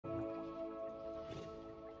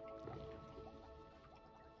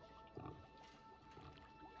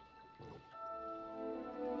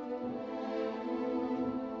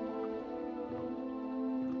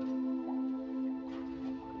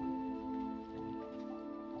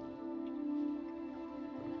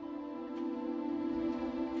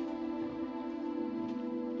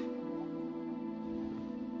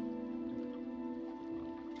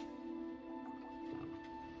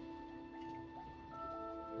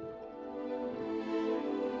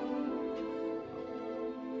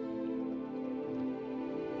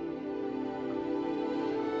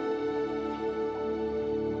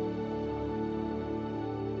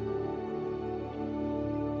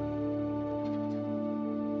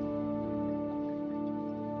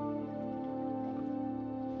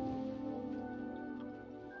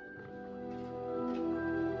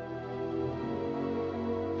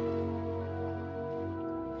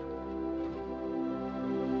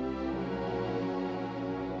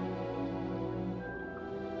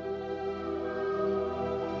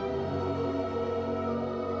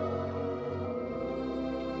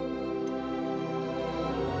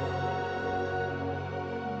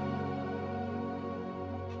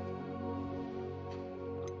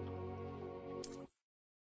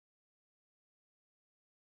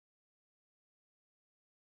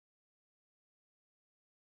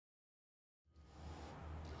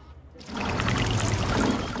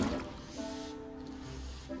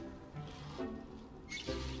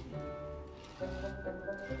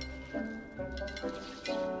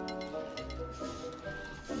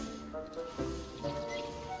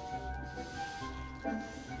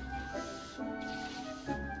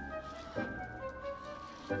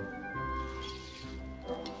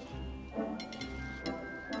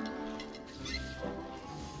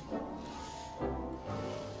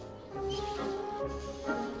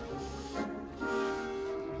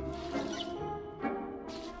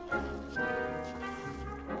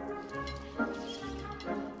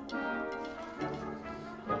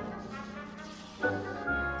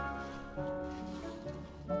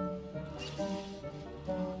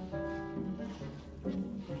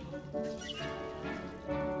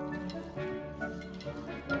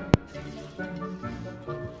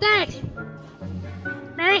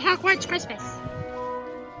Christmas.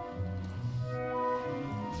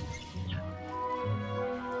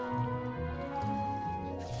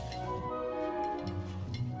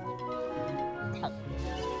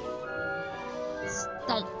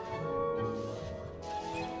 Stay.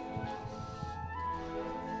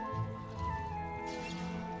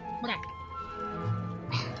 Whatever.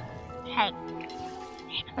 Hey.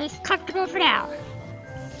 It's comfortable for now.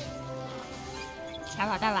 So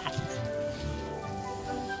how that lasts.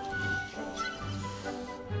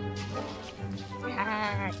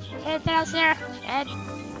 Anything else there, Ed?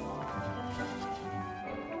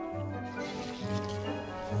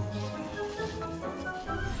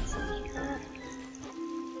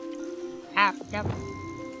 Ah, yep.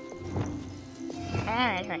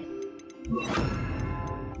 Alright.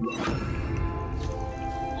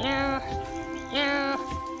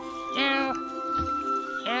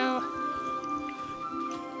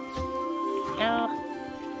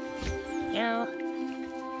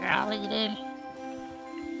 You're all eating.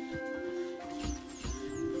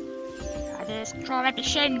 This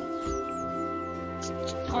prohibition.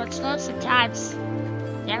 It's going slow sometimes.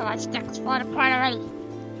 Yeah, my stick's falling apart already.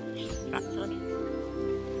 Not food.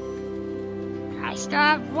 I still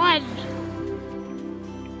have one.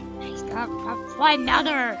 I still have one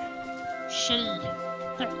other shitty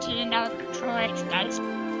 13 controller, guys.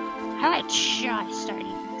 How about shot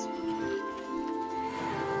starting this?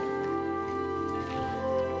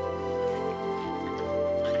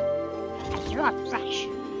 You're up fresh.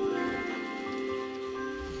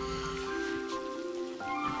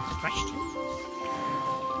 Question.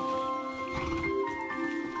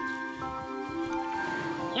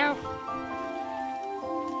 Yo.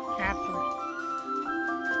 Have food.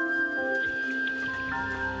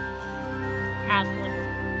 Have food.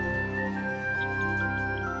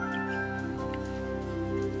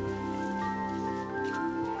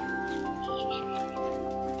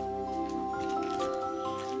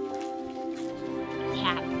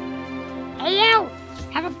 Yeah. Hey you!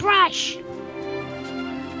 Have a brush!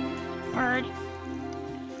 Bird.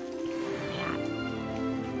 Yeah.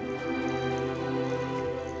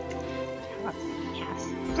 Yes.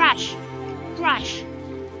 Brush. Brush.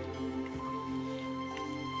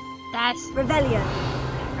 That's Rebellion.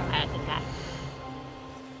 I did that.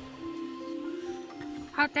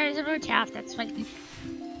 Oh, there's a root house that's waiting.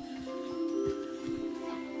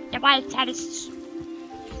 The white tennis.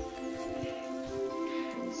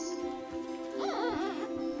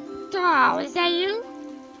 Oh, is that you?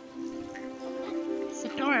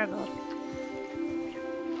 Adorable.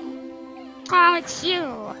 Oh, it's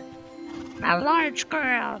you, my large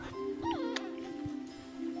girl.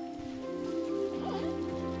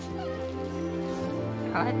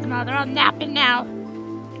 Oh, they're all napping now.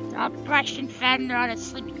 They're all brushed and fed and they're all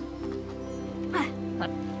asleep. I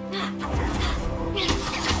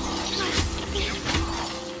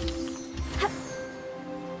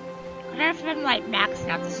wonder if I'm like maxed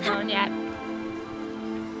out the stone yet.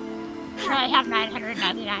 I have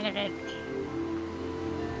 999 of it.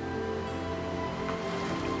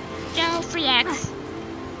 Go, free X.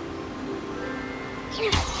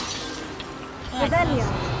 Rebellion.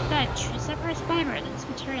 Good. Choose the first fiber. These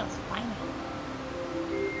materials finally.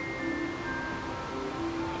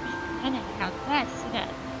 I know how that's good.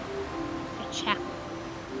 Good check.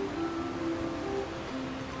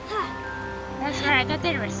 That's right. I thought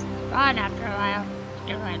they were spawn after a while.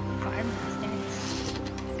 They were like farm these days.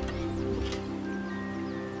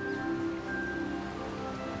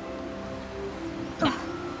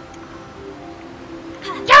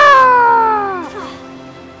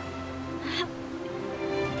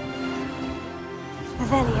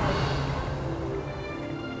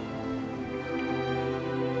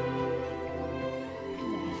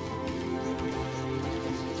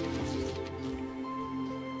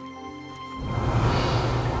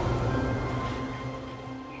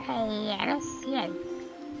 Hey, I don't see it.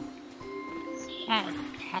 Yeah,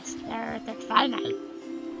 they're finite.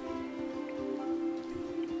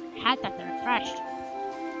 I had that they're refreshed.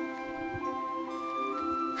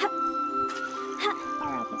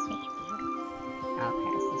 Alright, this makes it easier.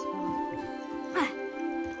 Okay, it's this one.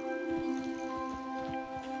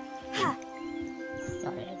 So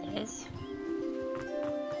there it is.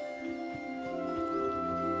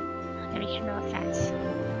 There we go, no offense.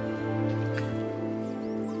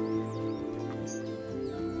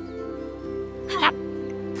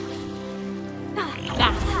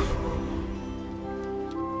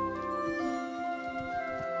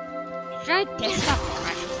 This stuff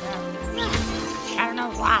crashes though. I don't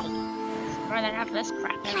know why. There's more than enough of this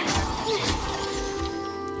crap everywhere.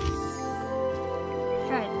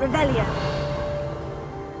 Rebellion.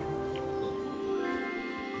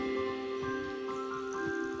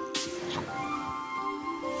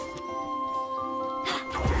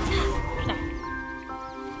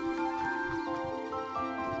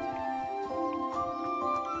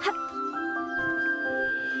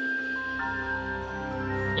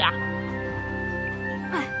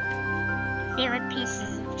 favorite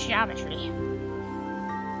pieces of geometry.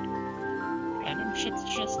 Random shit that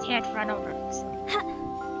you just can't run over. So.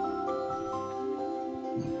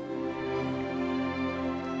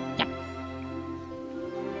 Yep.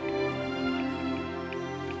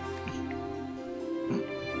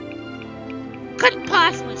 Couldn't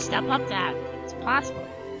possibly step up that. It's possible.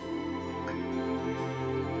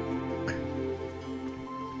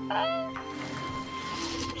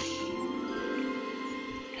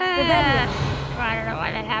 I don't know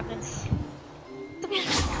why that happens.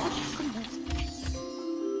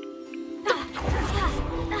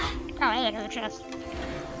 Oh, hey, another chest.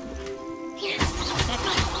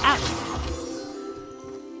 Out.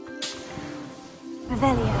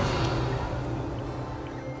 Revelio.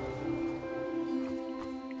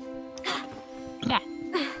 Yeah.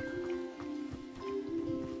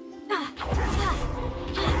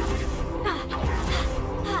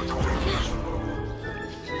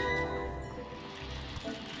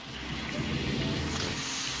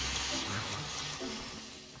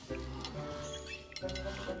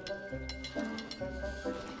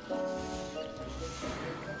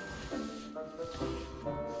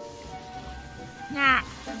 Nah.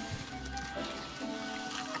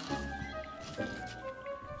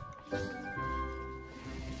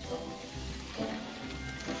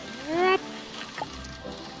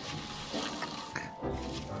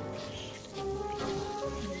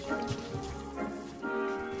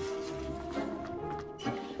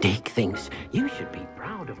 Dick thinks you should be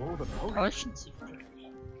proud of all the Potions you've taken.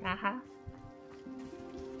 Uh-huh.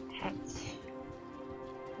 Heads.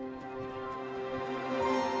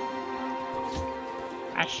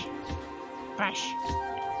 Brush. Brush.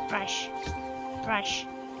 Brush. Brush.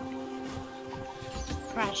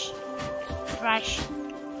 Brush. Brush.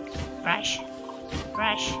 Brush.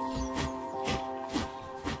 Brush.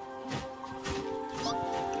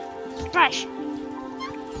 Brush.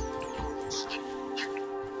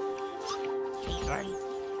 Sorry.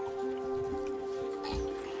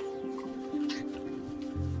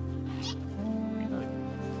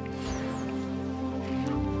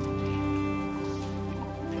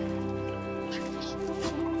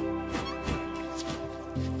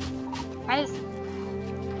 Why is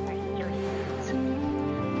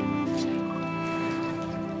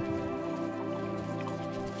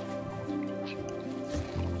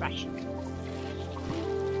brush.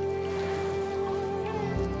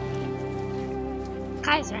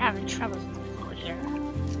 Guys are having trouble with the food here.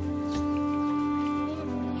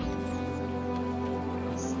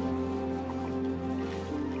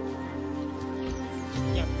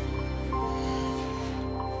 Yep.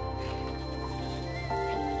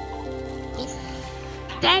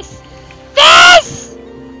 This!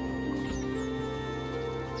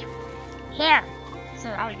 Here! So,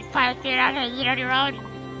 you finally figured out how to eat on your own?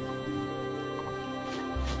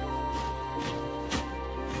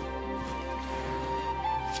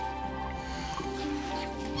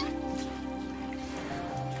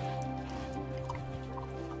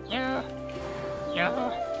 Yeah,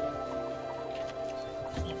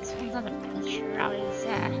 this one's on the picture. I was, a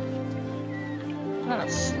little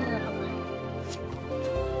slow.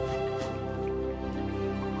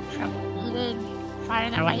 Trouble eating,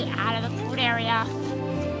 finding their way out of the food area.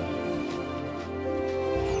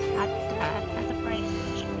 Not the brain.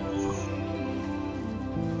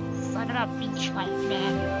 Son of a beach life,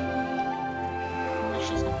 man. It's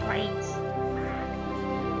just the brains.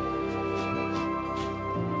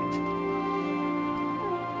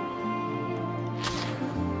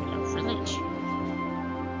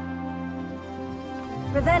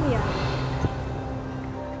 Revelio.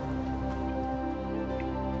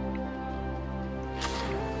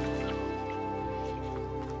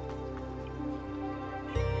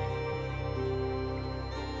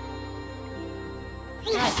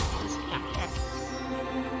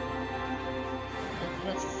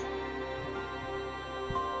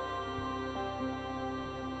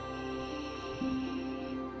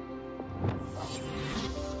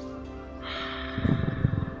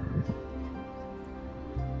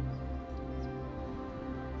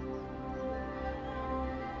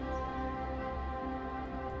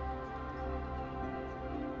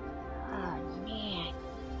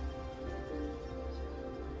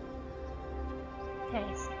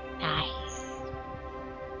 That's nice.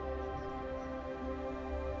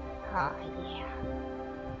 Oh yeah.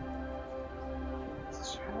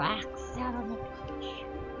 Just relax out on the beach.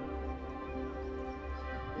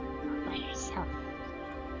 By yourself.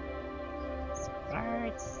 Some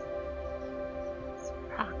birds. Some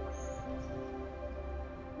rocks.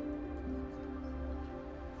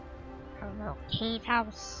 A little cave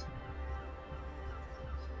house.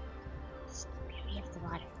 the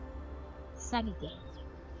water. Sunny day.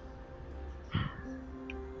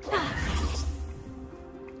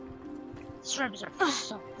 These rooms are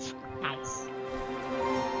so nice.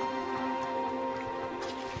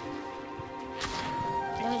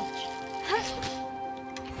 Village.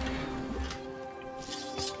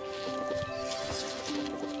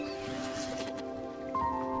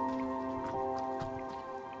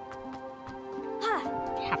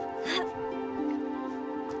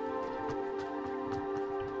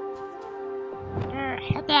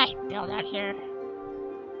 How'd that build out here?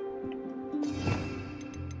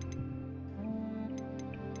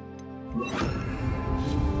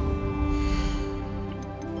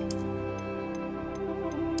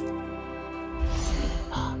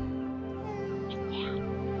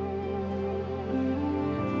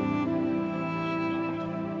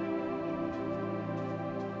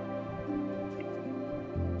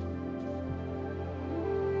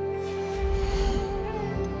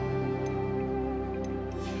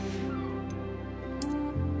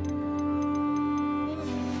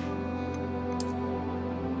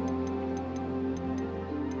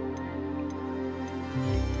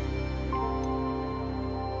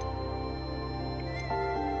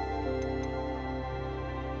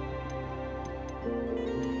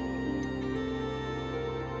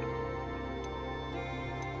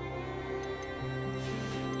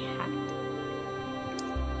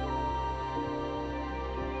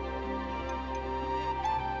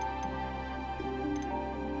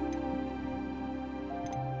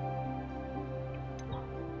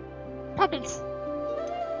 Puppets.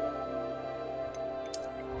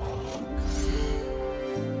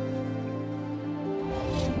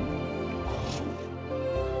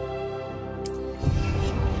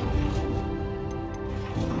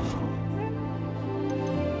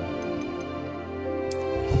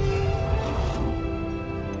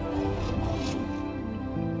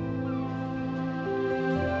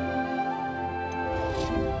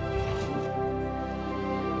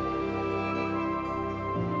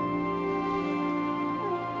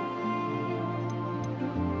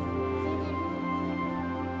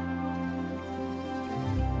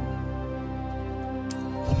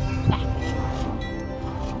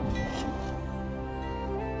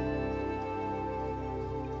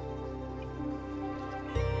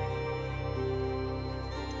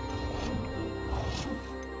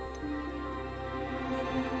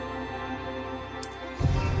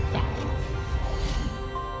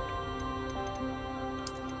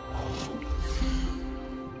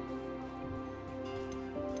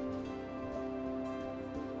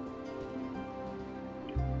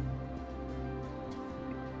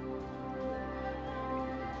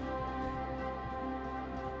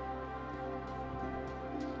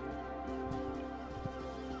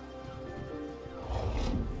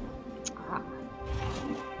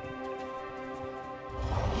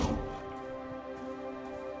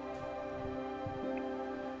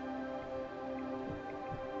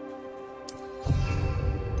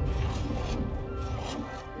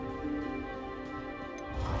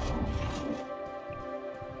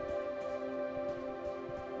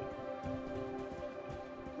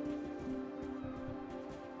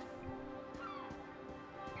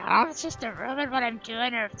 I don't know if it's just a rumor what I'm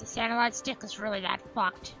doing or if the satellite stick is really that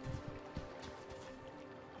fucked.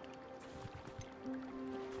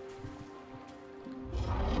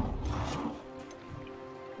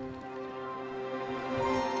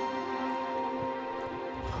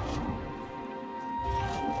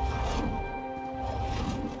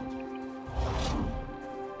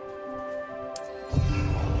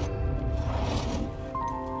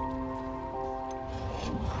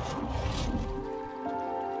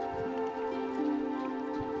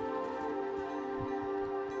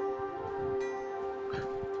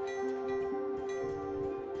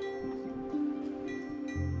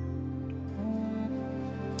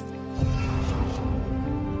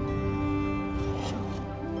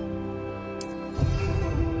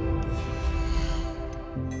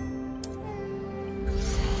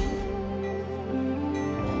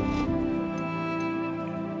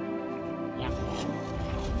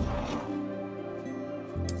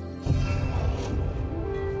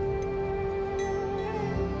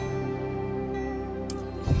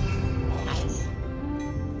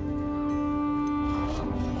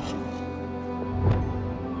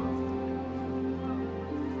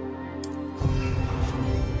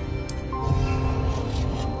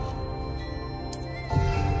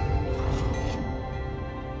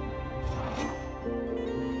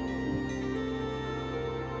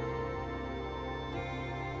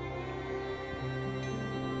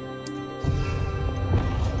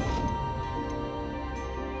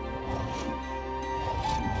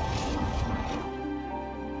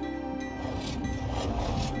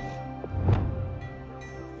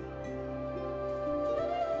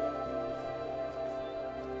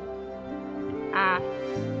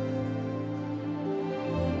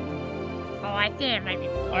 I think it might be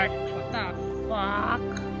important. What the fuck?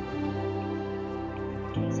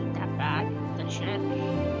 Is it that bad? The shit.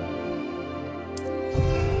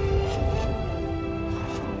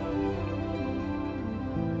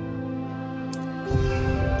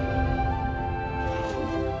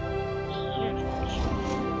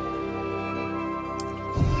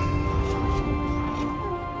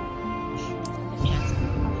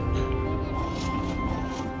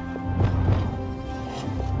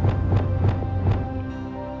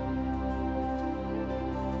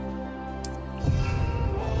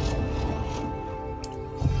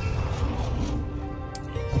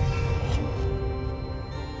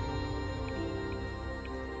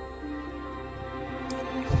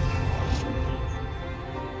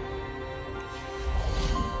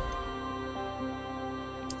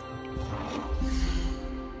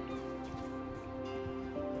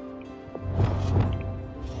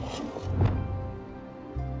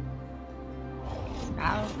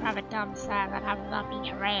 I'll have a dumb side that I will not be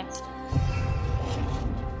harassed.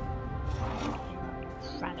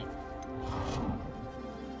 Shred it.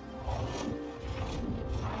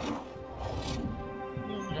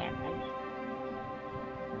 Easy there, baby.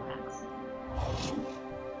 Relax.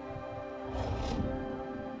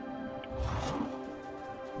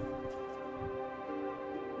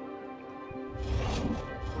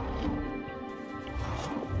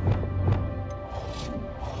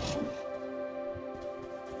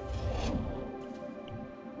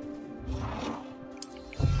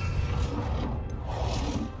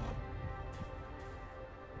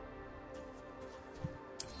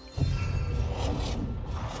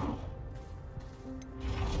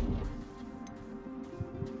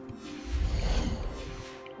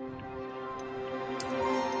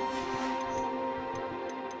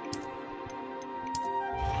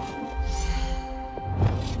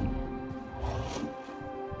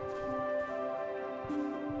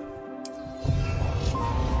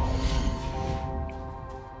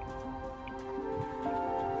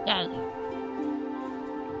 Yay.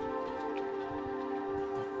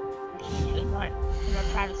 More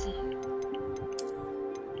privacy.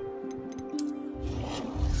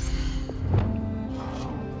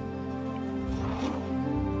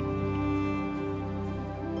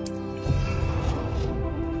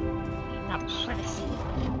 Not privacy.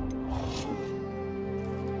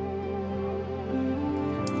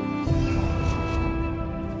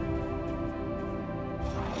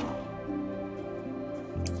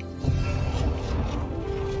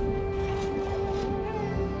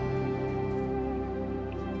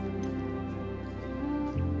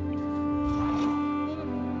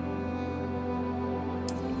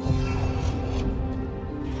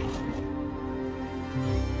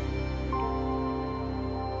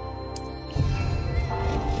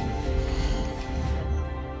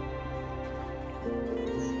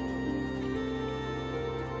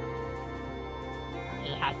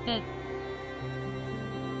 Good.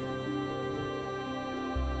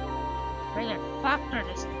 Regular fuck or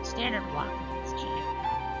just standard walk in this chain.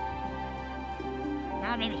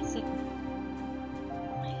 Now maybe it's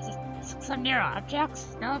some near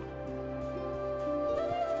objects? Nope.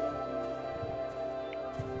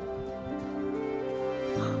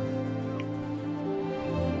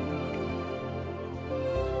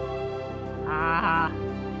 Ah.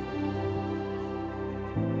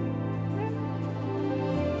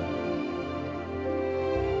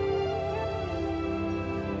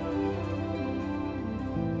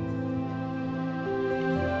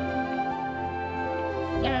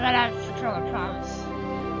 Yeah, but I have controller problems.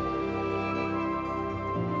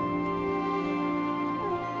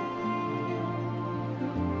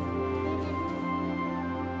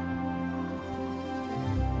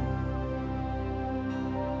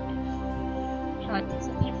 Like this is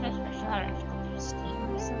the first shot after Steam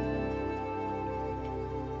or something.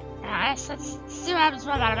 Let's see what happens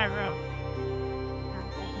when I'm out of my room.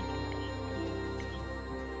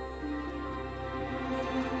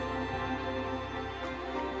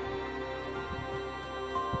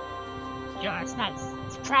 Yo, it's nice.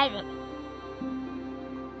 It's private.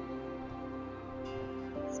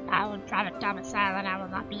 It's my own private domicile and I will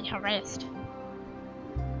not be harassed.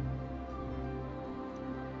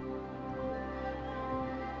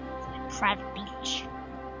 It's a private beach.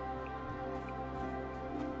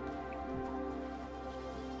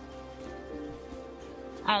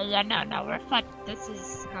 Oh yeah, no, we're fucked. This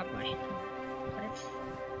is oh boy. What if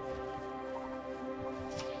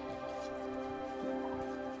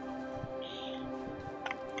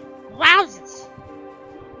wowzers!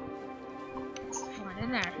 There's one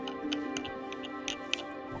in there.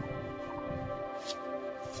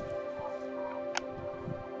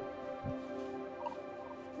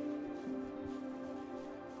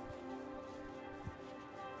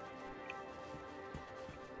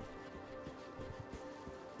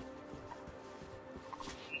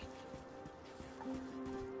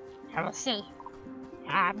 I will see.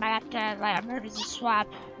 I might have to like emergency swap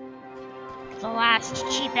the last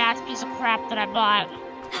cheap ass piece of crap that I bought.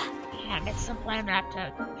 And at some point I'm gonna have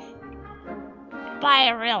to buy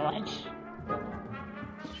a real one.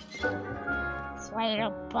 That's why you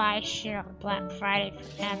don't buy shit on Black Friday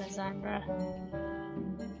from Amazon, bro.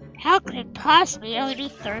 How could it possibly only be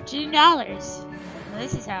 $13? Well,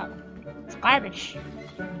 this is how. It's garbage.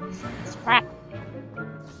 It's crap.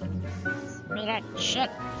 It's made out of shit.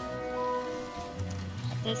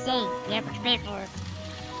 Like they say, the average pay for it.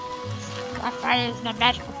 Black Friday isn't a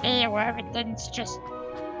magical day where everything's just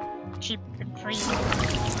cheap and free.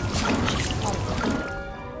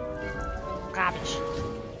 Garbage.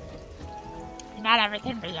 Not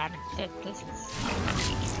everything, but yeah, this is...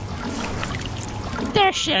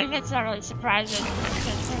 They're shitting, it's not really surprising.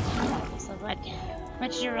 So what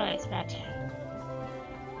did you really expect?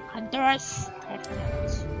 Honduras?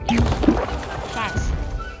 Guys.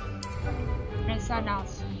 There's something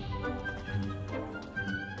else.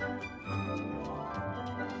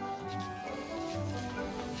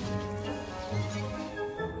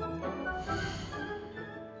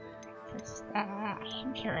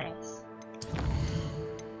 I'm curious.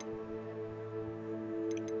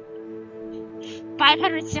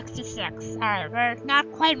 566. Alright, we're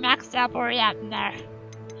not quite maxed out, but we're getting there.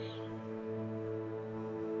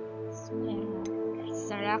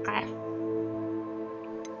 So, okay.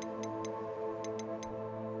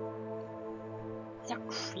 The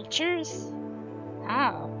creatures?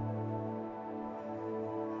 Oh.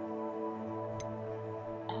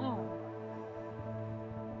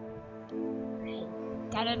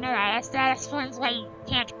 I didn't know that. That explains why you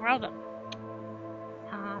can't grow them.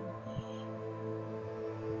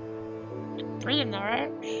 Breed them though,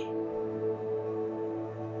 right?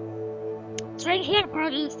 So you can't grow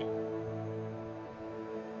these things.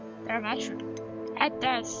 They're a mushroom. That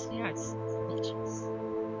does, you know, it's leeches.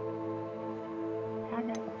 I don't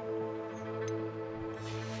know.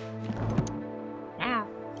 Now.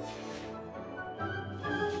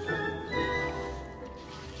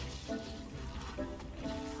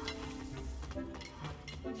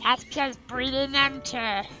 That's because breeding them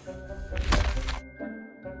to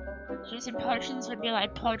using potions would be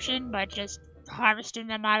like poaching, but just harvesting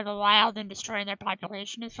them out of the wild and destroying their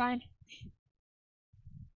population is fine.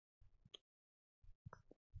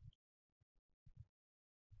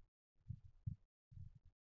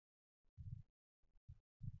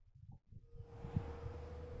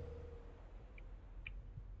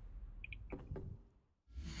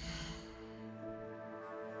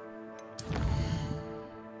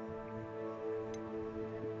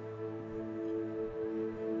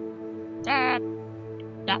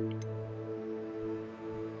 Yeah.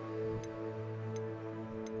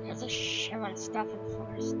 There's a shitload of stuff in the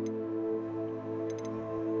forest.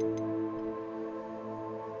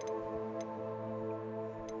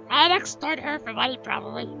 I'd extort her for money,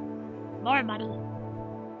 probably. More money.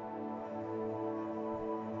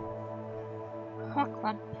 Hook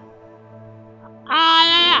one.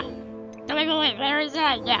 Ah, yeah. Wait, where is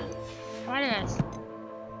that? Yeah. What is this?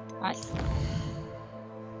 Us.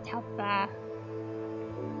 Help, I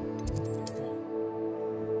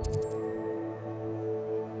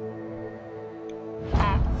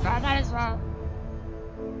might as well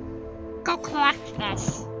go collect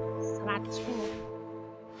this. So I'm at school.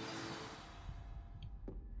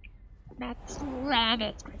 I'm at school and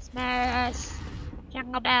it's Christmas.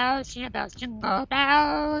 Jingle bells, jingle bells, jingle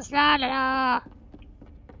bells, la la la.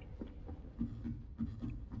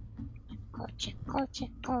 Chickle,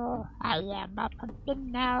 chickle, I am a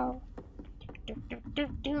pumpkin now. Do, do, do, do,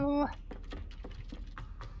 do.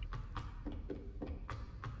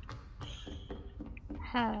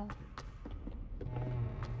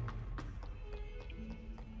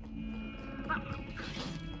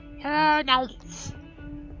 Oh, nice.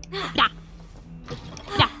 Yeah.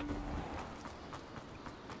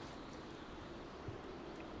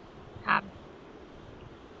 Yeah.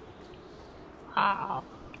 Oh.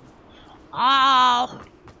 Oh.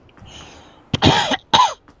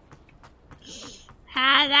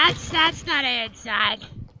 That's not it inside.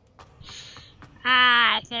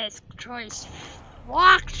 This choice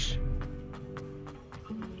locked.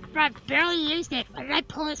 I barely used it. Why did I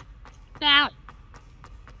pull this out?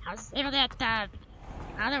 I was able to get the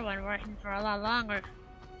other one working for a lot longer.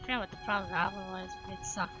 I forgot what the problem was. It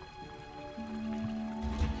sucked.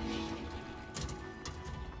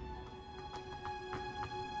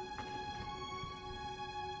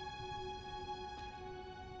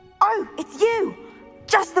 Oh, it's you!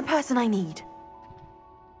 Just the person I need.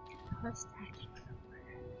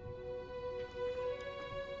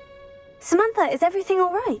 Samantha, is everything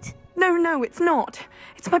all right? No, it's not.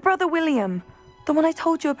 It's my brother William. The one I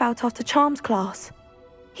told you about after Charms class.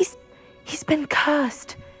 He's been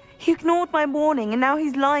cursed. He ignored my warning and now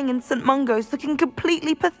he's lying in St. Mungo's looking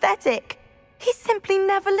completely pathetic. He simply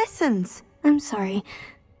never listens. I'm sorry.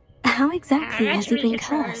 How exactly has he been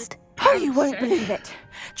cursed? Oh, you won't believe it.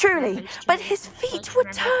 Truly, but his feet were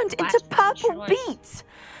turned into purple beets.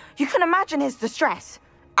 You can imagine his distress.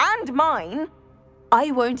 And mine.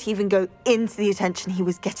 I won't even go into the attention he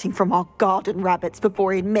was getting from our garden rabbits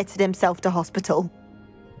before he admitted himself to hospital.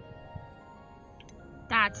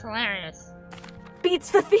 That's hilarious. Beats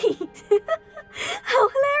for feet. How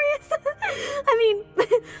hilarious. I mean,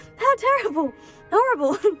 how terrible.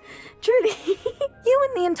 Horrible. Truly. You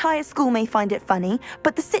and the entire school may find it funny,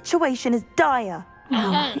 but the situation is dire.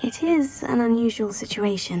 Well, it is an unusual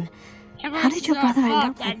situation. How did your brother end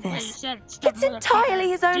up like this? It's entirely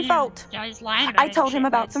his own fault. I told him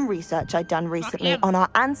about some research I'd done recently on our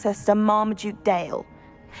ancestor Marmaduke Dale.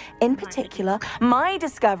 In particular, my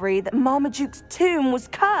discovery that Marmaduke's tomb was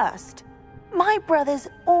cursed. My brother's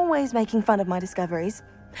always making fun of my discoveries.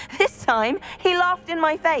 This time, he laughed in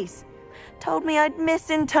my face. Told me I'd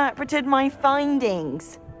misinterpreted my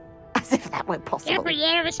findings. As if that were possible.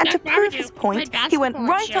 And to prove his point, he went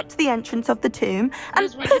right up to the entrance of the tomb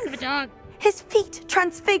and poof, his feet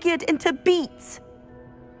transfigured into beets.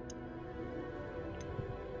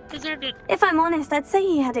 If I'm honest, I'd say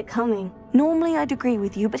he had it coming. Normally I'd agree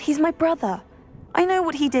with you, but he's my brother. I know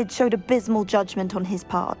what he did showed abysmal judgment on his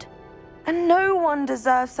part. And no one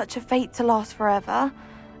deserves such a fate to last forever.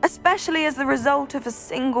 Especially as the result of a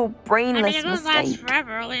single brainless mistake.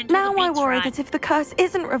 Now I worry that if the curse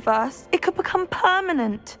isn't reversed, it could become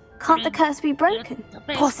permanent. Can't the curse be broken?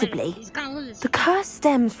 Possibly. The curse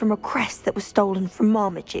stems from a crest that was stolen from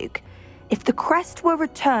Marmaduke. If the crest were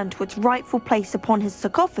returned to its rightful place upon his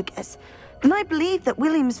sarcophagus, then I believe that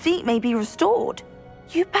William's feet may be restored.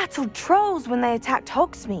 You battled trolls when they attacked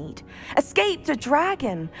Hogsmeade, escaped a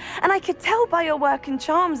dragon, and I could tell by your work in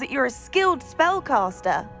charms that you're a skilled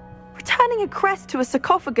spellcaster. Returning a crest to a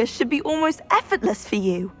sarcophagus should be almost effortless for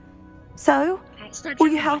you. So, will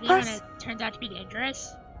you help us? It turns out to be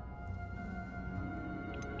dangerous.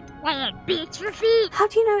 What, beets for feet? How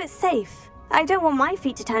do you know it's safe? I don't want my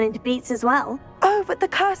feet to turn into beets as well. Oh, but the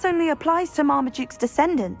curse only applies to Marmaduke's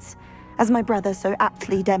descendants, as my brother so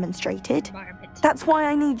aptly demonstrated. That's why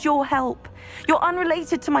I need your help. You're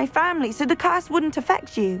unrelated to my family, so the curse wouldn't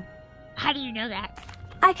affect you. How do you know that?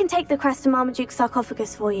 I can take the crest to Marmaduke's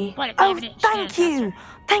sarcophagus for you. Oh, thank you!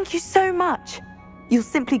 Thank you so much! You'll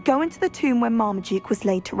simply go into the tomb where Marmaduke was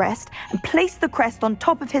laid to rest and place the crest on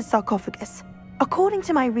top of his sarcophagus. According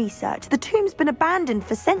to my research, the tomb's been abandoned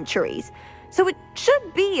for centuries, so it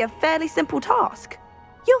should be a fairly simple task.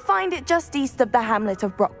 You'll find it just east of the hamlet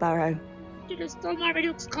of Brockborough. You just stole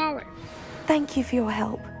Marmaduke's collar. Thank you for your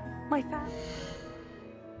help. My family.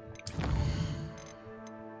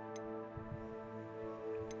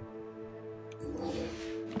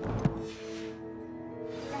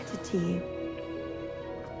 Letter to you.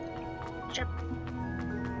 Sure.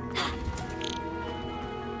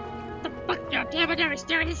 The fuck, you damn it, never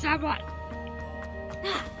staring at someone.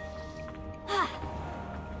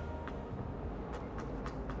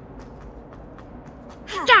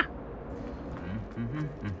 Yeah.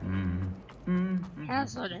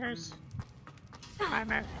 Castle nurse.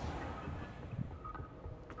 Armor.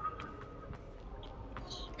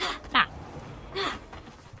 Ah.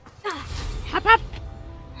 Hop up!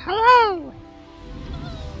 Hello!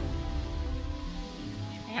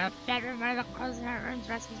 I have a bedroom where the clothes in our rooms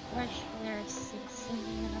rest with push. There are 6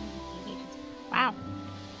 notifications. Wow.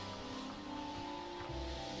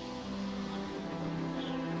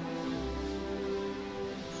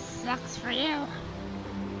 Sucks for you.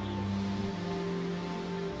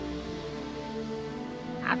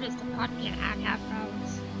 I'm just a puppy and I have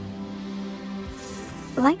problems.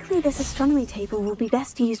 Likely this astronomy table will be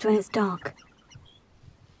best used when it's dark.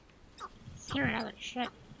 Let's hear another shit.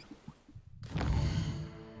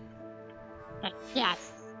 But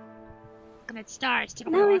yes. Looking at stars to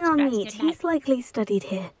know Knowing what's our best meat, at he's likely studied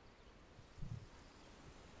here.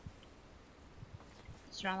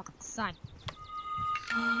 Let's look at the sun.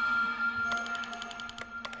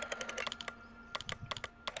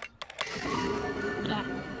 Yeah.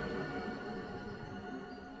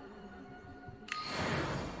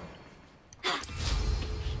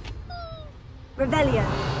 Revelio.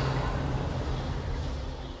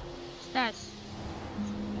 Stars.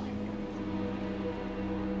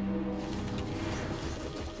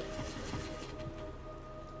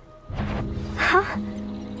 Huh?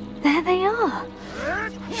 There they are.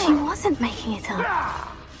 She wasn't making it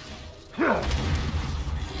up.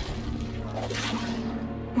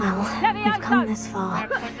 come this far.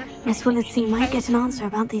 Miss Willardsey might get an answer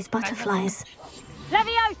about these butterflies.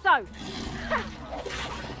 Levioso!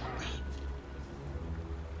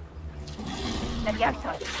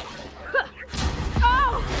 Levioso!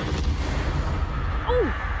 Oh!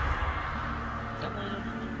 Oh!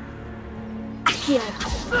 Accio!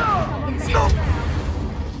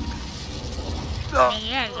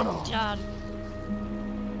 Yeah, good job.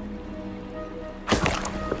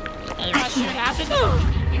 Hey, what should happen?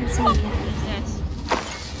 Incendio. Yes.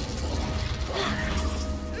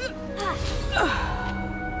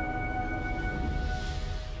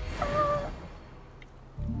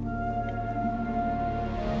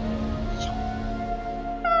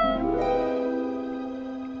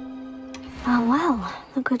 Oh well,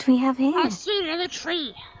 look what we have here. I see another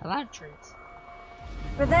tree. A lot of trees.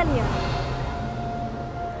 Revelio.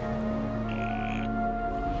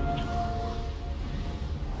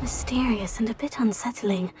 Mysterious and a bit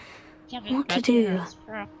unsettling. What to do?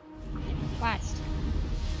 Last.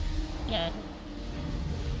 Yeah.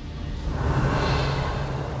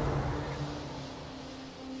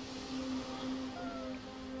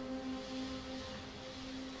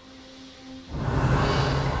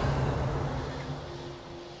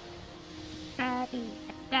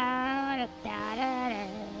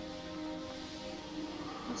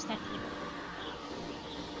 What's that here?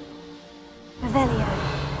 Revelio.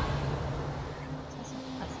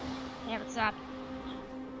 Hey, what's up?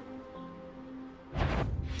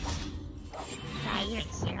 Nah, you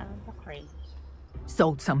didn't see it. I'm crazy.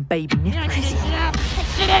 Sold some baby You don't nipples. see it.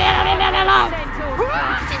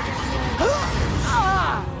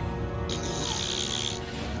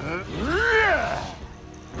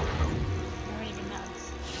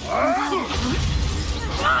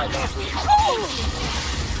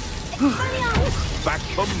 Back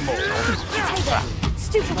for more.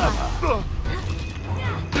 Stupefy.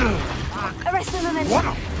 Arrest the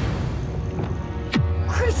momentum.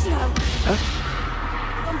 Crucio.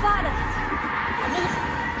 Bombarda.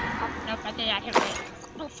 Nope, I did not hit it.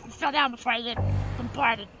 I fell down before I get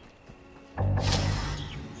bombarded.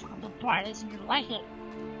 Bombarded isn't gonna like it.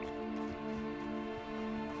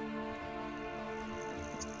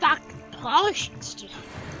 It's fucking potions, dude.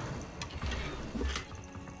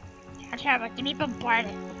 I'm terrible. Give me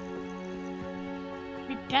bombarded. Give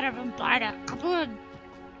me better bombarded. Come on.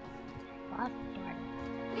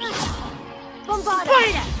 Bombarda.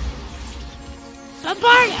 Bombarda!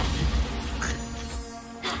 Bombarda!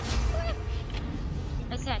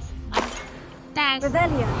 What's this? Thanks.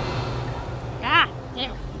 Revelio. Ah,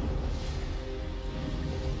 damn.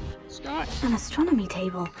 Start. An astronomy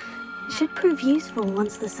table. Should prove useful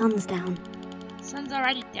once the sun's down. Sun's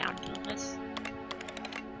already down, Thomas.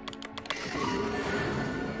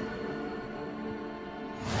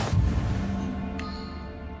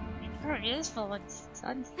 Very useful when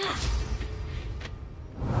sun's down.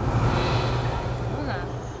 What the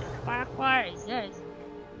fuck wire is this?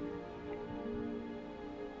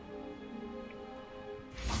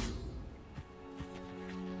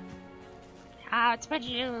 Ah, it's a bunch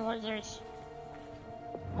of new losers.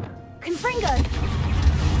 Confringo.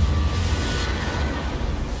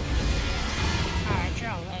 Alright,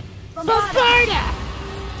 you're all in. Bombarda.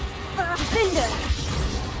 Defender.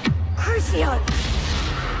 Crucio.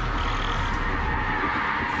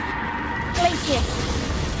 Glacius.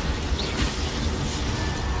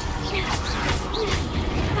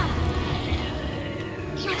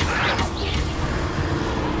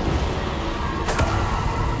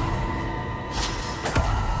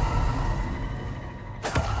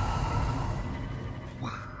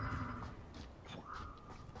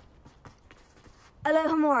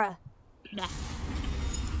 Alohomora. Nah.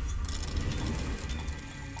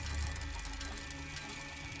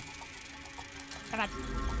 Come on.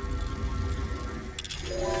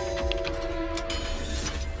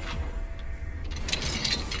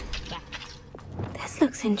 Yeah. This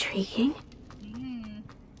looks intriguing.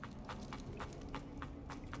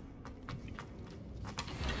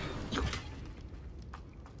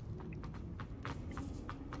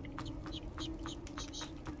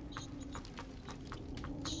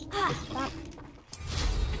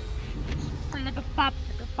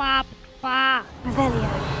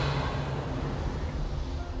 Revelio.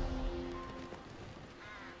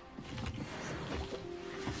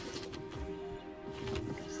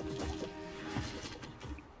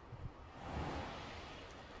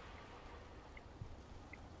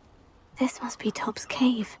 This must be Top's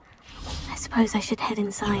cave. I suppose I should head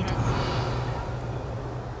inside.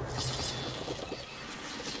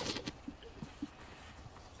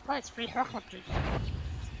 Oh, it's free helicopters.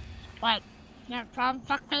 What? You have a problem,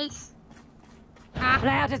 fuckface?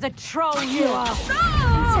 Loud as a troll you are.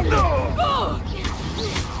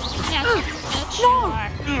 Yes, bitch, you are.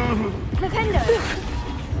 Lavender!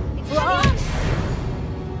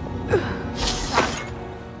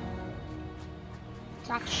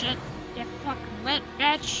 Talk shit. You're fucking lit,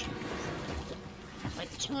 bitch.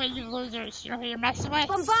 With two of you losers, you know who you're messing with?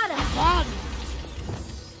 Bombarda! Bomb!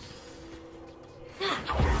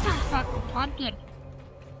 Fucking pumpkin.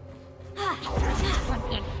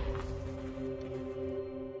 Pumpkin.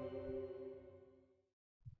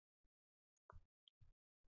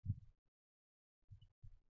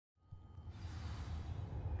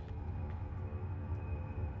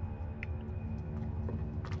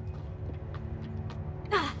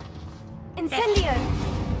 Incendio!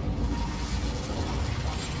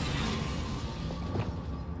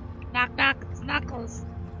 Knock knock, it's Knuckles.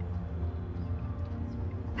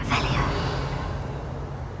 Revelio.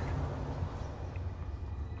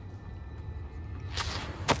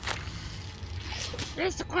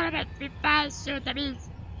 This equipment be fast soon, that means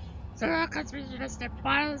zero concentration their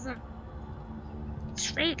bottles of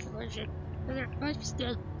trade collision. They're supposed to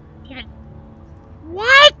stay given.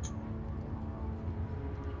 What?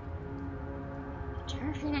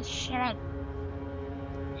 Turn for this shit up.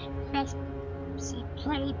 Best see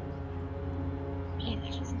plenty. Man,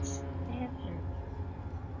 it doesn't stand here.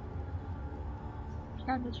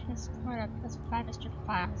 Turn this for this corner, plus 5 extra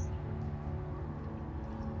files.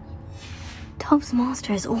 Tob's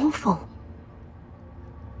master is awful.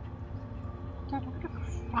 I'm gonna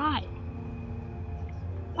cry.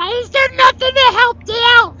 Why is there nothing to help the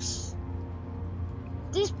elves?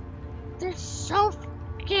 They're so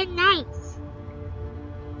fucking nice.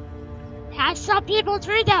 I saw people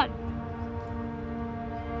treat them.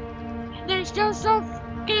 And they're still so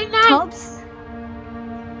fucking nice.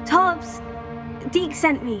 Tobbs? Deke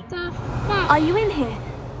sent me. The fuck? Are you in here?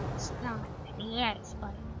 No, I mean, yes,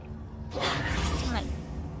 but... Like...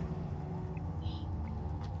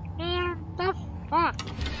 Man, the fuck?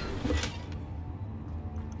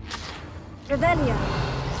 Revelio.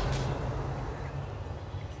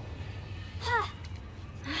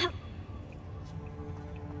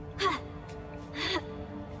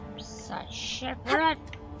 Such shit. We're not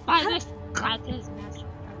by this goddamn master.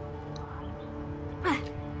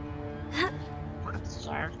 Fucking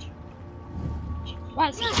served. Why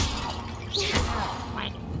is he?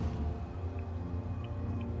 Fine.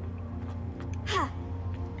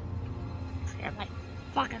 Clear my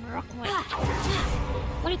fucking rookwood.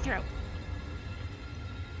 Let it through.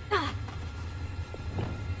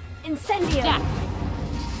 Incendio. Yeah.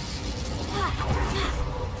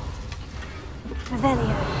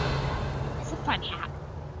 Revelio. It's a fun app.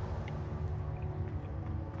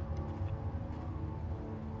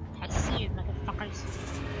 I see you, motherfuckers.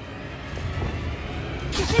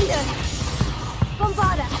 Defender.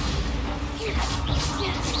 Bombarda.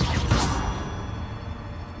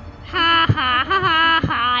 Ha ha ha ha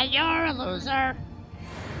ha, you're a loser.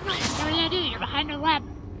 What are you do? You're behind the web.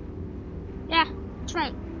 Yeah, that's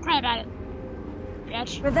right. Cry about it.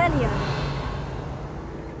 Bitch. Revelio.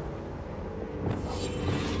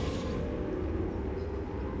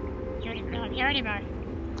 You don't even know I'm here anymore.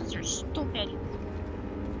 Because you're stupid.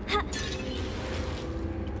 Ah.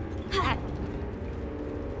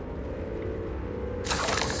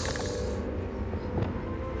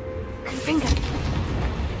 Finger.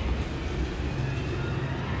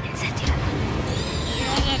 Incendio.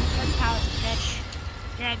 You're in good house, bitch.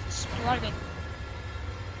 You're exploded.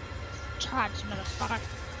 Charge, motherfucker.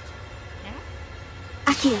 Yeah?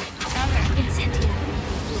 Accio. Over. Incendio.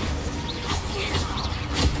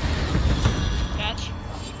 Bitch.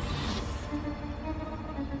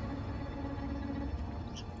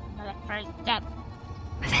 Motherfucker's dead.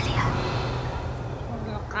 Revelio. Poor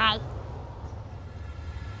little guy.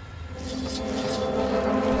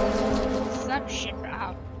 Some shit, bro.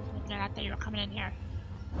 I thought you were coming in here.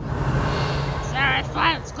 Alright,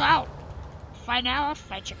 fine, let's go. Fight now, I'll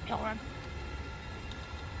fight you, pilgrim.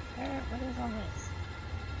 What is all this?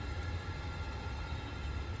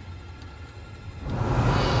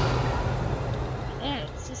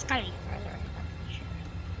 It's just gotta be further, I'm pretty sure.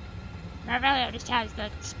 Marvelio just has the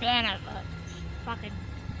span of a fucking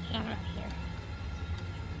camera here.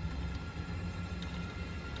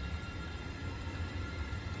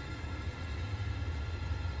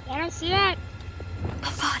 I don't see that.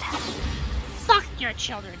 Bombarda. Fuck your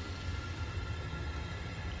children.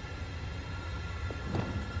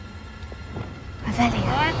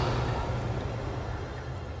 Revelio.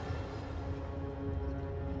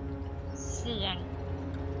 See any.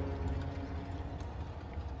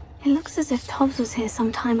 It looks as if Tobbs was here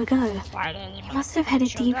some time ago. Why didn't He must have headed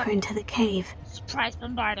deeper into the cave. Surprise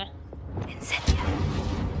Bombarda. Incendio.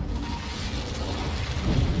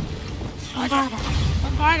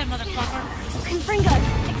 Bombarda, motherfucker. Confringo.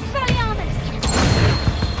 Expelliarmus.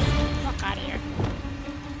 Fuck out of here.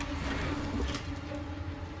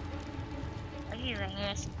 Are you running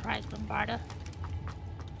a surprise Bombarda?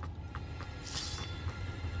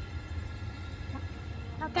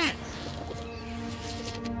 No thanks.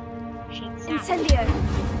 Incendio.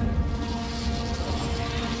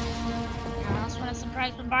 Anyone else want a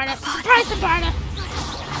surprise Bombarda? Surprise Bombarda!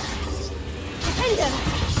 Defender.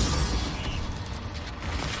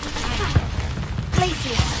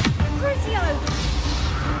 Glacius. Crucio.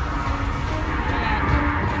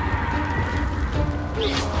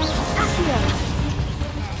 Accio.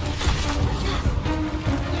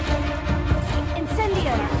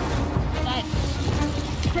 Incendio.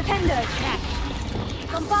 Flipendo.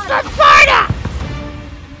 Bombarda. Bombarda!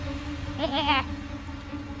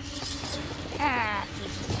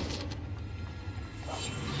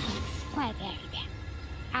 My very bad.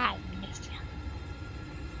 I missed you.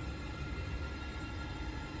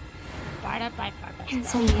 Bombarda by far best.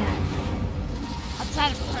 Incendio.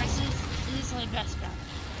 Outside of Percy's, easily best spell.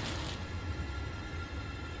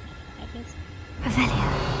 Like this. Revelio.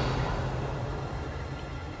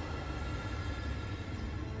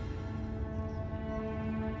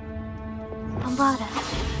 Bombarda.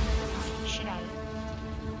 Shit out of it.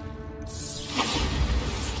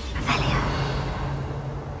 Revelio.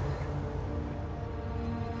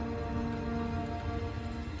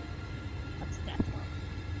 What's that for?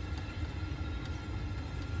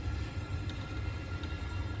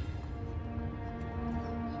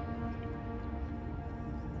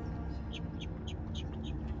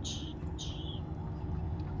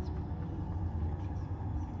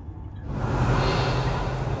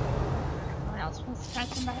 What else was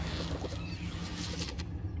striking by?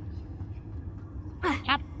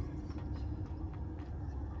 Yep.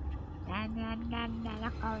 Na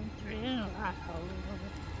going through.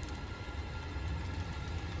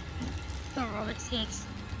 The roller skates.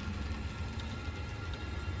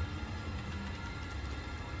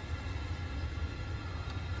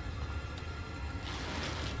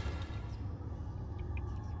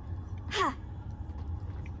 Ha.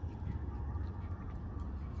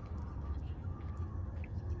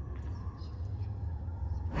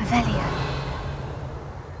 Revelio.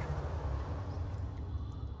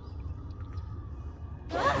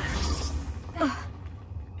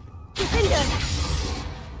 Defender.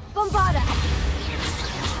 Bombarda.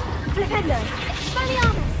 Flipendo.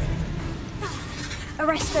 Expelliarmus.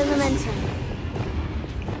 Arresto momentum.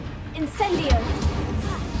 Incendio.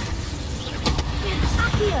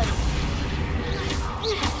 Accio.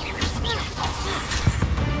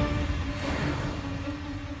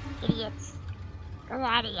 Idiots. Go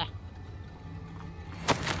out of here.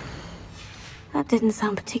 That didn't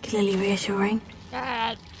sound particularly reassuring.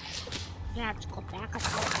 Good. You have to go back a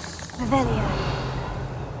second. Revelio.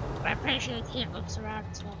 But I'm pretty sure the team loops around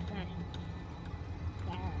as well. Good.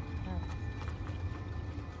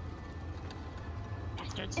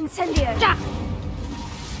 Bastards. Incendio. Ja!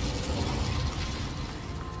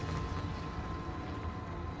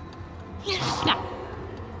 Ja!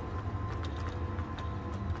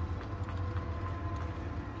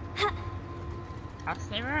 I'll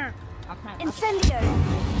save her. Incendio.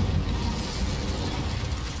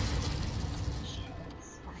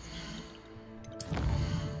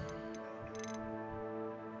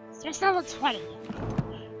 Just level 20.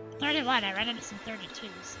 31, I ran into some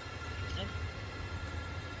 32s. Good.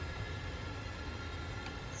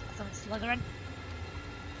 Some Slytherin.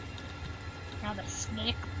 Now the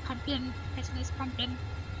snake pumpkin, Christmas pumpkin.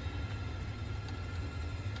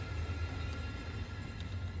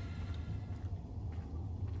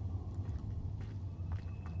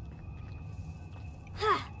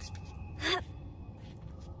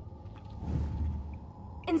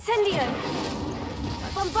 Incendio.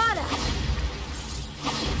 Bombarda.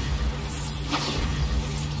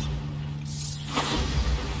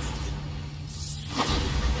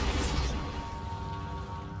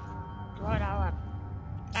 Blow it all up.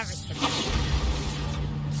 Everything.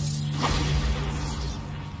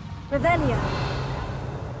 Revelio.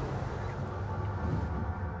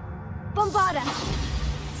 Bombarda.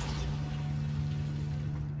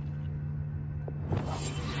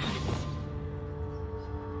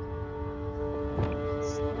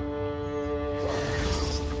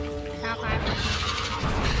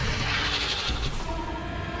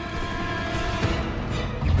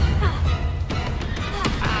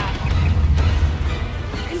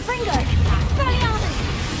 Confringo. Expelliarmus.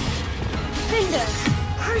 Defender.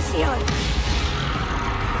 Crucio.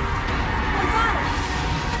 Bombarda.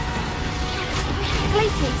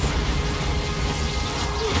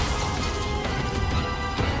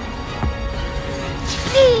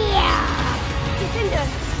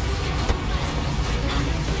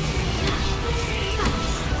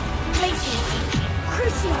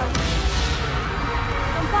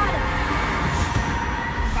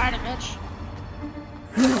 Bombarda, bitch.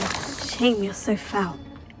 Shame you're so foul.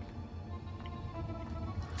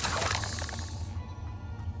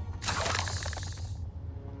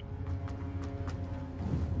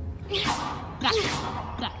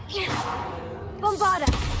 Bombarda!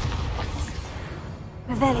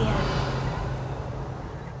 Revelio.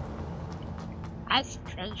 That's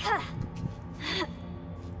crazy.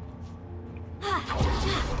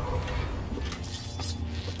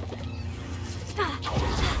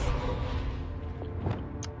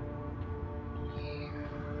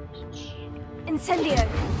 Incendio.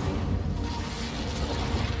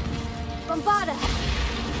 Bombarda.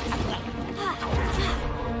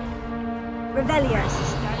 Revelio.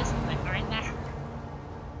 That is like right there.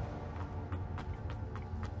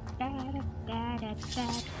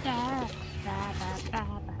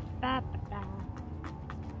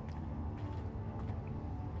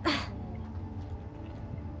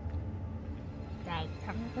 Right,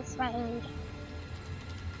 come this way.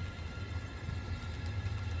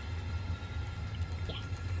 Yes.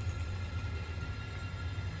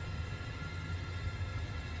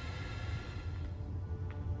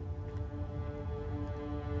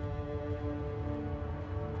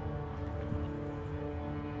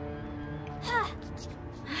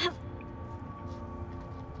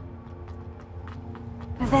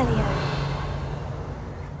 Revelio.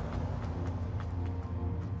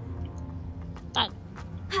 Done.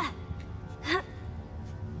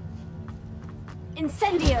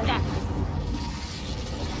 Incendio. Done.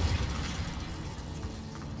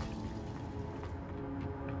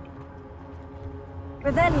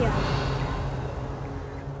 Revelio.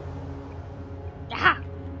 Aha!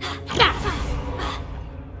 Yeah.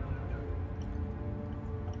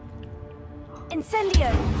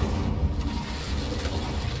 Incendio.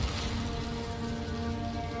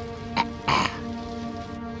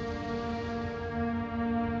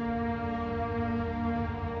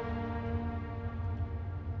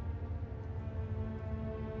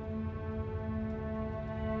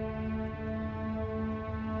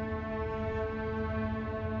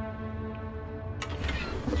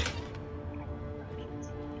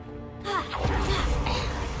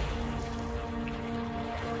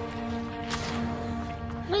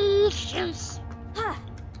 Lucius.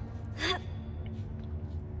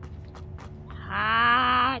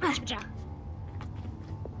 Ah,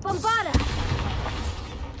 Bombarda.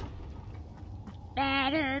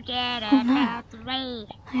 better get Oh, no. about the raid.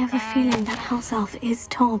 I have a feeling that house elf is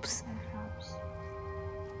Tobbs.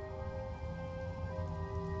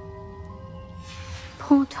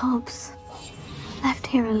 Poor Tobbs. Left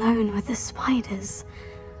here alone with the spiders.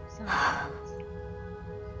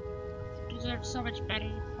 Deserves so much better,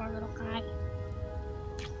 you poor little guy.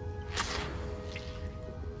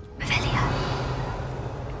 Revelio.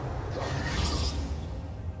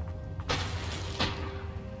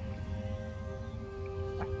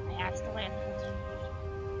 I asked the land.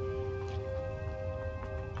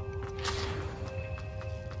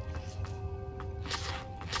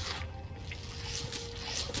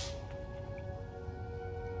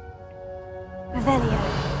 Revelio.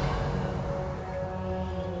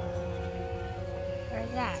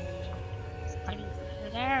 Where's that? It's funny over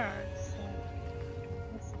there, or it's,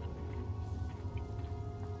 this way?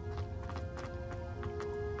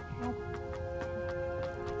 Nope.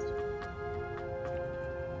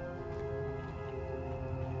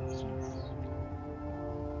 It's just-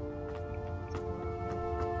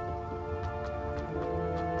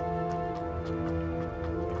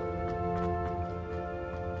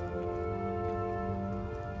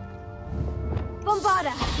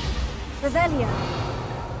 Bombarda. Revelio.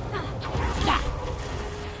 Yeah.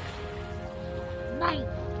 Mine.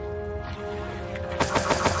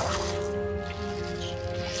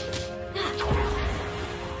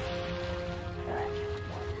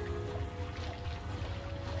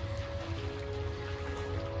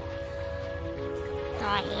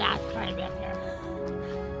 Oh, yeah, it's quite a bit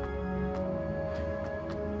there.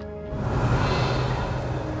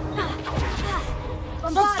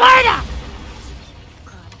 Bombarda!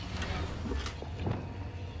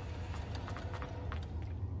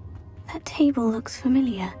 That table looks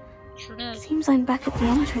familiar. Sure does. Seems I'm back at the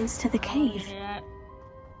entrance to the cave. Yeah.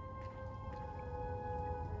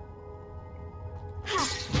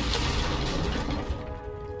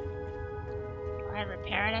 I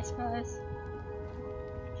repair it, I suppose.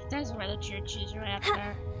 There's where the churches right up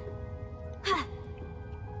there.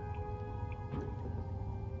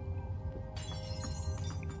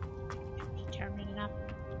 Determined enough.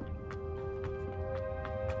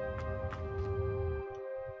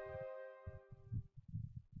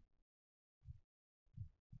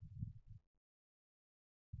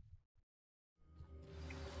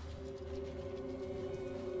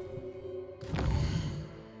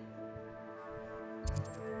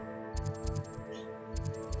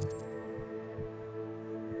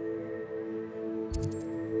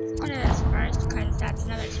 That's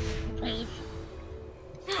another cave.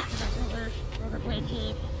 Rollerblade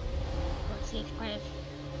cave. Safe cave.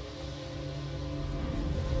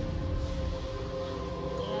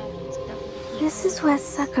 This is where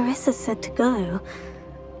Saccharissa said to go.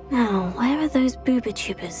 Now, where are those booba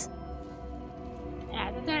tubers?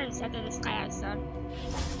 Yeah, they're under the sky outside.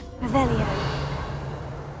 Revelio.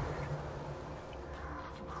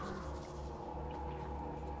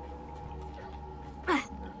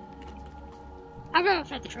 I'll go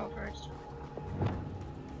fight the troll first.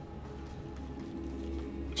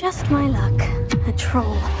 Just my luck. A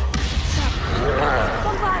troll.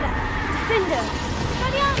 Bombarda. Defender.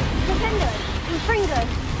 Defender. Infringo.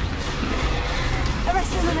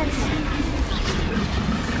 Arresto momentum.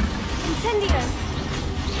 Incendio.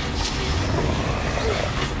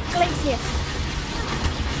 Glacius.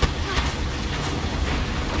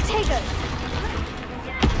 Potato.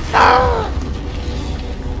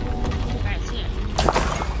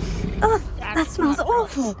 Oh, that smells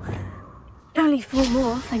awful. Only 4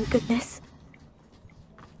 more, thank goodness.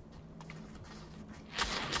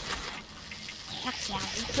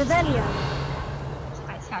 Revelio. This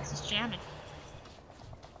guy's house is jamming.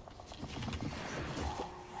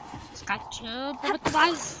 It's got 2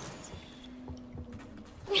 butterflies.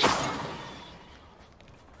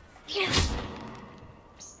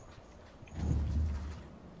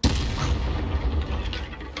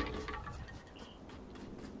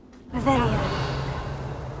 Revelio.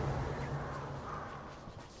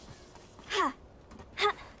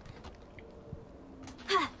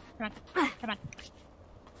 Come on.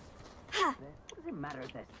 What does it matter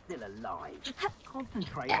if they're still alive?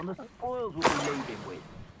 Concentrate on the spoils we'll be leaving with.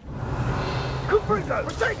 Confringo!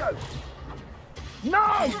 Potato! No!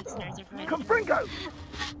 Confringo!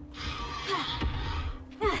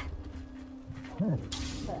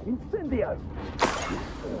 Incendio!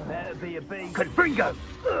 Better be a beast. Confringo!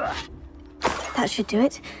 That should do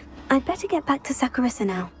it. I'd better get back to Saccharissa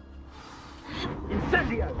now.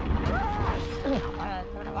 Incendio!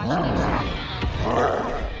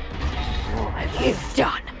 What have you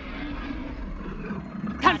done?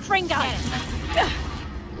 Confringo.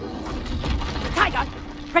 Tiger!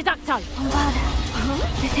 Reducto! Bombarda.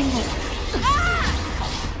 Defender.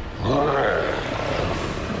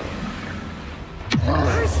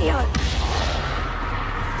 Crucio.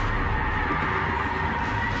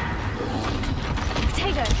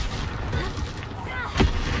 Potato.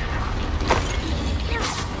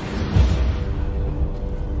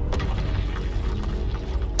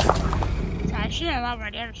 She had a lot more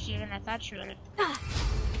energy than I thought she would.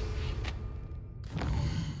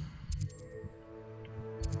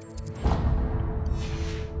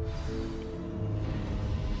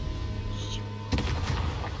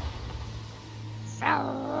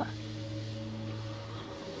 So...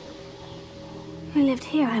 Who lived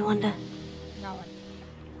here, I wonder? No one.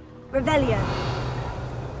 Revelio.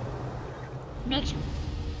 Mitch.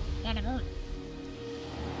 And a moon.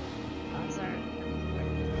 Oh, sorry.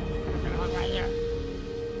 Right here.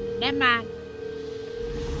 Never mind.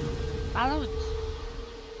 Follow it.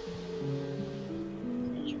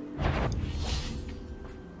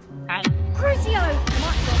 Alright. Crucio.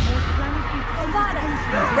 Bombarda.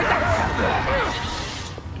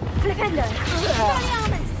 Flipendo.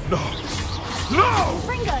 Galliarmus. No!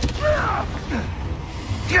 Fringo.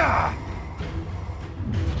 Yeah!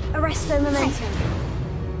 Arresto momentum.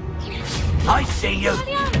 I see you!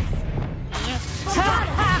 Galliarmus. Bombarda.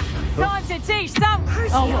 Time to teach some!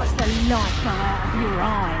 Oh, watch the light go out of your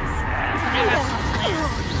eyes.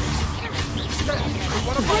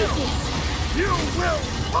 Glacius. You will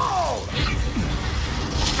fall!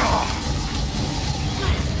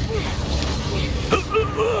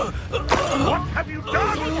 What have you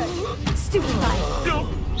done? Stupefied.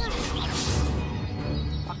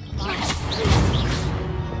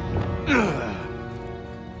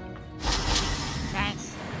 Nice.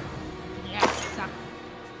 Yeah, suck.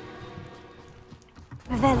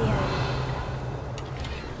 Revelio.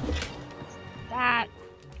 That.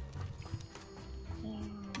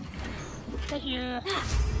 Thank you.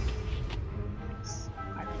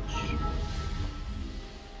 Garbage.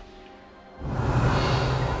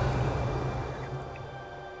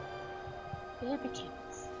 Baby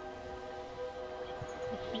tubes.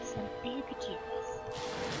 Let's make some baby tubes.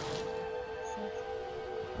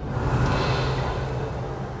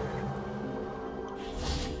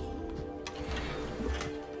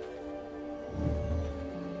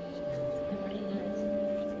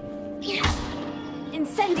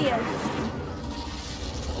 Incendio.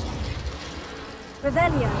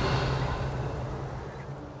 Revelio.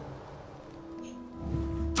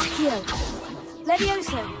 Accio.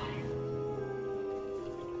 Levioso.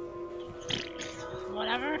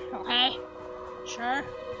 Sure.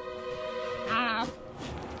 I don't know.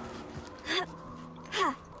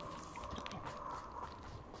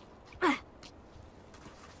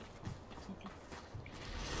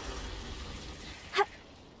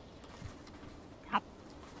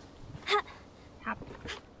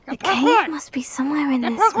 The cave must be somewhere in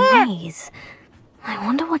this maze. I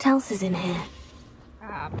wonder what else is in here.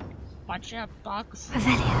 Bunch of bugs.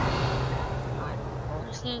 Revelio.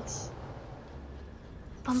 Horses.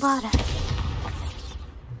 Bombarda.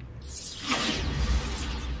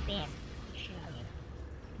 Bam.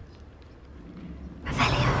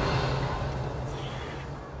 Revelio.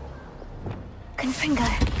 Confringo.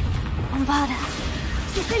 Bombarda.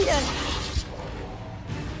 Defendo.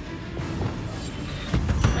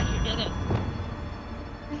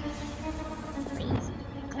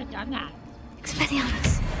 That.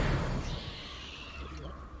 Expelliarmus.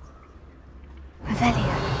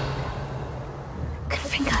 Revelio.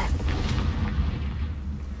 Confringo.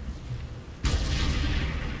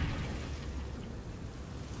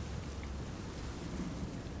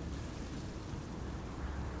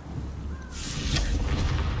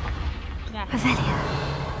 Yeah. Revelio.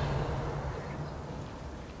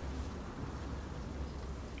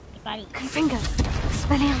 Confringo.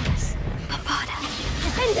 Expelliarmus. Bombarda.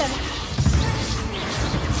 Defender.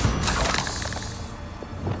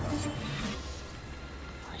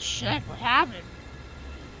 Oh shit, what happened?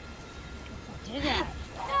 Who did that?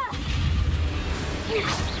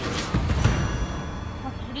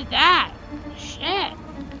 Who did that? Shit.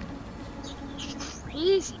 It's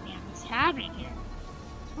crazy, man. What's happening here?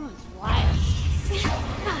 This one's wild.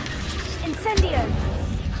 Incendio.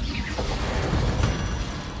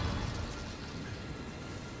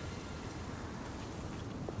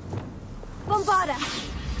 Bombarda.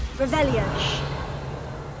 Revelio.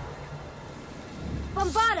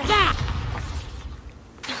 Bombarda. Yeah!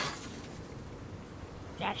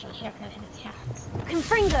 He actually hit him in his hands.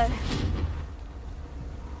 Confringo.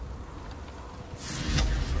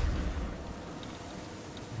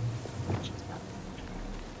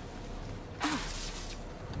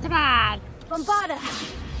 Come on! Bombarda.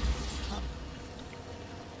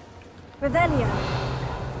 Revelio.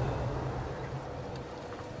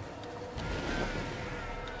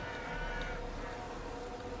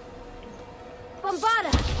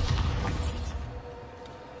 Bombarda.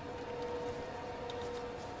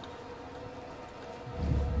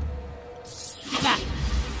 Yeah.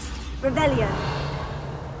 Revelio.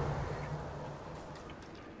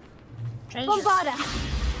 Treasure. Bombarda.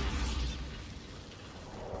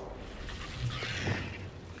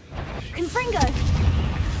 Confringo.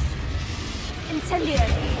 Incendio.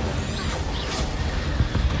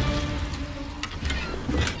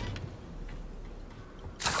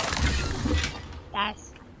 Nice.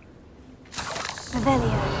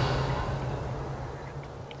 Revelio.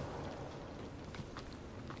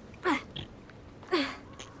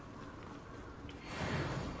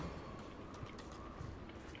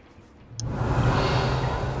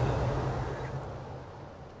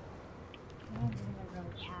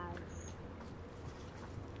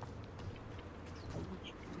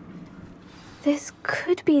 This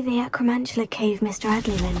could be the Acromantula cave Mr.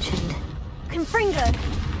 Adley mentioned. Confringo.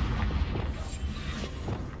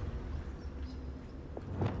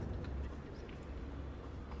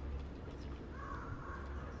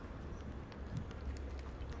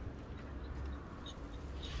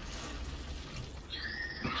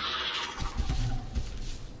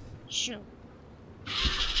 Shoot.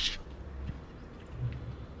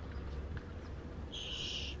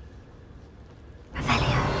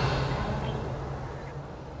 Revelio.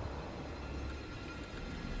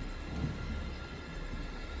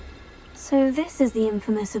 So this is the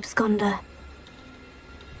infamous absconder.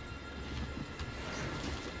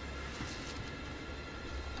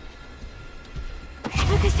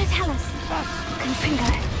 Lucas Totalis. Confringo.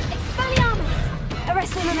 Expelliarmus.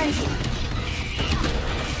 Arresto Momentum.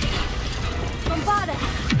 Bombarda.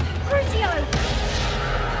 Crucio.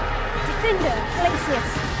 Defender. Glacius.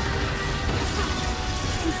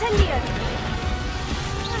 Incendio.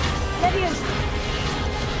 Leviosa.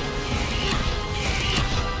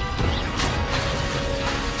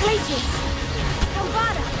 Glacius.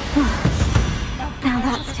 Bombarda. Now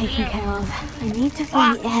that's taken care of. I need to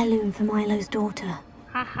find the heirloom for Milo's daughter.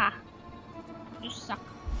 Haha. You suck.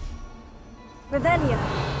 Revelio.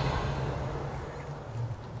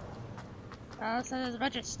 Oh, so there's a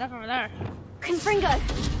bunch of stuff over there. Confringo.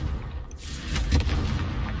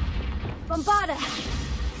 Bombarda.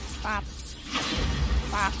 Bop.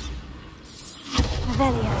 Bop.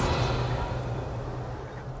 Revelio.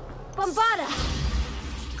 Bombarda.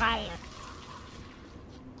 Got it.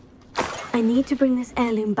 I need to bring this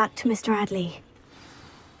heirloom back to Mr. Adley.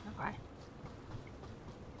 Okay.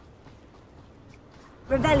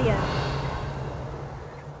 Revelio.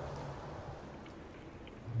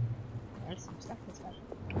 There's some stuff this way.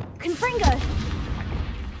 Confringo.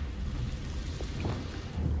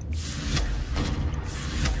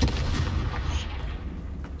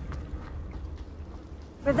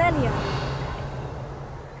 Revelio.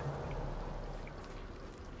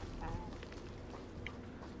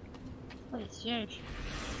 Oh, it's huge.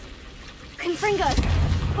 Confringo.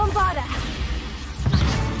 Bombarda.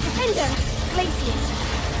 Defender. Glacius.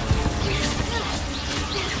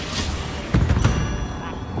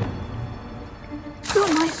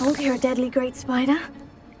 Not my fault you're a deadly great spider.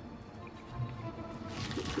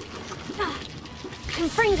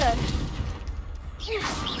 Confringo.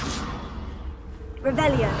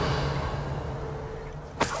 Revelio.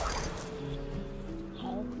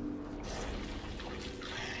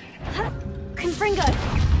 Confringo.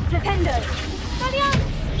 Flipendo. Guardians.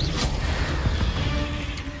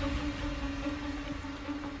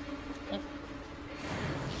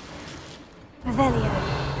 Revelio.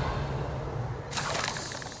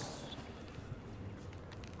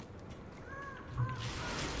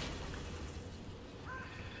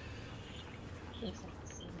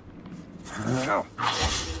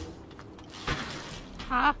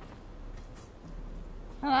 Huh?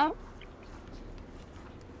 Hello?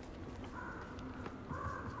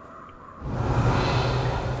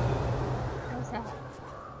 What's that?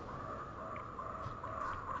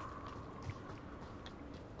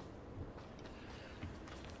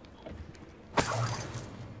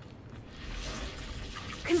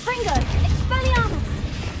 Confringo. Expelliarmus.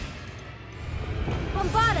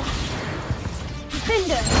 Bombarda.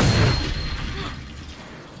 Defender.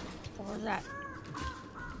 What was that?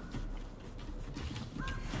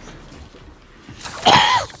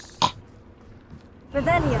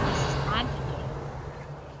 Revelio. On.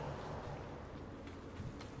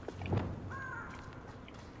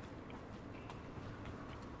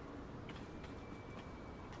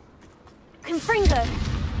 Confringo.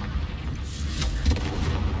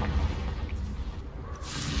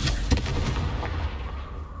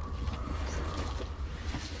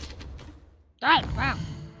 Right, wow.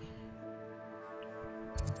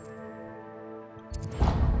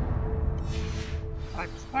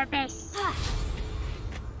 What's purpose?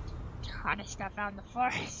 Ton of stuff out in the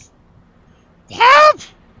forest. Help!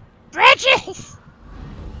 Bridges!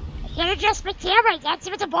 I can't adjust my camera, I can't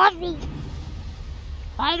see what's above me.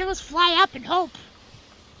 All I do is fly up and hope.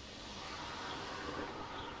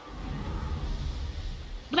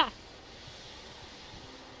 Blah.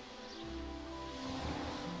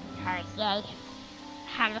 Alright, yay.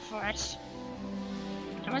 Out of the forest.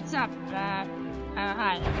 What's up?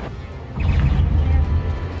 Hi.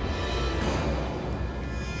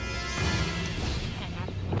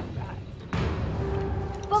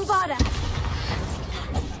 Bombarda.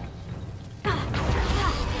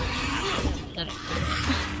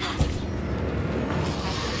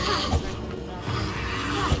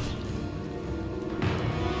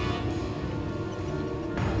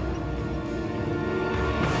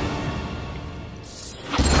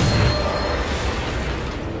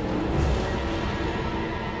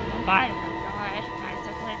 Bye. Alright, time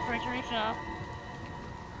to play for a refill.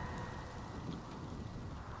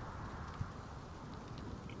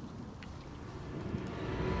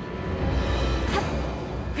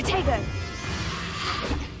 Protego.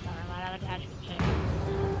 Don't rely on attachment chain.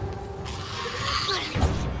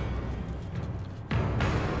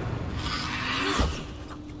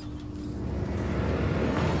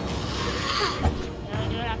 Yeah,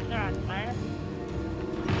 do it after they're on fire.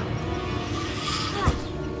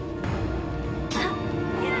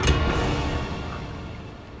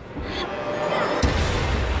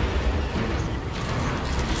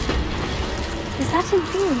 Is that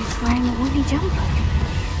Infurious wearing a woolly jumper?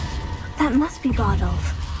 That must be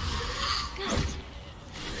Bardolph.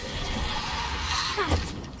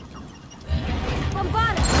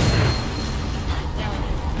 Bombarda.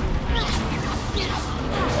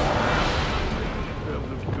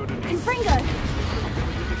 Confringo.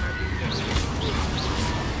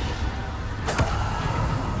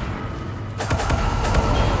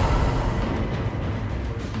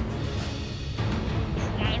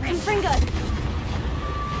 Confringo.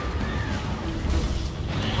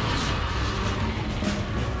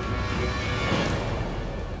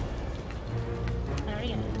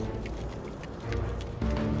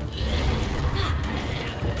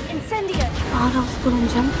 Incendio. Bardolph's woolen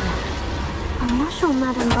jumper. I'm not sure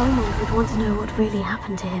Madame Beaumont would want to know what really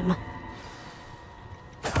happened to him.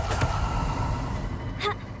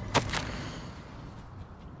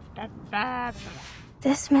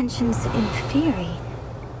 This mentions Inferi,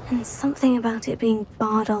 and something about it being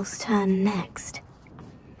Bardolph's turn next.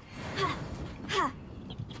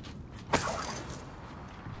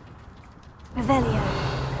 Revelio.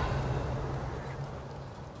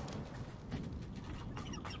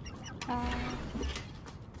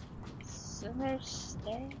 So there's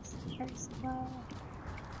stairs here as well.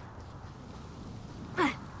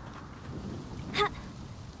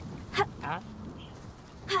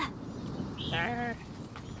 Sure.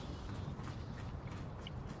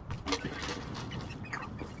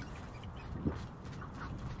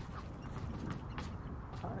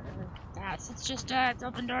 Yes, it's just it's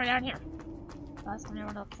open door down here. That's gonna be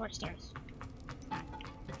one of the 4 stairs.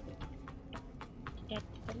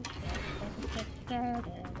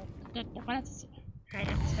 What is it? Right,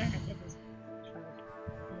 I'm starting to get this.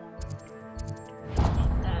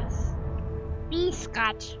 It does. Be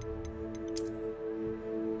Scotch.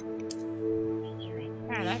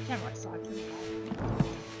 Ah, that's not what socks is.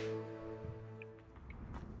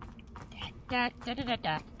 Da da da da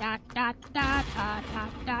da da da da da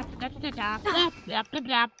da da da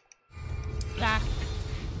da da.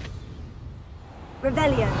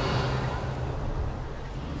 Revelio.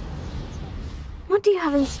 What do you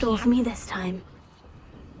have in store for me this time?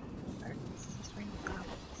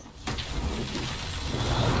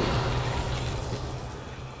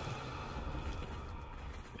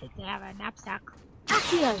 They have a knapsack.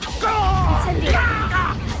 Accio!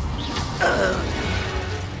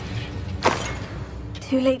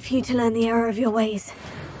 Too late for you to learn the error of your ways.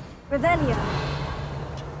 Revelio.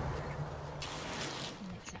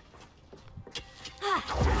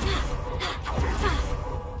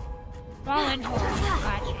 Fallen hole.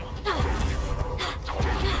 Gotcha.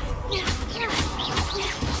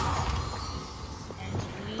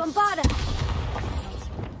 Bombarda.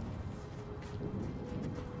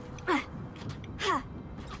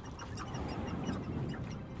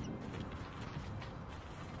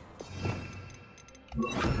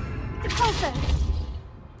 Repulsor.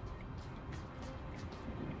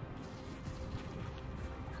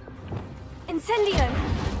 Incendio.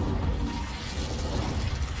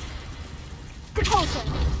 Repulsor.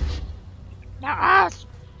 Now us.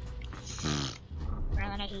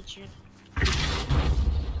 Merlin, I hate you.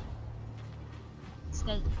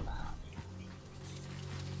 Stay low.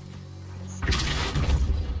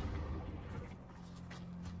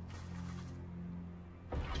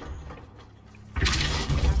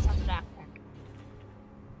 That's on the back there.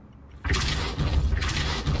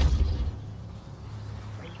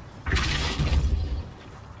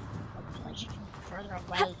 Push it further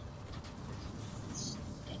away.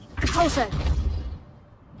 Repulsor.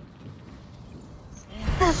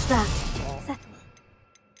 That's that.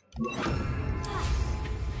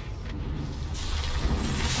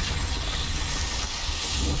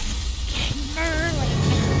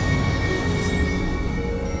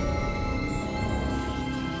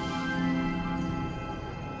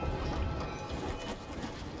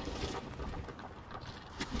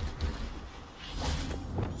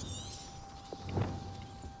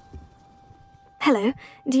 Hello.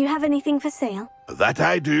 Do you have anything for sale? That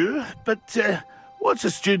I do, but what's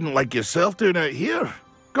a student like yourself doing out here?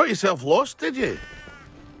 Got yourself lost, did you?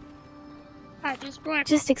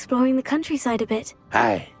 Just exploring the countryside a bit.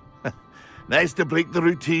 Aye. Nice to break the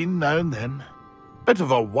routine now and then. Bit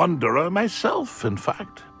of a wanderer myself, in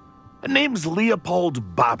fact. Name's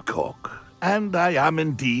Leopold Babcock, and I am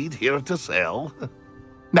indeed here to sell.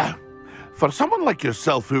 Now, for someone like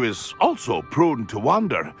yourself who is also prone to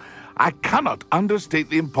wander, I cannot understate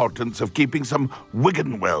the importance of keeping some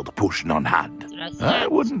Wiggenweld potion on hand. I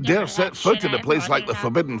wouldn't dare set foot in a place like the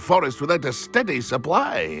Forbidden Forest without a steady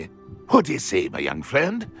supply. What do you say, my young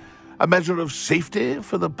friend? A measure of safety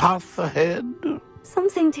for the path ahead?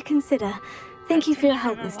 Something to consider. Thank you for your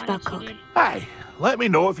help, Mr. Babcock. Aye, let me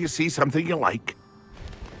know if you see something you like.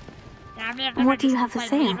 What do you have for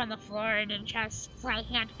sale? On the floor and in chests, so I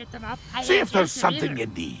can't fit them up. See if there's something you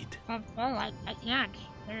need. Well, I can't.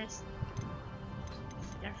 There's...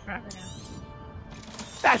 They're forever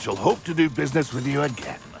now. I shall hope to do business with you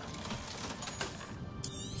again.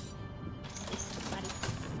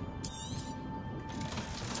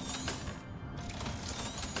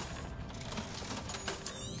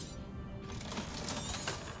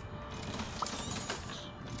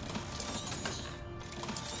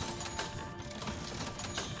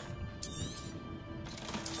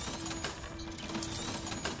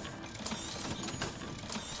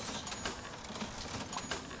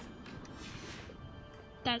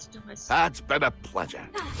 That's been a pleasure.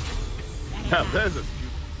 Now there's a...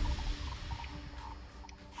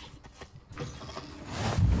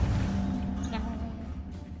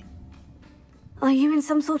 Are you in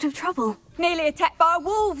some sort of trouble? Nearly attacked by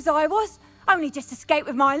wolves, I was. Only just escaped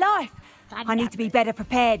with my life. I need to be better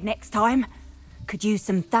prepared next time. Could use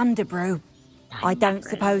some thunder brew. I don't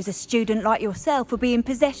suppose a student like yourself would be in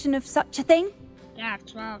possession of such a thing? Yeah,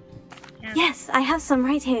 12. Yeah. Yes, I have some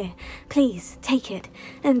right here. Please, take it.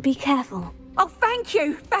 And be careful. Oh, thank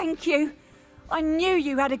you, thank you. I knew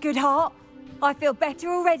you had a good heart. I feel better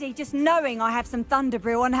already just knowing I have some thunder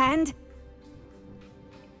brew on hand.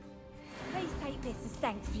 Please take this as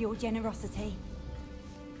thanks for your generosity.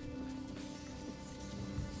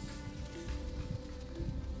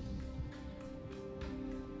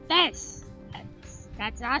 Thanks.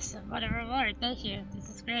 That's awesome. What a reward. Thank you. This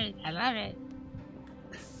is great. I love it.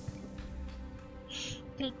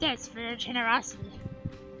 Take this for your generosity.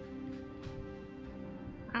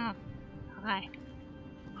 Oh, okay.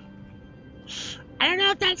 I don't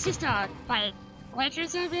know if that's just a, like, glitch or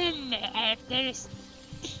something. If they just...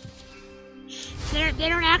 They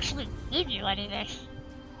don't actually give you anything.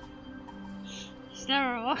 It's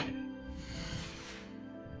no reward.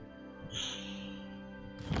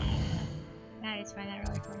 I just find that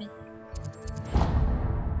really funny.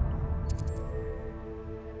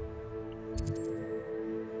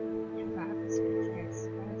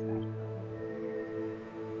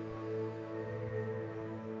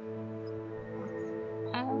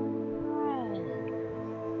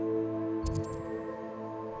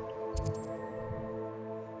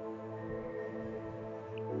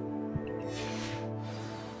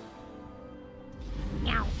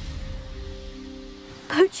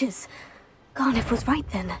 Poachers! Garniff was right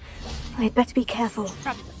then. I'd better be careful.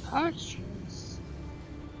 From the poachers.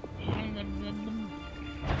 And then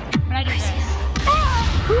what I do this?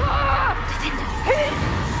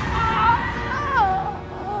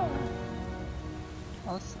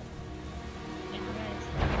 Also.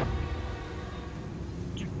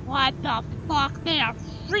 What the fuck? They are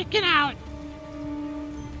freaking out!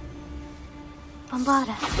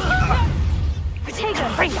 Bombarda.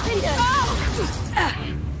 Protego! Defender!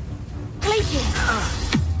 Glacier!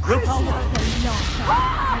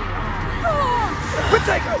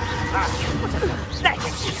 Protego! Let's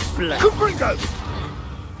explode! Confringo!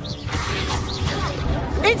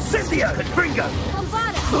 Incendio! Confringo!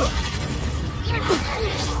 Bombarda!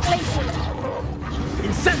 Glacier!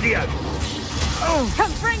 Incendio!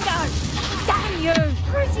 Confringo! Damn you!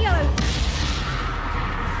 Crucio!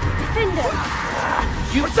 Defender!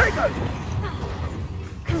 Protego!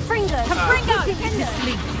 Confringo! Confringo! Defender!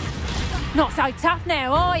 Not so tough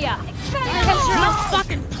now, are ya? Because you're all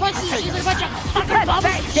fucking pussies, you're a bunch of fucking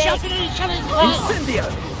bums shouting at each other's balls! Incendio!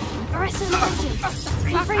 Arrest and Legend!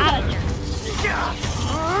 Fuck out of here!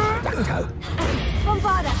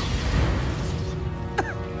 Bombarda!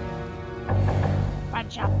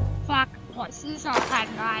 Bunch of fucking pussies all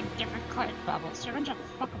hiding behind different colored bubbles. You're a bunch of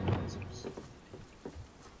fucking losers.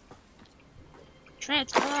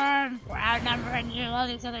 Transform! We're outnumbering you, all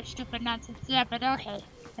these other stupid nonsense. Yeah, but okay.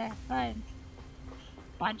 Yeah, fine.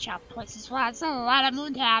 Bunch of pussies. Wow, that's a lot of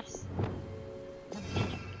moon taps.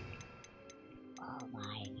 Oh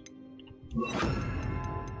my.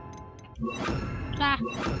 Ah.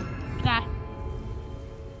 Ah.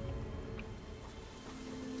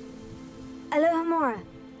 Aloha Mora.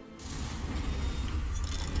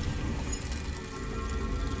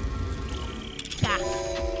 Ah.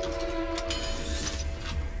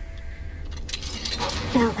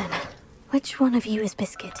 Now then, which one of you is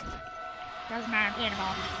Biscuit? Doesn't matter, I'm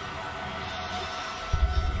all.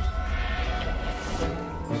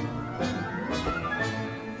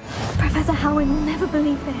 Professor Howin will never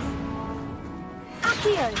believe this.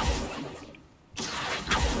 Accio!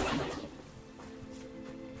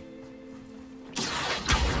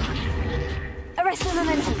 Arrest and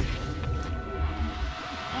Momentum!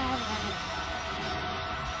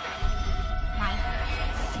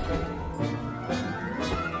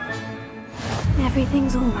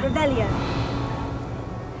 Everything's all right. Revelio!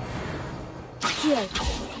 Accio!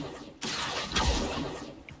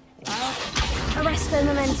 Arrest and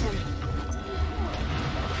Momentum!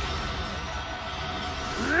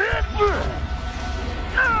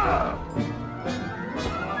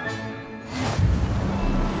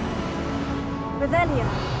 Revelio!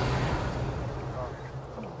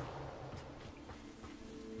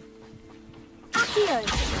 Accio!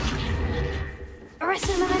 Arrest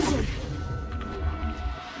and Momentum!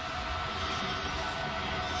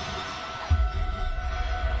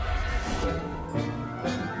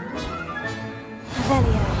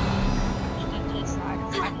 Revelio!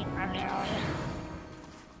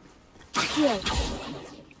 Accio!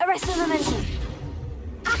 Arresto Momentum!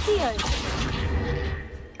 Accio!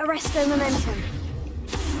 Arresto Momentum!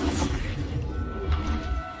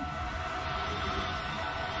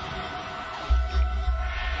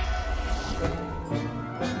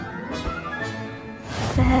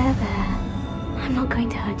 going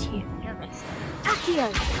to hurt you. You're missing.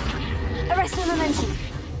 Accio! Arresto momentum!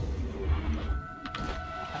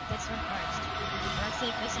 But this one first. Let's see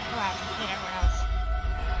if this one collapse and get everyone else.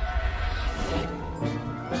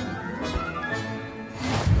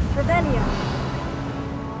 Revelio!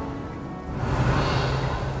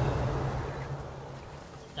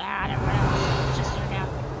 God, everyone else. Just you now.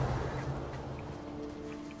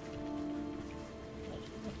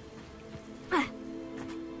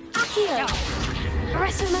 Accio!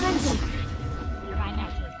 Arresto momentum! You're mine now,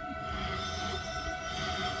 too.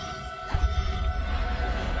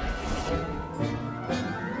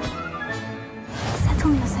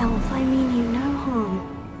 Settle yourself, I mean you no harm.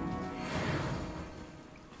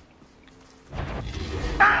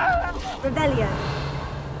 Revelio!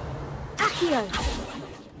 Accio!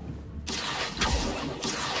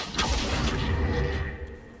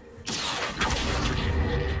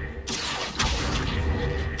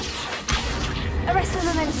 Arresto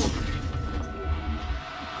momentum!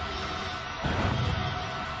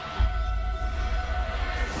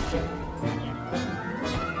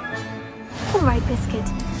 All right, Biscuit.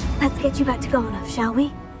 Let's get you back to Garnoff, shall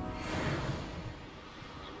we?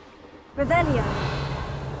 Revelio!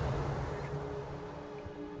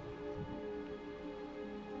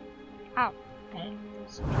 Oh. Okay.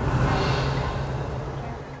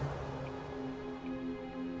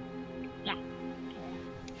 Yeah.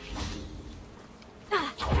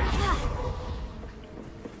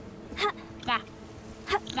 Bah.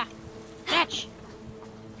 Bah. Catch.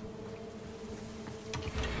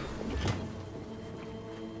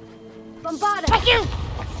 Bombarda! Fuck you!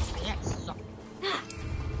 Yes.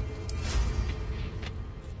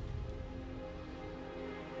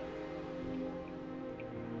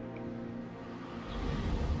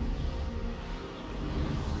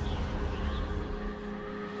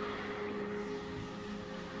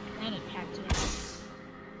 And it packed it.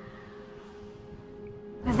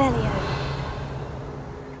 Revelio!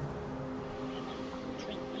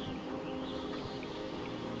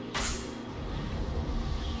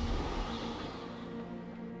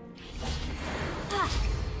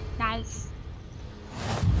 Nice.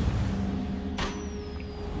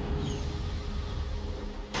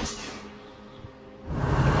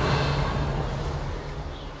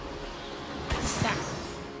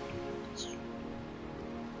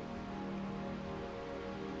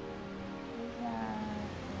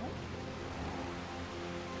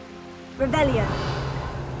 Revelio!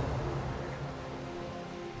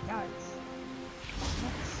 Nice.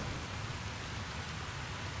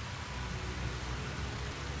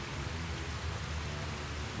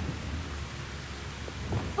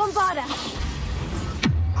 Bombarda!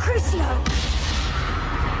 Crucio!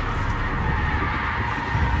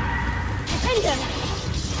 Defender!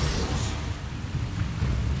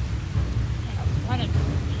 What a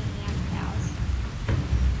maniac house.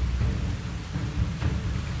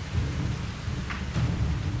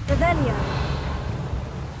 Revelio!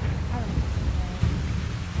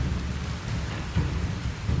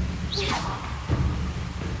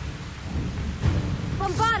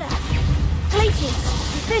 Bombarda! Glacius!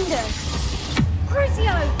 Defender!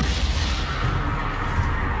 Crucio!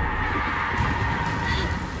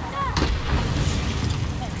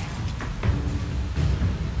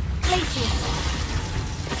 Glacius!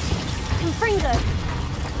 Confringo!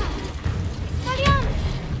 Expelliarmus!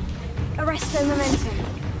 Arresto momentum!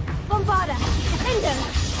 Bombarda! Defender!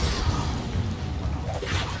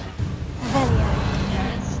 Revelio!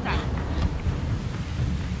 Yeah, it's stuck.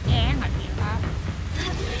 Yeah, I'm not sure.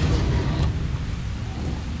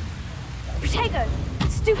 Protego!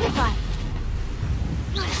 Stupefy!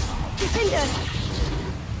 Defender!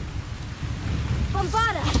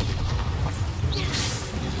 Bombarda! Yeah.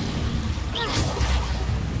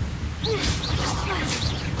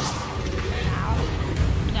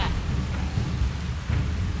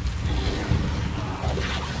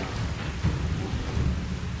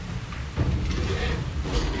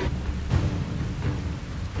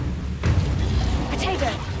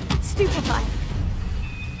 Protego! Stupefy!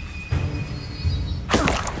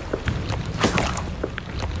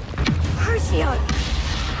 Crucio!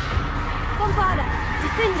 Bombarda!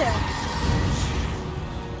 Defender!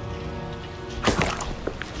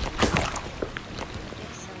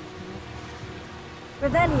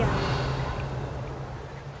 Revelio!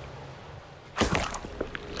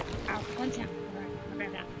 Oh, one second. I'll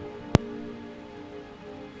grab that.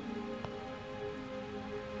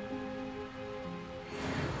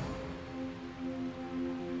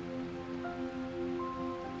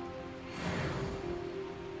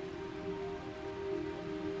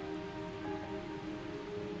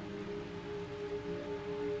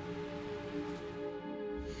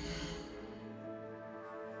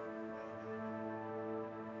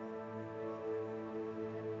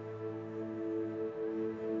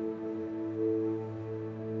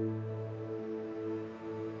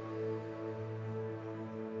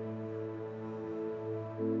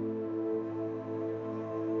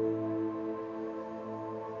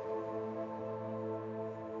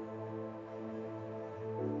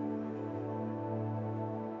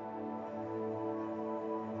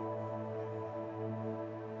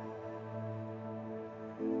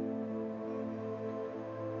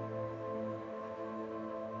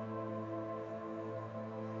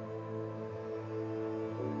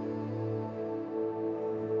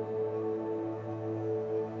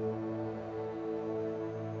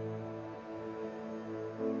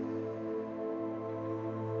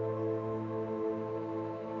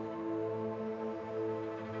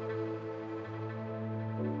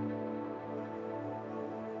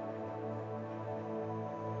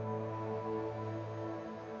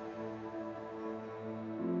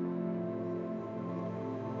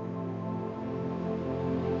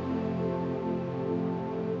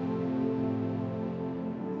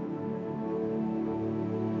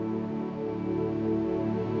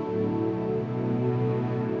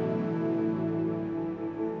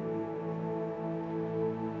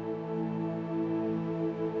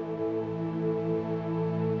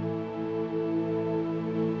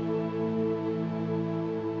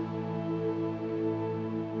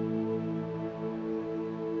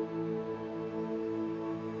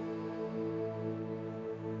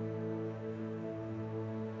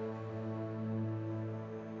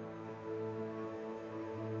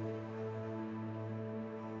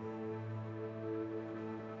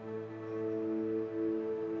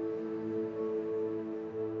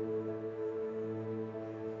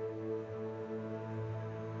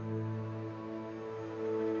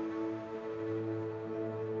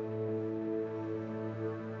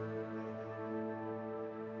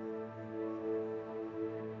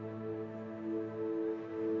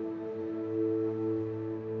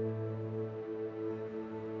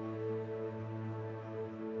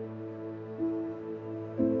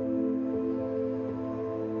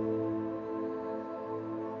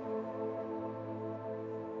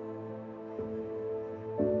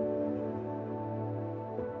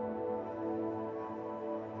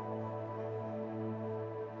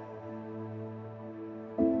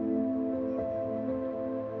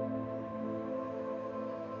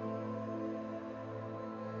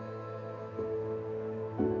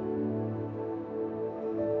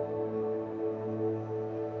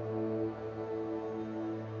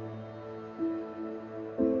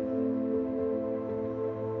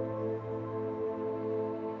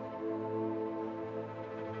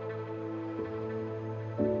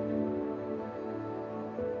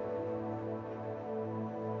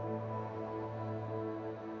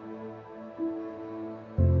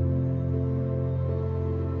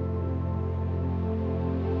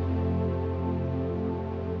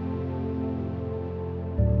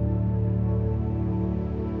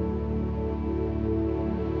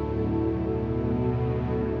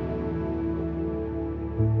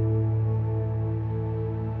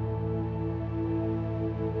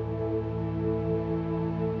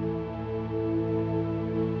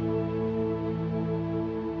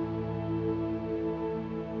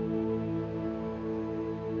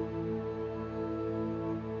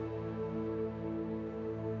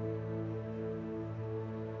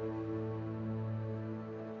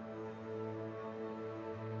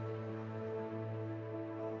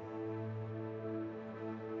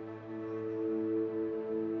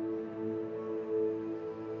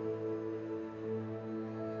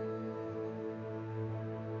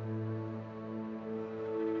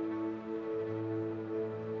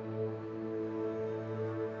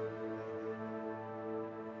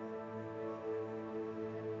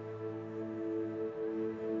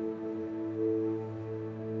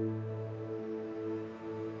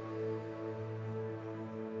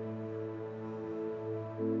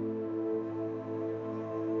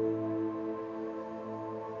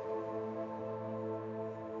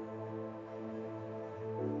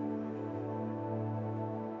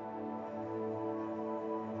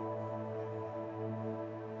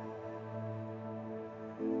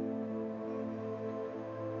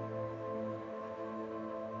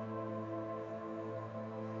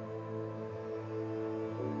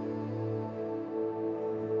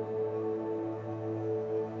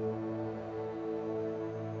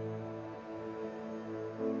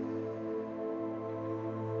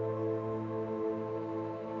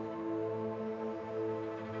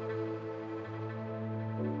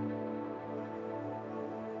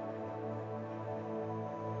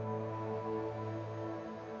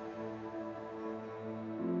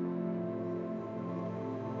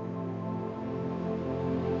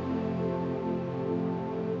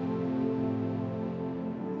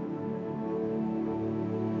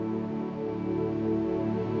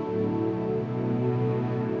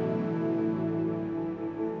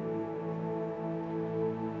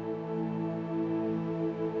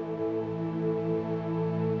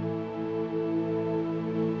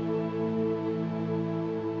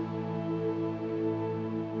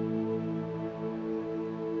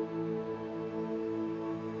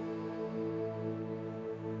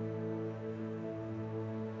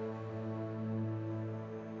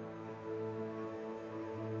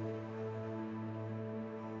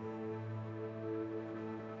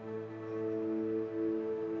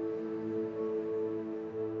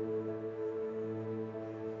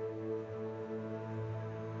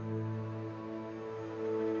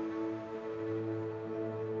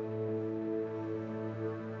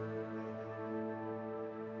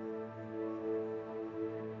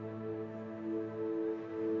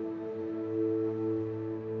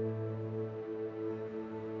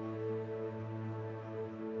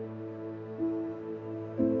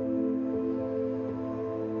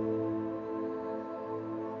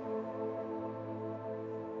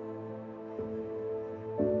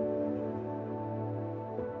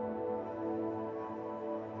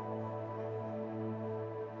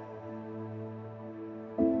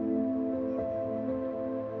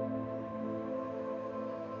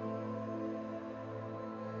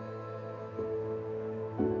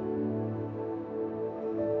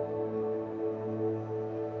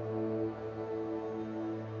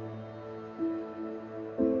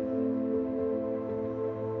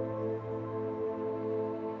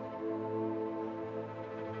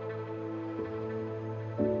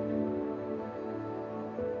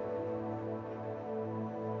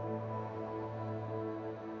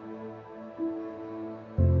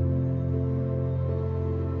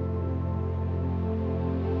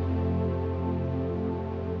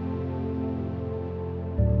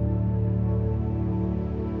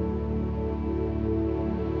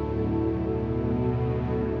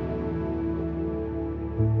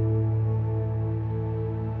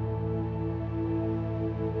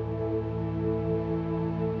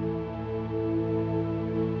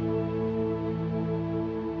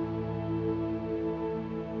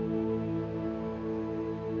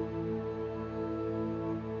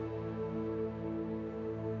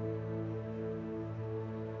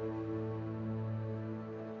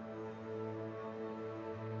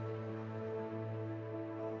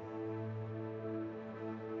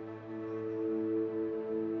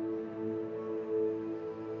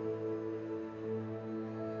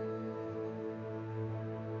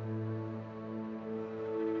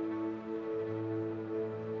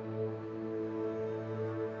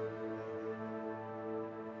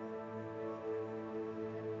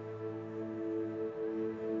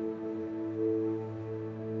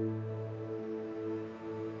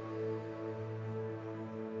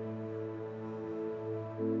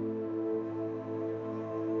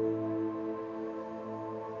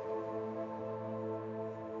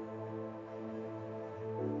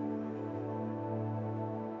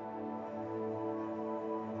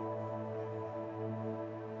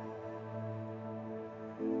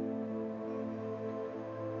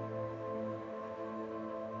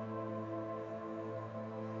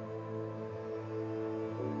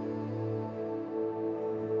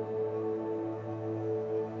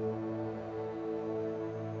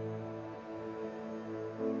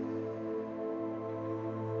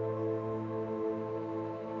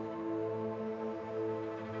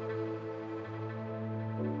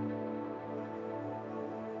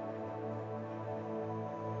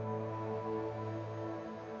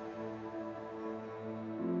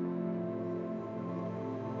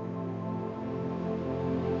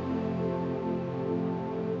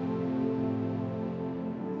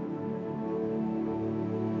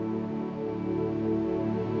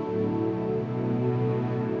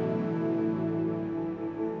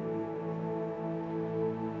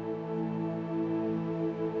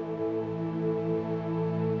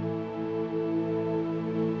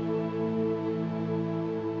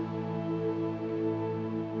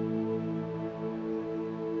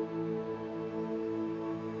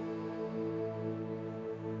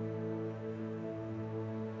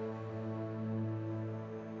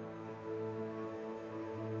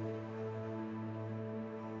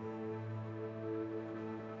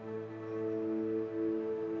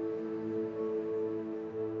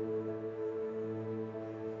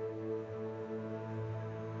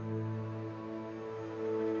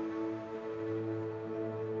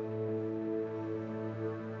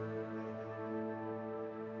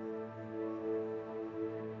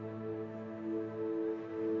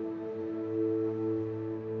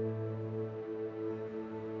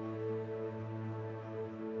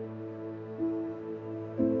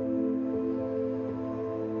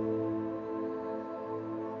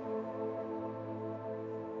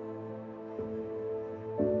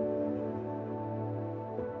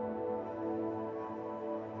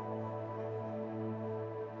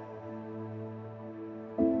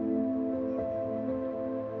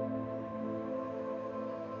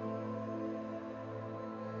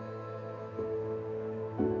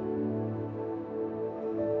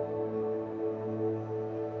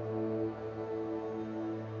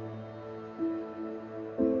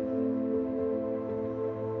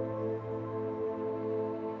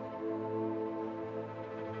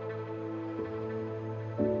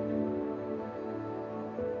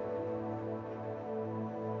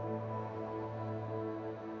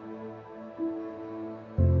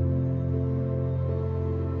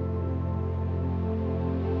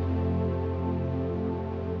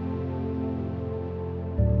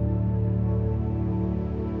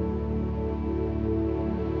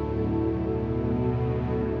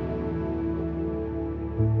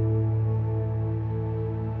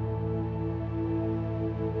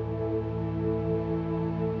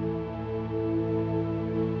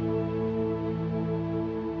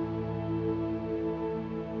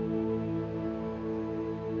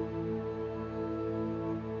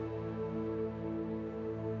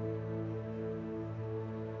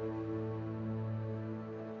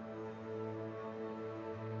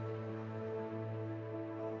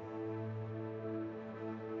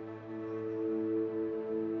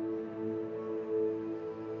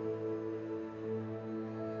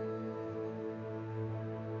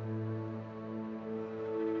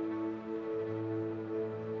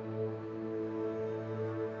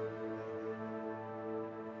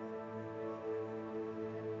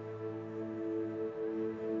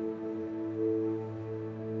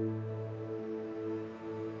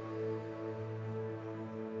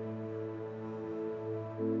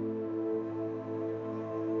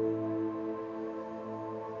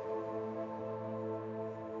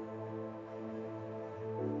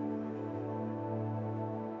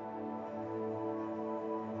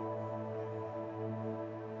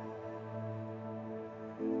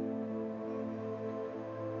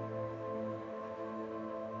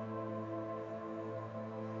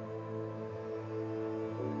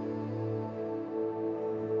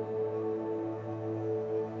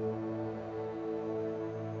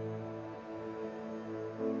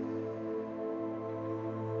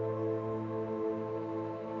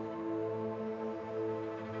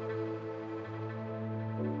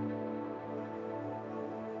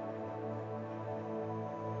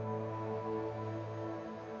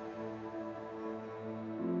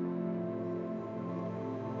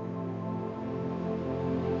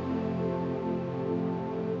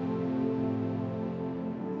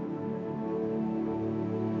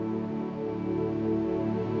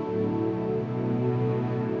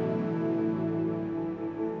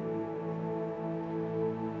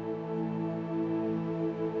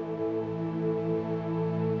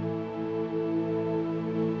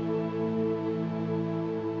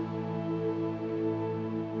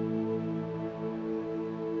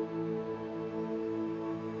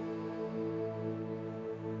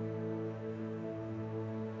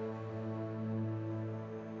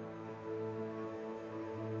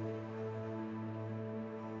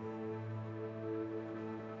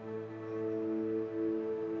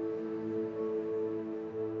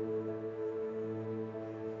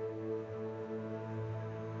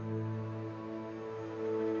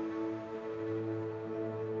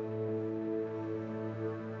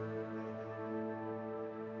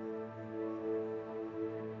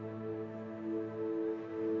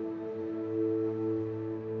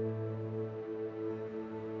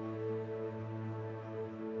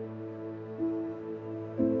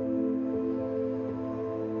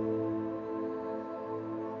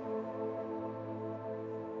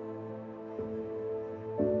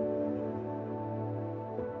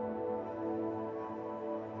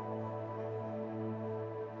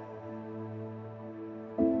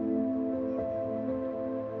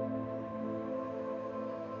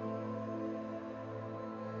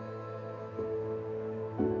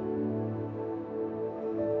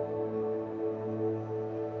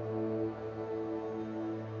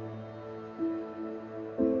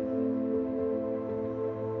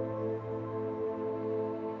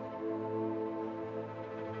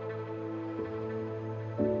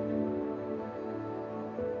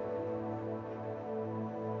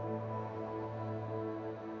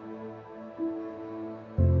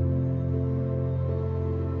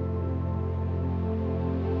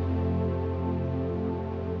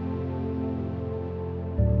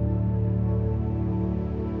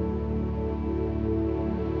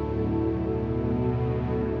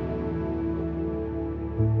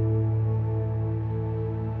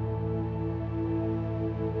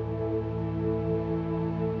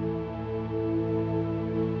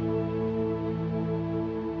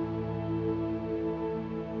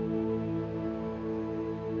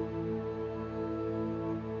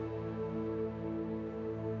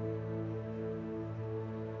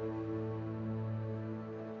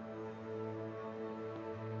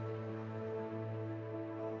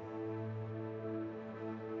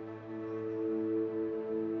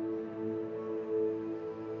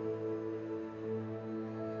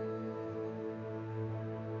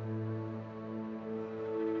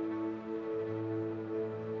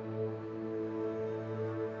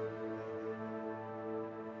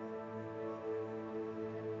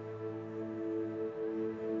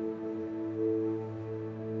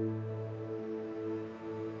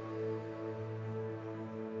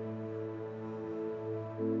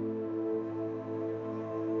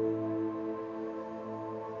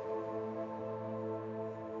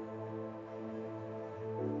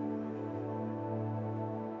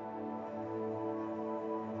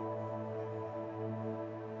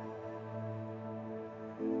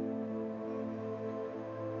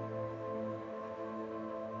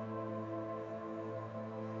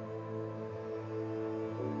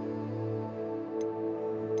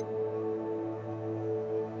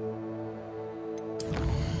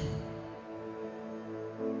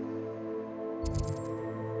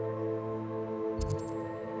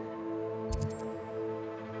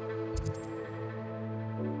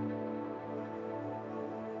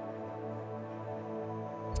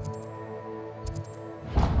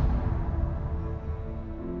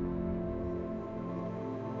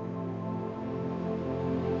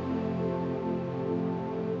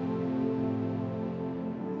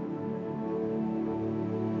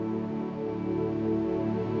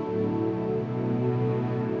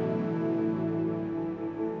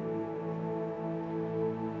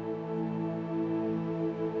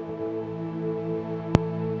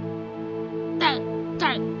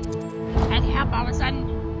 all of a sudden.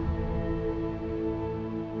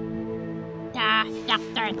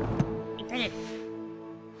 Doctor. Get it.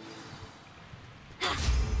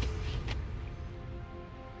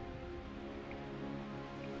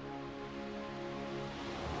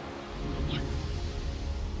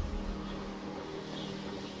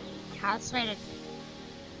 Concentrated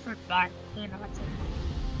fruit bar. You know what's in it.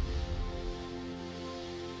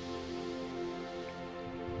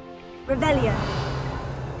 Revelio.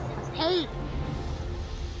 Hey!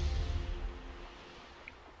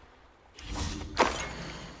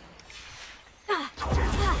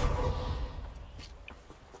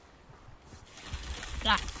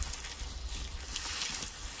 Yeah.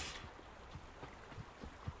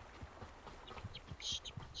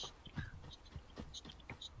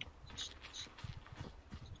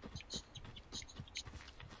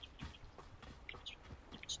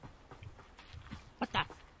 What the?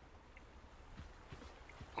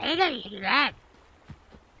 I didn't know you could do that.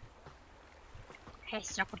 Okay,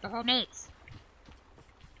 stuck with the whole maze.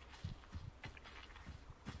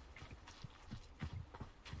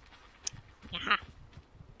 Yaha.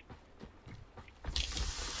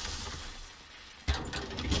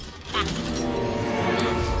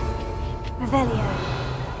 Revelio.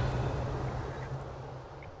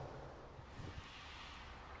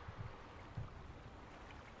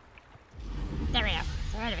 There we go.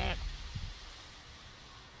 Right of it.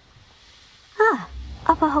 Ah,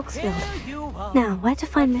 Upper Hogsfield. Now, where to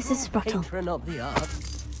find Mrs. Sprottle? Patron of the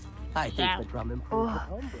arts. I think Yeah. the drum improved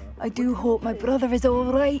Oh, I do hope my brother is all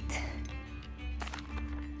right.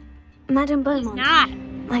 Madame He's Beaumont, not.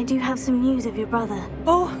 I do have some news of your brother.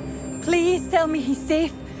 Oh, please tell me he's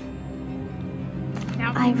safe.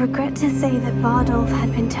 No. I regret to say that Bardolph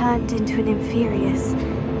had been turned into an Inferius,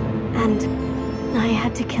 and I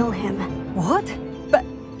had to kill him. What?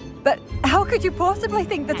 But how could you possibly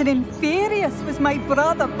think that an Inferius was my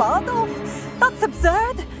brother Bardolph? That's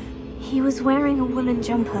absurd. He was wearing a woolen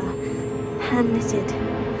jumper, hand-knitted.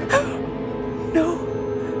 No,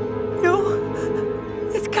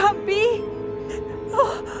 this can't be.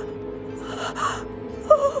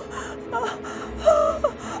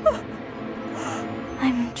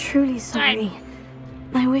 I'm truly sorry.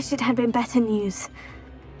 I wish it had been better news.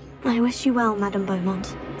 I wish you well, Madame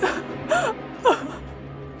Beaumont.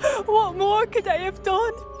 What more could I have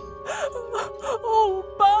done? Oh,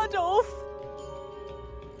 Bardolph.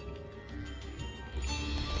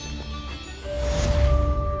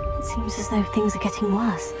 It seems as though things are getting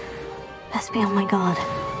worse. Best be on my guard.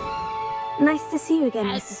 Nice to see you again,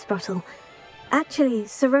 Mrs. Sprottle. Actually,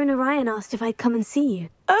 Sirona Ryan asked if I'd come and see you.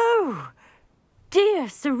 Oh, dear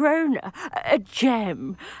Sirona, a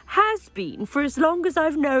gem. Has been for as long as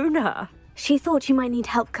I've known her. She thought you might need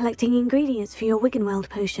help collecting ingredients for your Wiggenweld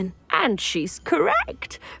potion. And she's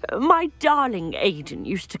correct. My darling Aidan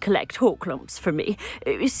used to collect hawk lumps for me.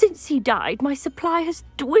 Since he died, my supply has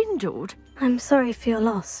dwindled. I'm sorry for your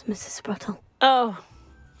loss, Mrs. Sprottle. Oh,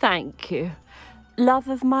 thank you. Love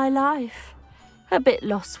of my life. A bit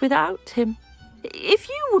lost without him. If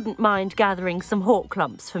you wouldn't mind gathering some hawk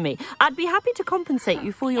lumps for me, I'd be happy to compensate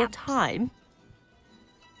you for your time.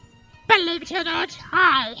 Believe it or not,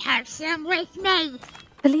 I have some with me.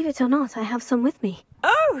 Believe it or not, I have some with me.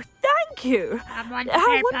 Oh, thank you.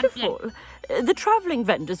 How wonderful. The travelling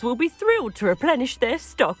vendors will be thrilled to replenish their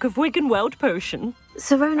stock of Wiggenweld potion.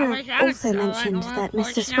 Sirona also mentioned that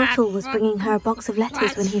Mr. Sprottle was bringing her a box of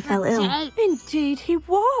letters when he fell ill. Indeed he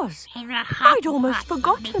was. I'd almost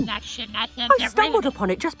forgotten. I stumbled upon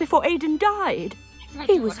it just before Aidan died.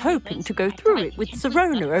 He was hoping to go through it with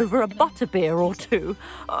Sirona over a butterbeer or two.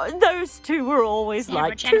 Those two were always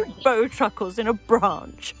like two bowtruckles in a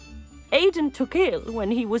branch. Aidan took ill when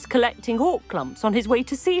he was collecting hawk clumps on his way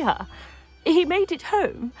to see her. He made it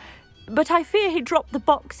home, but I fear he dropped the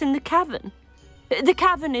box in the cavern. The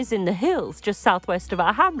cavern is in the hills just southwest of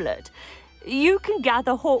our hamlet. You can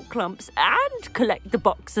gather hawk clumps and collect the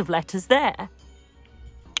box of letters there.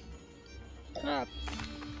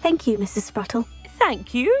 Thank you, Mrs. Sprottle.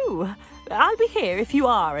 Thank you. I'll be here if you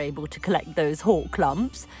are able to collect those hawk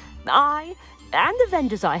clumps. I and the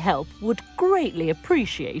vendors I help would greatly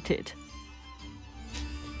appreciate it.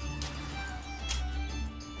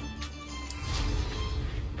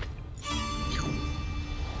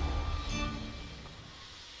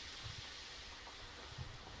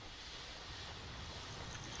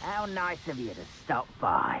 How nice of you to stop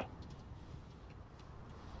by.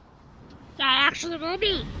 That actually will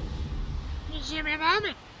be. You see me a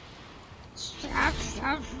moment. Stop,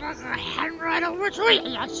 hand right over to you,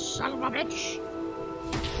 you son of a bitch.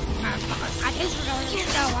 Motherfucker, got his really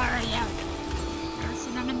still, are you? I've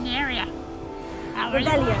seen them in the area. How are you?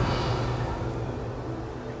 Revelio.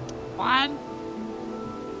 one.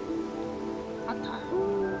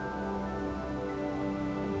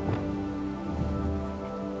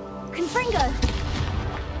 Confringo!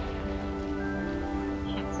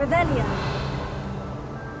 Revelio!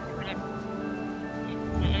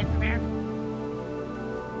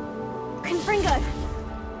 Confringo!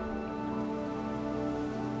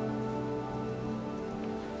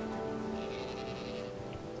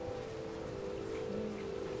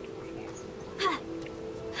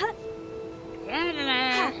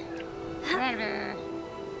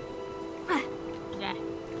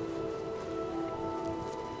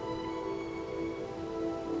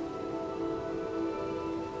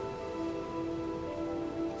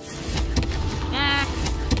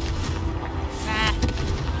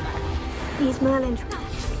 These Merlin.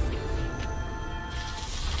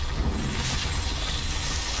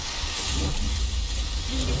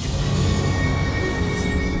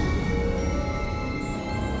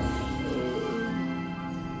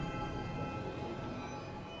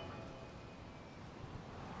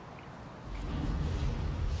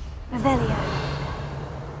 Revelio.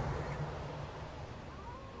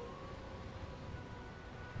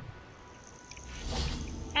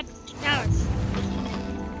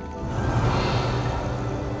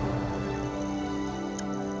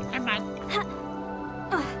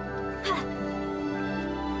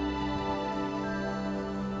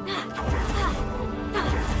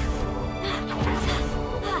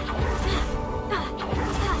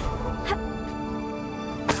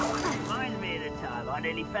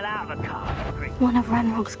 One of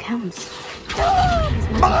Ranrock's camps.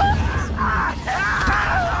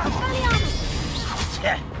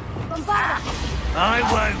 I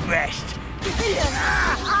won't rest.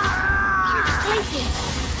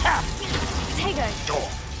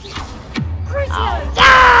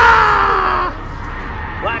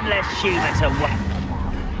 One less human to work.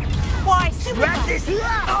 Why, Grab this! Over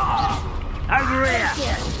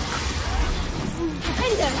here!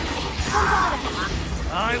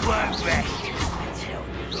 I won't rest until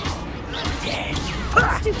you're dead.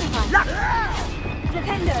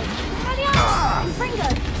 Flipendo! Confringo!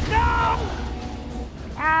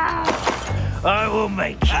 I will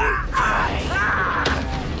make you pay.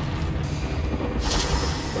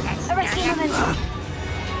 Arresting momentum!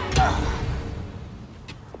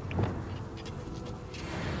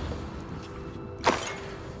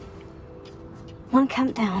 One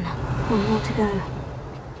camp down, one more to go.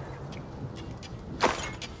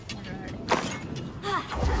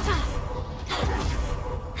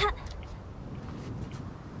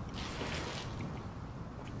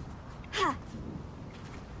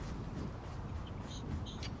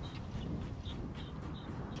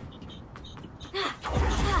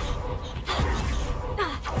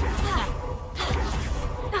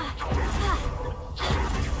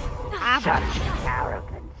 Such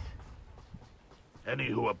arrogance. Any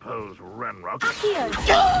who oppose Ranrock. Accio!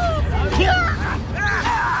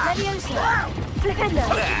 Leviosa! Flipendo!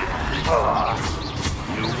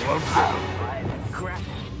 You won't get I'm a crap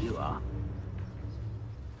you are.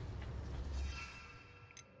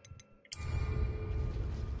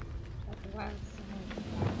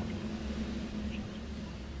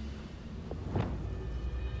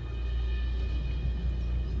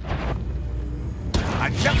 I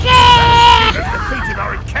just defeated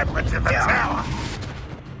our encampment in the tower.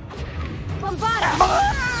 Bombarda!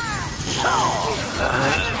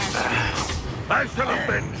 I shall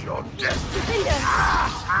avenge your death. Defender!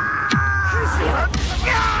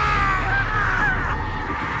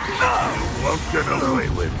 You won't get away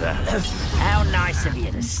with that. How nice of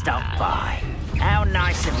you to stop by. How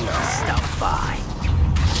nice of you to stop by.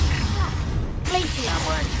 Glacier!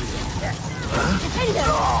 Someone here. Defender! I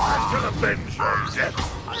shall avenge your death.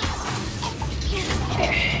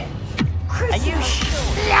 Are you sure?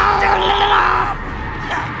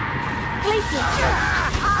 Glacier!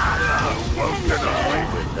 You won't get away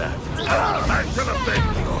with that. I shall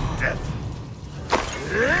avenge your death.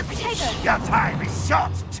 Potato! Your time is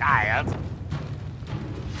short, child.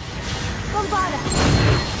 Bombarda!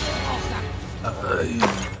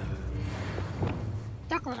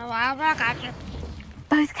 Took a little while, but I got you.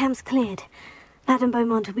 Both camps cleared. Madame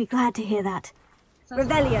Beaumont will be glad to hear that.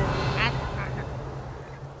 Revelio!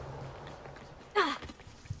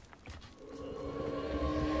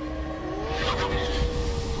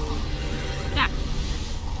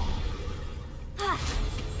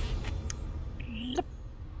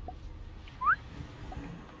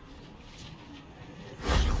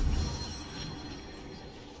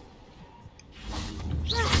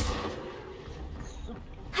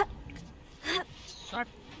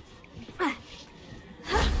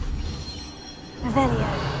 Revelio.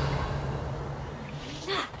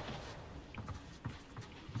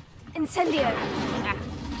 Incendio. Yeah.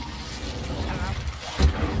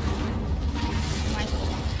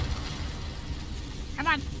 Come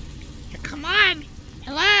on. Come on.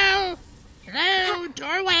 Hello. Hello.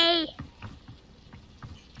 Doorway.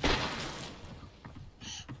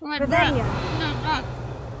 Revelio. No.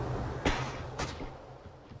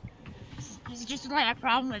 This is just like a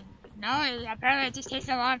problem with no. Apparently, it just takes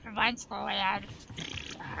so long for mine to go away. I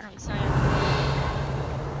don't know.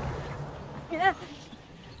 Yeah.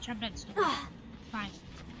 Jump in. Fine.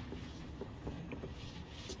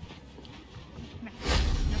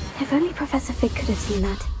 If only Professor Fig could have seen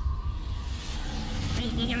that. What do you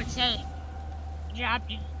think he would say? Good job,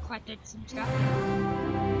 you collected some stuff.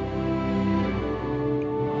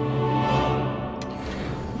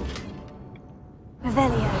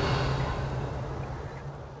 Revelio.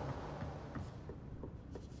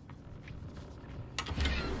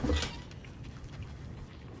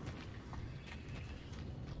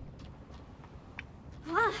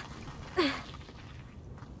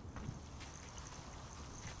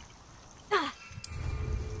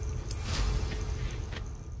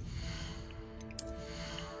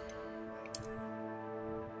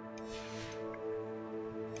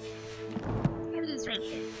 What is this right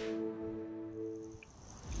here?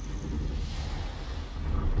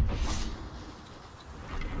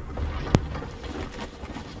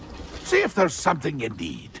 See if there's something you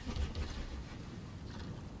need.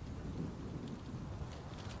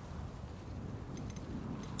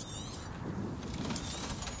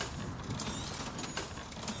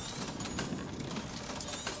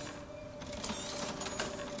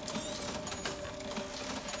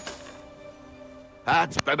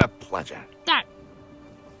 It's been a pleasure. Done.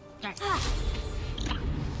 Yeah,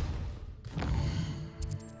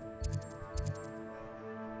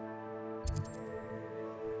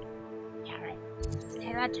 right.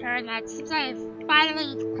 Okay, that turn. That seems like I've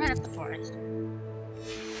finally cleared up the forest.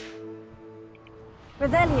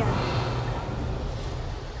 Revelio.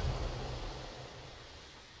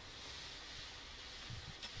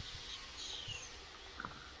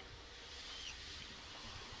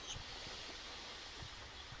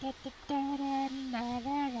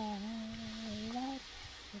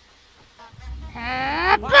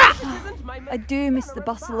 I do miss the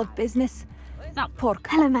bustle of business. Pork.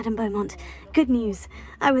 Hello, Madame Beaumont. Good news.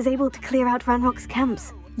 I was able to clear out Ranrock's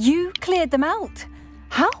camps. You cleared them out?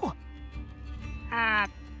 How?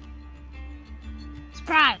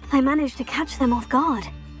 Surprise! I managed to catch them off guard.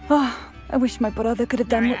 Oh, I wish my brother could have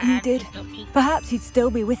done what you did. Perhaps he'd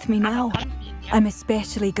still be with me now. I'm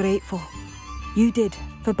especially grateful. You did,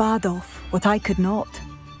 for Bardolph, what I could not.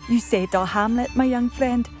 You saved our hamlet, my young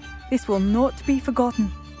friend. This will not be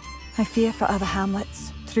forgotten. I fear for other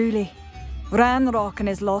hamlets, truly. Ranrock and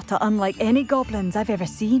his lot are unlike any goblins I've ever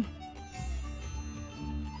seen.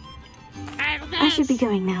 I should be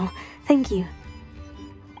going now. Thank you.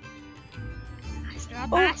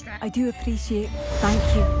 Oh, I do appreciate. Thank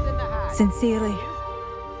you. Sincerely.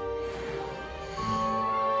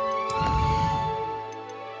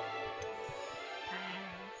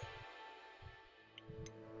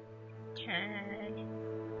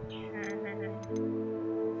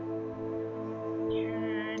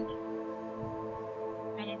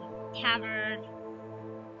 Cavern.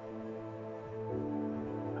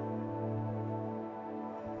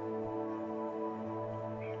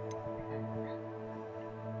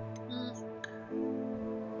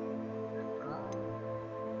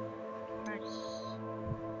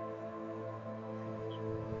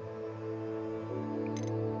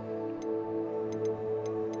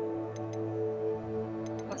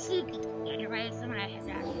 Let's see. Anyway, someone I have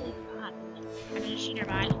to actually I'm gonna shoot her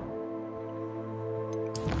by.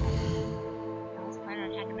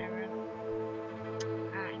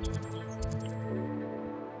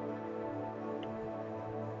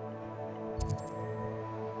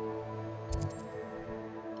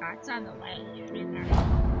 It's on the way.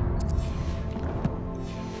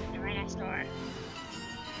 They're right next door.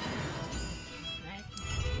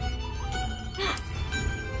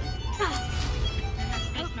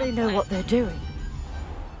 They know what they're doing.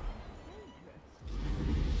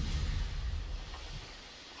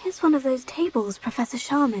 Here's one of those tables Professor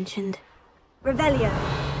Shah mentioned. Revelio.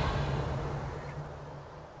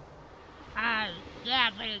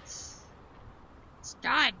 Yeah, but it's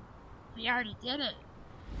done. We already did it.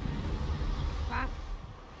 Wow.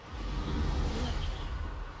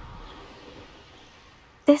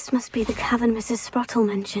 This must be the cavern Mrs. Sprottle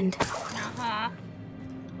mentioned.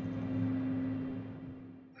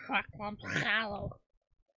 Hollow.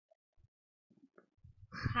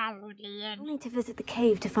 Hallowed in. I'll need to visit the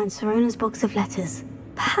cave to find Sirona's box of letters.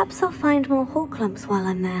 Perhaps I'll find more hall clumps while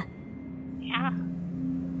I'm there. Yeah.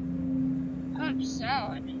 Hope so.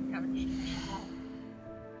 I mean, that would be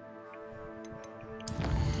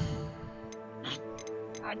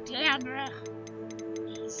oh damn, bro.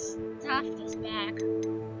 He stuffed his bag.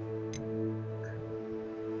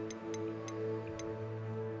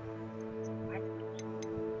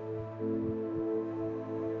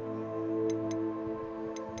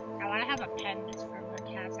 I want to have a pen just for my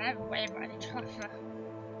cats. I have way more than chocolate.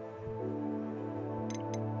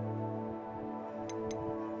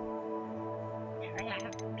 I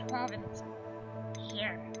have 12 in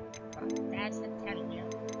here. Oh, that's the 10 in here.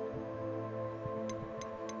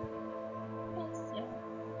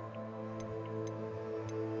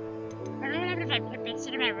 I don't know if I put this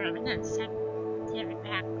in my room and then send it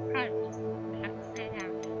back. Probably just back straight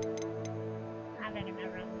out. Have it in my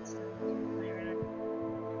room and send it to my room.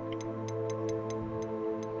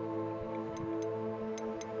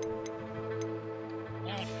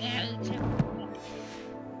 Yeah, too.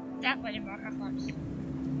 Definitely more Hogwarts.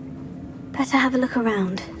 Better have a look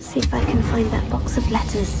around, see if I can find that box of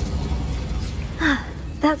letters. Ah,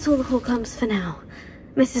 that's all the Horcrux for now.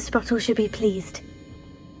 Mrs. Sprottle should be pleased.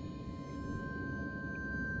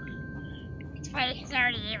 It's funny, he's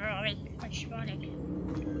already here already. Which morning?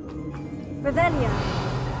 Revelio.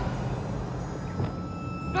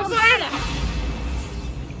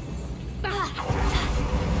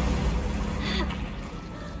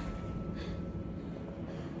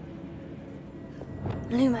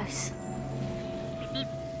 Lumos.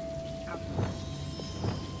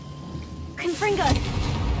 Confringo.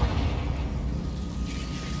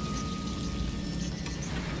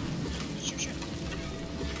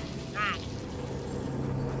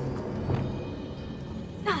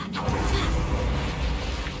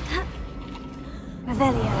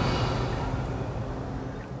 Revelio.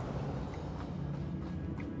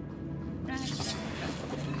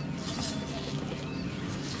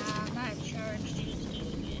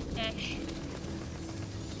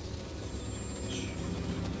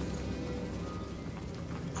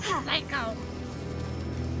 Psycho.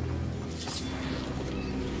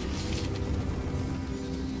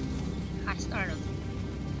 I started.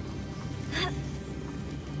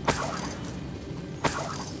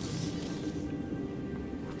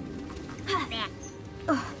 Bats.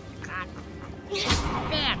 God.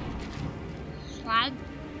 Bam. Slide.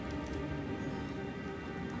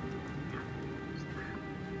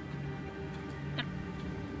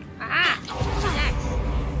 Ah! Next.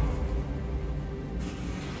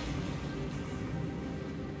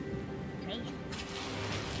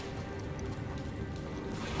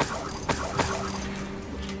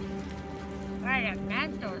 Right, a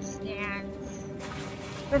mental stance.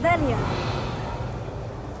 Revelio.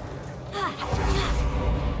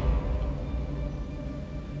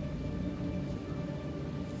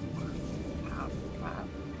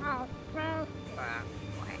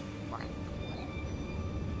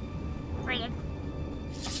 Freedom.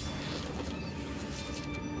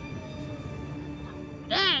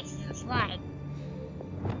 This is a slide.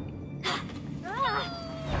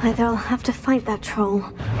 Either I'll have to fight that troll,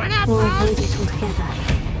 We're not or wrong. avoid it altogether.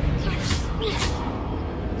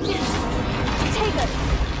 Take it.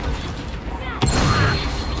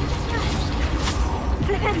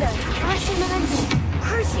 Flipendo. Rushing momentum.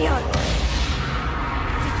 Crucio.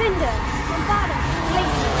 Defender. Bombada.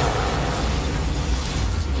 Laces.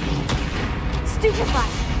 Stupefy.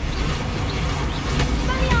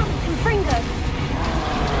 Spaniam. Confringo.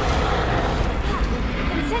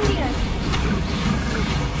 Incendio.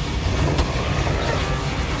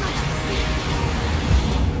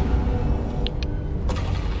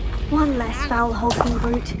 One less foul hulking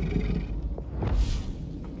brute.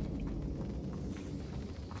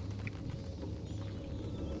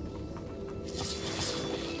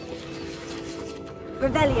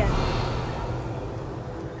 Revelio.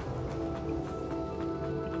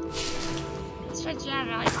 It's what you have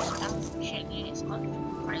all your spells and shit, and it's going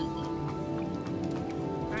crazy.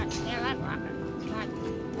 Alright, stay alive, Walker. Come on.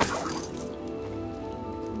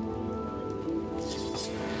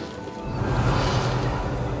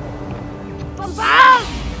 Bombard!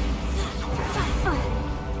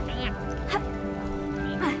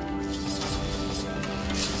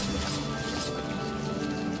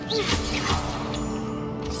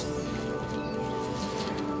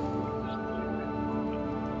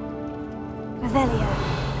 Revelio.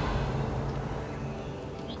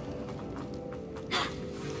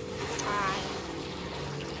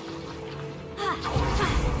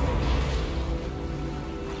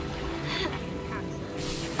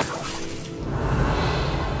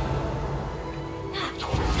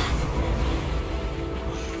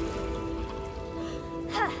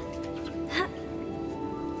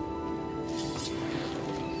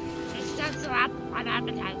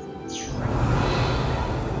 unappetizing.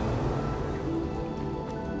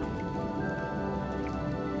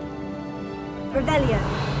 Revelio.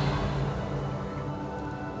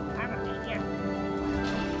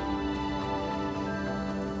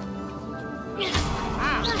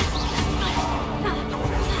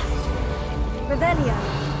 Revelio.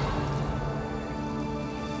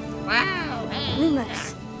 Wow, hey.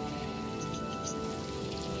 Lumos.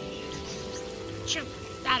 Shoot,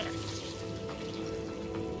 got her.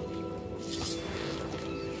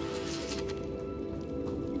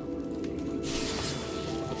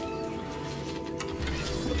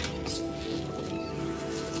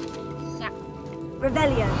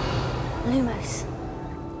 Revelio. Lumos.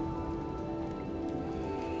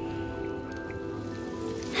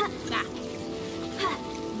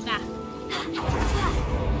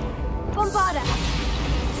 Bombarda.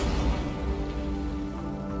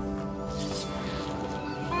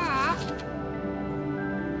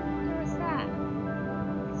 What's that?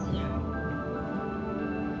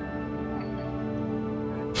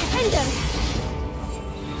 Defender.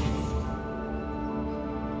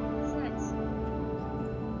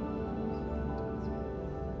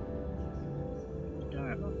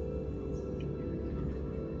 Adorable.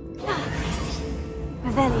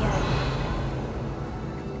 Revelio.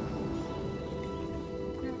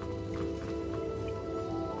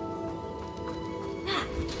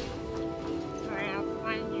 Sorry, I'll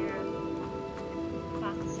find your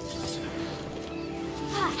box.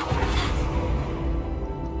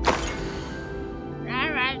 When I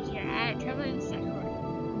arrived here, I had trouble in second order.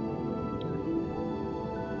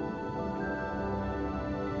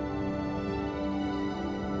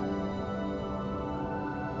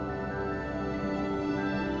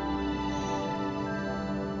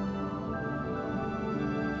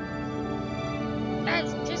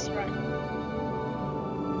 That's just right.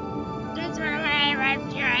 That's right, when I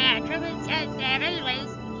arrived here, I had trouble in second order. Anyways,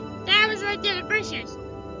 that was like the first years.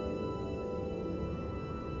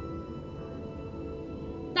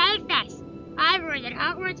 Died fast. I worried that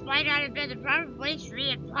Hogwarts might not have been the proper place for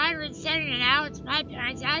me, and finally sending it out to my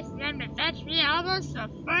parents, asking them to fetch me almost the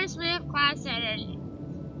first week of class ended.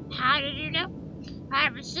 How did you know?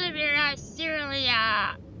 I'm assuming you're not seriously,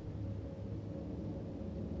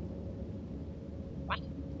 what?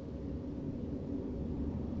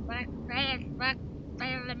 But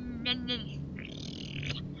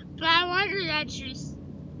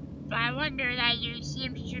I wonder that you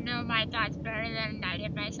seem to know my thoughts better than I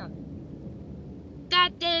did myself.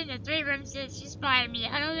 That day in the three-room sits just by me,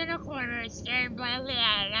 huddled in a corner, staring blankly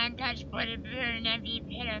at an untouched boarded board and an empty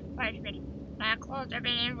pit of parchment. My clothes are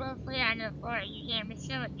being willfully on the floor. You came to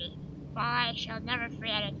sit with me. Well, I shall never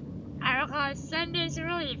forget it. I recall Sunday's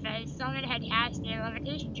relief as someone had cast a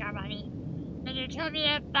levitation charm on me. Then you told me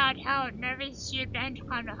about how nervous you'd been to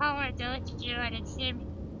come to Hogwarts. I looked at you and it seemed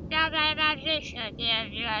not my imagination that they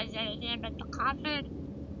had realized anything but the confident,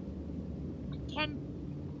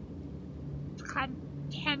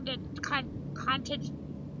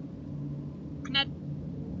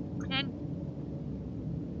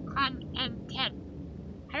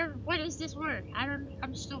 what is this word?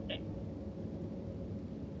 I'm stupid.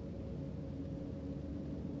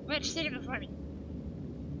 Which sitting before me.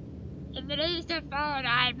 In the days that followed,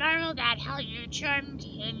 I marveled at how you charmed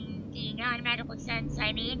in the non-medical sense,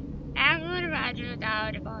 I mean, everyone around you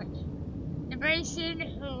without a bond. Embracing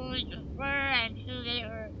who you were and who they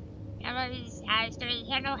were. As the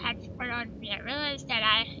handle had poured on me, I realized that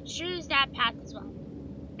I could choose that path as well.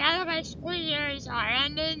 Now that my school years are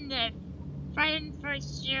ending, the frightened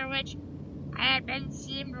first year which I had been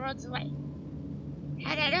seemed worlds away.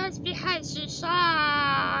 And I know it's because you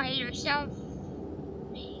saw yourself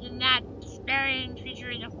in that despairing creature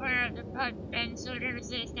in the corner of the pub and so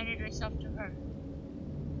nervously extended yourself to her.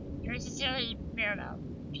 Yours sincerely, Mirabelle.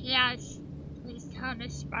 P.S. Please tell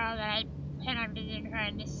Miss Sparrow that I plan on visiting her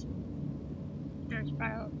and Miss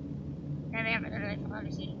Sparrow. And we have a delightful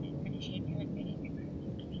conversation and finishing her admitting her.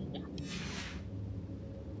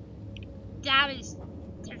 That was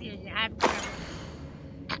confusing.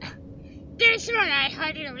 This one I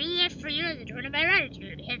had to read it for you as a token of my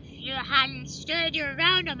gratitude. If you hadn't stood your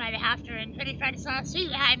ground on my behalf during 25 last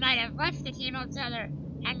week, I might have left the team altogether.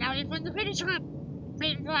 And now we've won the Quidditch Cup.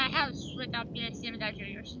 Waiting for our house would not be the same without you.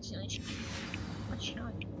 You're sincerely. What's she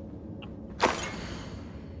doing?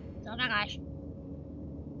 Oh my gosh.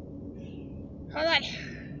 Hold on.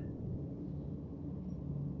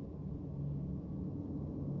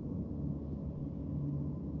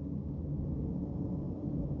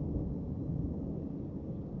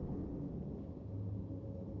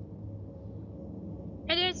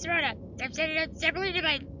 My name is Serena. I've sent it out separately to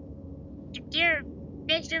my dear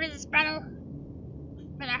Mr. and Mrs. Brettle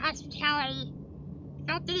for their hospitality.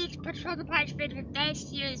 Felt the need to patrol the parchment with thanks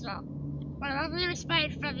to you as well. When a lovely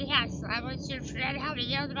respite from the castle, I once soon forgot how he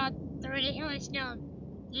yelled about throwing a hill of snow.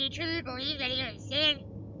 Do you truly believe that he was saying?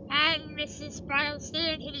 And Mrs. Brettle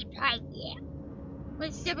stared and he replied, yeah.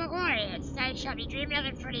 With simple glorious, I shall be dreaming of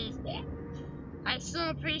it for days there. I still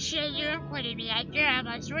appreciate you including me. I fear I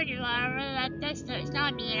must warn you, however, that this does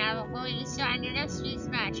not mean I will hold you so on your next week's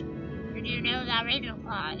match. You do know that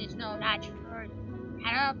Ravenclaw is no match for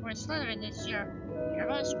at all for Slytherin this year. You're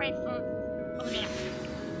most grateful. Oh yeah.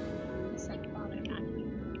 It's like bother not.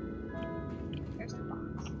 There's the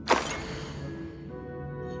box.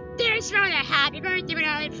 Dear Serona, happy birthday, my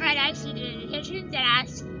darling friend. I see the invitations and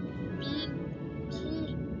ask me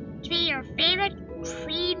to be your favorite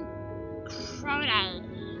cream crocodile.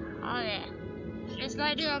 Oh yeah. Just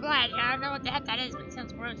let you oblige. I don't know what the heck that is, but it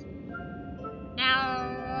sounds gross. Now,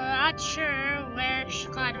 not sure where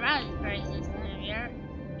Chocolate Raspberries is this time of year.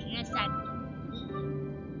 She just said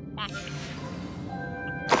back.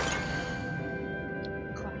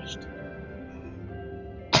 Crushed.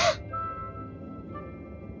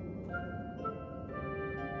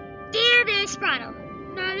 Dear Miss Bottle,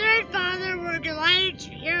 Mother and Father were delighted to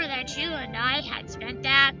hear that you and I had spent the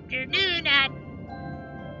afternoon at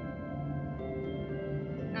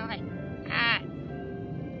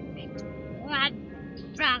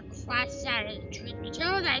Frank's last Saturday. Truth be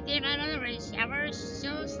told, I think my mother was ever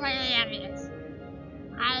so slightly envious.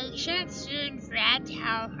 I shan't soon forget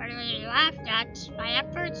how heartily you laughed at my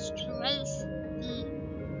efforts to lace the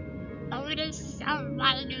onus of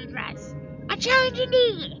my new dress. A challenge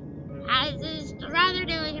indeed, as is the rather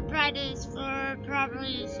delicate practice for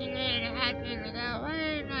properly sitting and happy without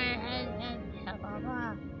wearing my head and blah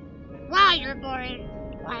blah. Wow, you're boring.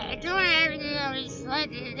 I enjoy everything that we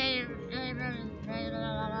select in the day of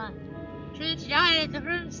treat tonight at the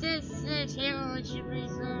room sits at the table which you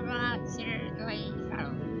please consider the ladies'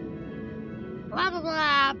 battle. Blah blah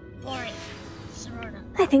blah, boring. Serona.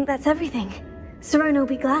 I think that's everything. Serona will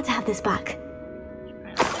be glad to have this back.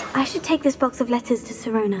 I should take this box of letters to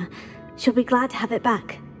Serona. She'll be glad to have it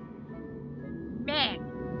back. Man.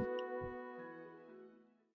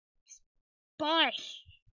 Boy.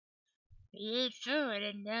 We eat food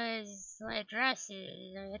and those like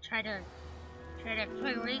dresses. I try to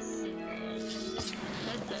put laces in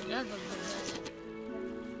there.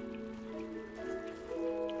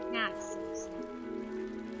 Nonsense.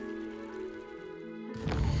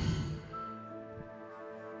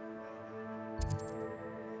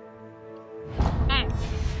 Hey,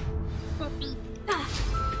 Poppy.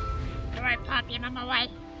 Alright, Poppy, I'm on my way.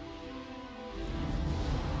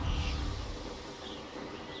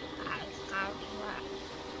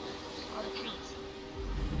 All the trees.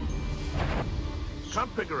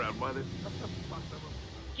 Can't figure out why this.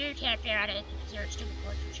 You can't figure out anything because you're a stupid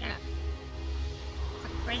person. Shut up.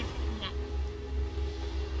 I'm afraid of that.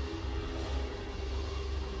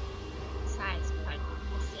 Besides, but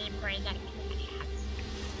the same brain that everybody has.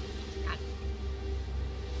 Got it.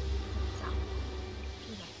 So,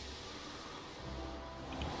 Peanut.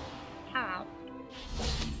 Hello.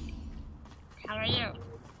 How are you?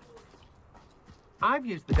 I've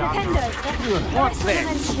used the dark. What's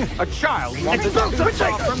this? A child wants to go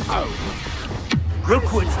far from home.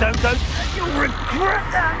 Rookwoods don't go. You'll regret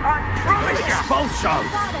that, I promise you. Expulso.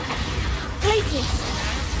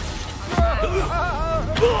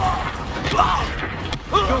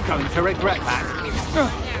 You're going to regret that.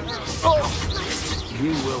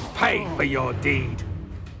 You will pay for your deed.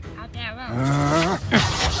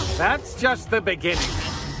 That's just the beginning.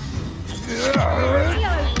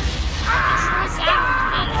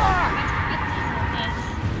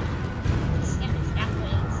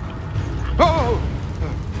 Oh!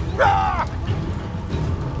 Ah!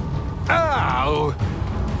 Ow!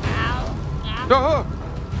 Oh!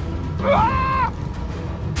 Ah!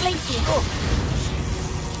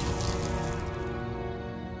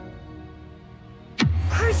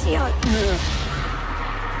 Crucio!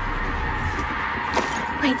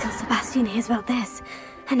 Wait till Sebastian hears about this.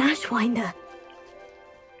 An Ashwinder.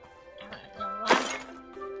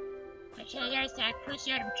 Here's that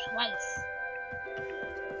Crucio him twice.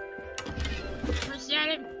 Crucio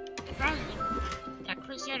him, that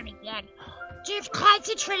Crucio him again. Do you have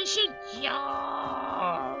concentration? Yo!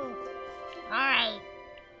 Alright.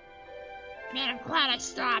 Man, I'm glad I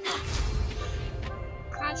stopped.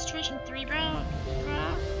 Concentration 3, bro.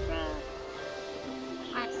 Bro.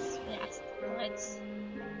 Yes, bullets.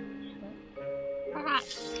 Alright.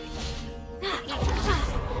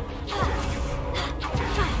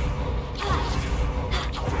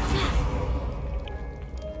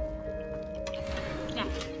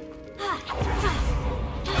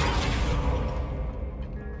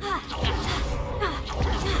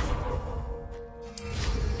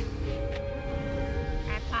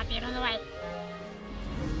 Get on the way.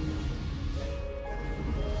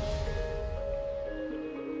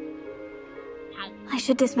 I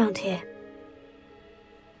should dismount here.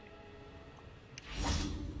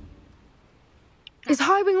 Is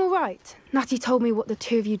Highwing all right? Natty told me what the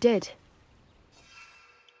two of you did.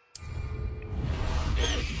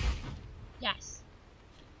 Yes.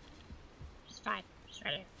 She's fine. She's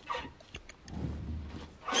right here.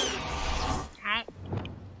 Alright.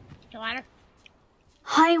 The water.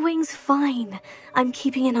 Highwing's fine. I'm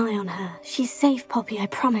keeping an eye on her. She's safe, Poppy, I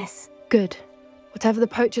promise. Good. Whatever the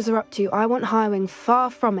poachers are up to, I want Highwing far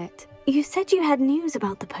from it. You said you had news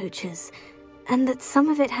about the poachers, and that some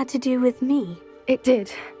of it had to do with me. It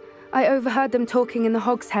did. I overheard them talking in the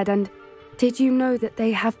Hogshead, and did you know that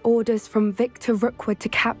they have orders from Victor Rookwood to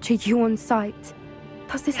capture you on sight?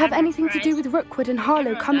 Does this have anything to do with Rookwood and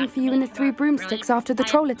Harlow coming for you in the Three Broomsticks after the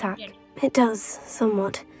troll attack? It does,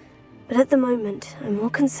 somewhat. But at the moment, I'm more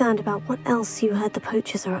concerned about what else you heard the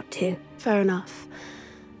poachers are up to. Fair enough.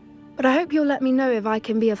 But I hope you'll let me know if I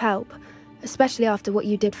can be of help, especially after what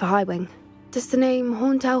you did for Highwing. Does the name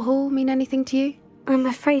Horntail Hall mean anything to you? I'm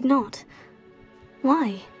afraid not.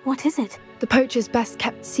 Why? What is it? The poachers' best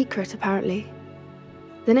kept secret, apparently.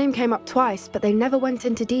 The name came up twice, but they never went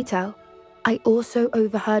into detail. I also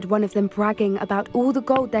overheard one of them bragging about all the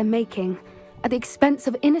gold they're making, at the expense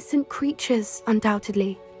of innocent creatures,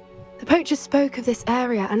 undoubtedly. The poachers spoke of this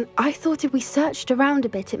area, and I thought if we searched around a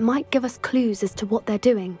bit, it might give us clues as to what they're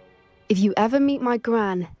doing. If you ever meet my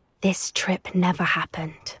gran, this trip never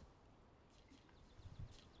happened.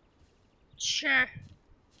 Sure.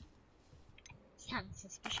 Sounds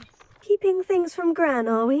suspicious. Keeping things from Gran,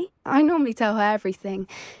 are we? I normally tell her everything.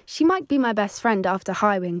 She might be my best friend after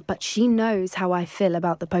Highwing, but she knows how I feel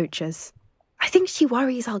about the poachers. I think she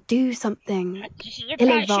worries I'll do something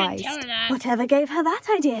ill-advised. Whatever gave her that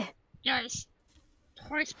idea? Yes.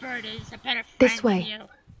 Horsebird is a better friend this way. than you.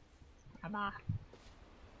 Come on.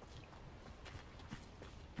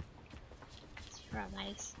 It's real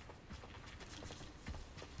nice.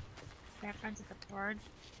 They're friends with the bird.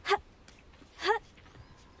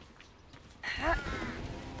 Hello.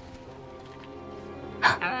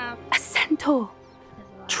 A centaur.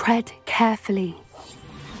 Tread carefully.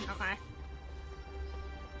 Okay.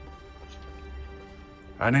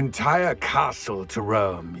 An entire castle to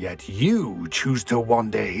roam, yet you choose to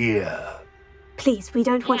wander here. Please, we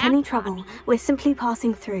don't want any trouble. We're simply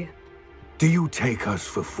passing through. Do you take us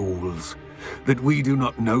for fools? That we do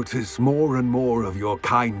not notice more and more of your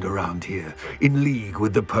kind around here, in league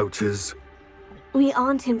with the poachers? We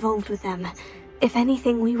aren't involved with them. If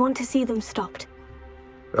anything, we want to see them stopped.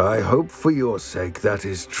 I hope for your sake that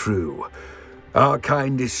is true. Our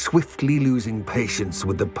kind is swiftly losing patience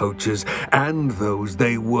with the poachers and those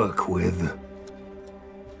they work with.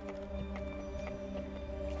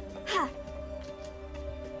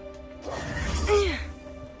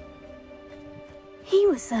 He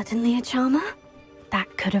was certainly a charmer.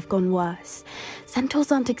 That could have gone worse.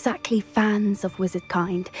 Centaurs aren't exactly fans of wizard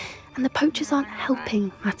kind, and the poachers aren't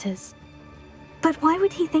helping matters. But why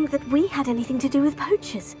would he think that we had anything to do with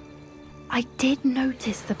poachers? I did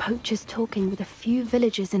notice the poachers talking with a few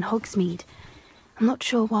villagers in Hogsmeade. I'm not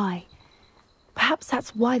sure why. Perhaps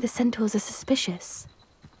that's why the centaurs are suspicious.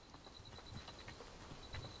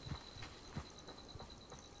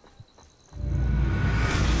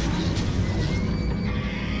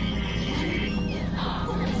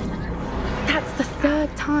 That's the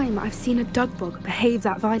third time I've seen a dugbog behave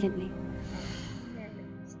that violently.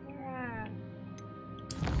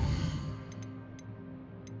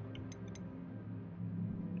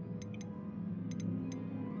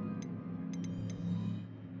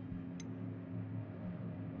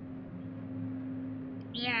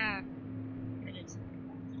 Yeah.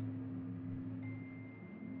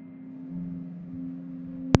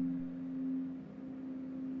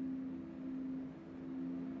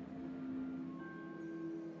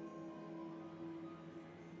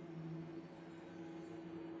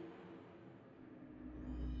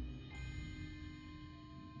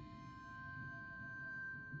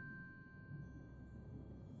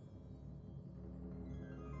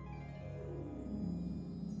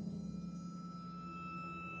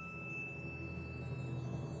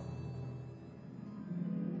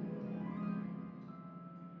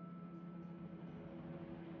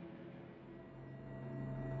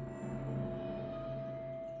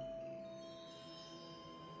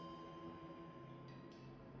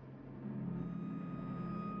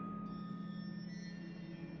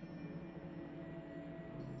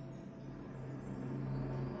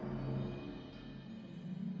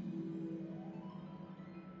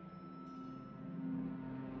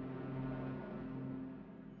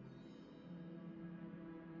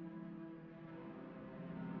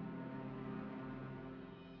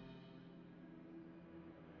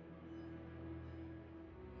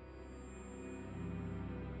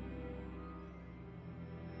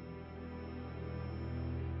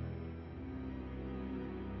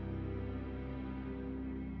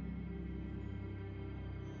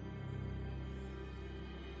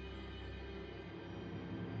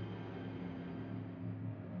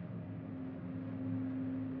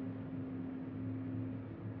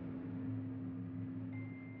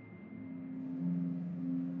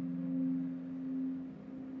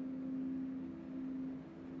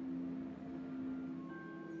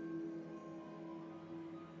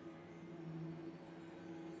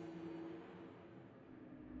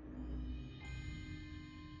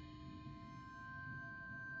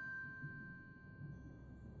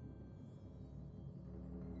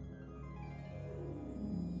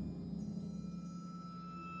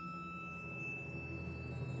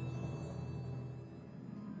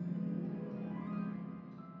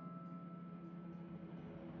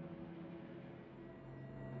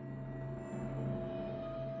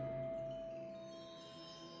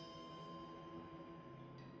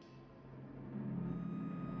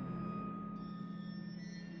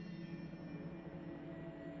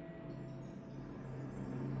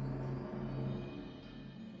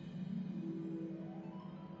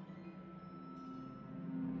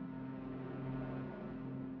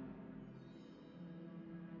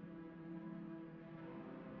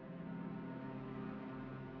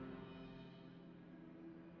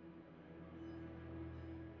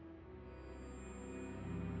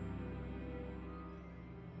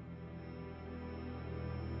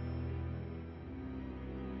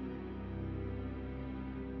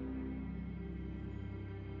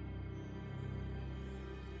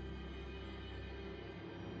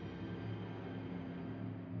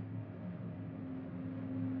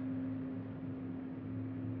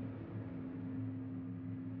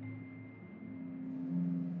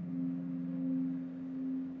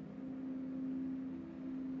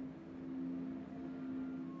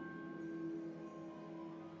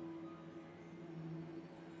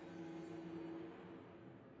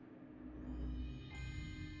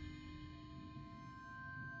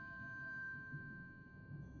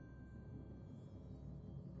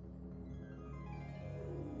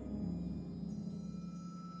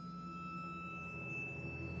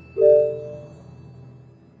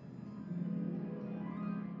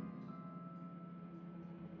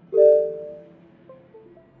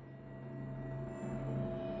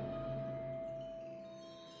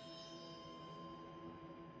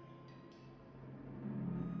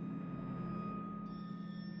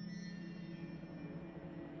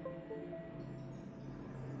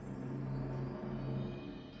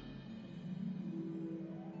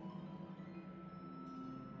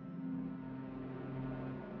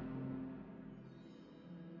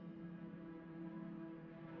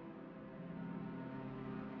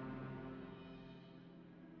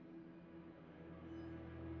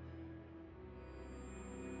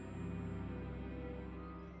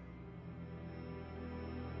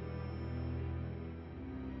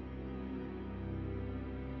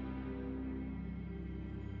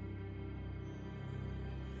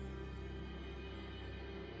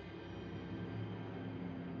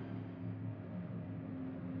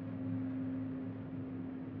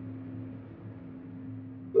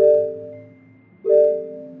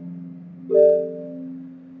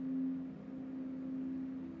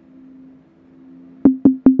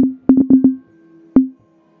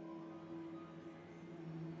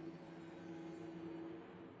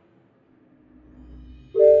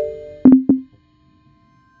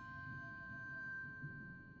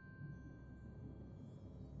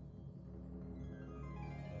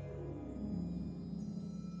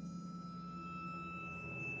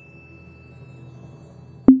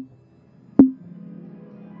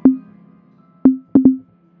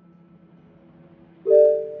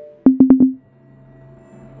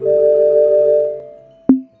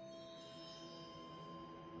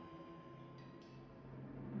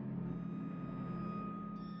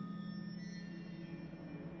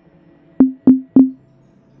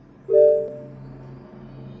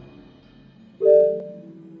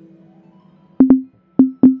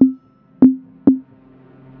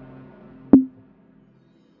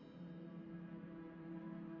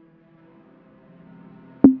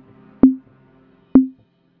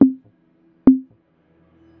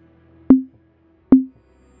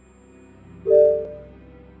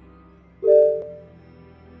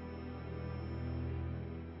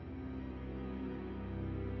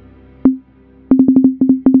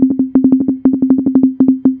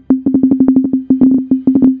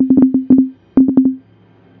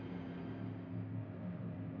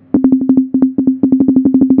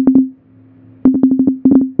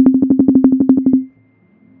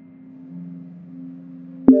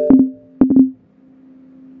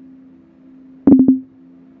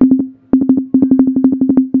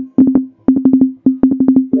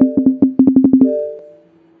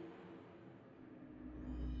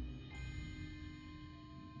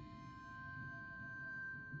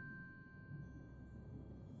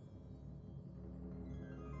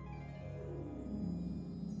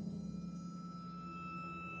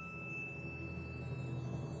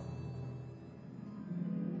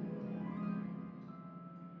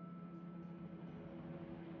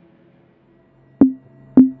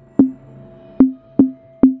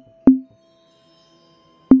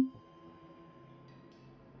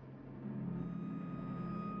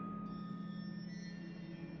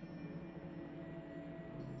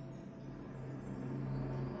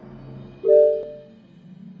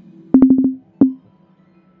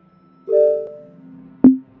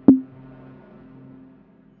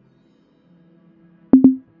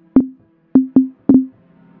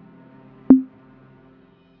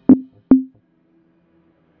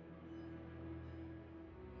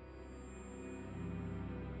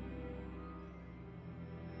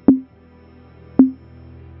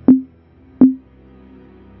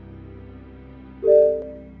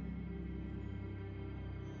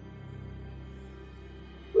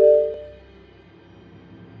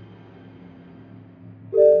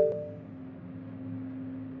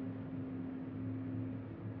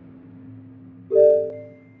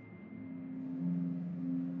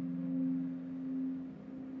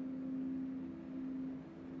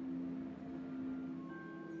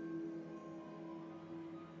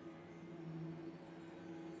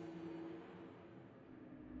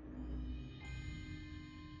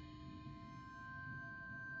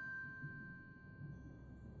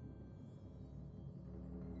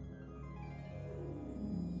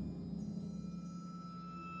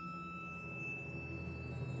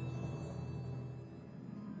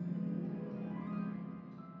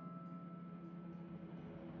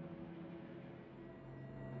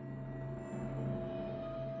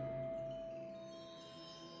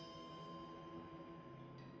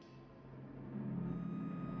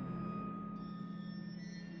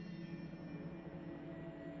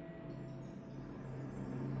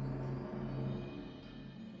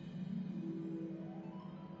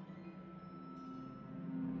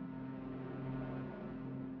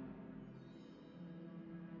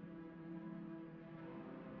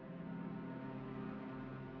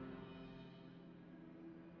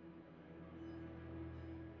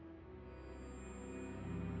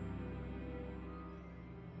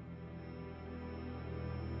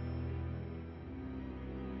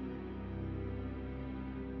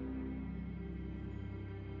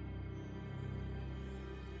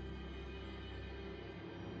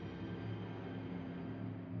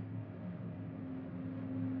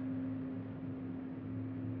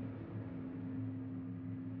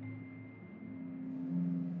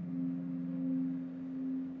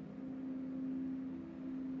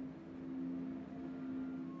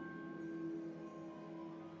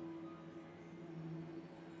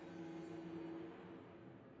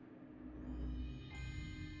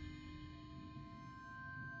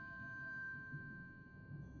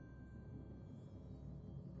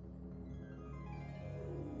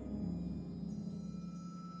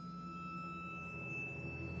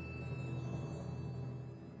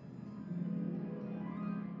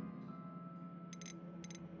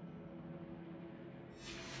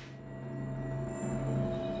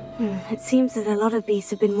 It seems that a lot of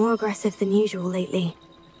beasts have been more aggressive than usual lately.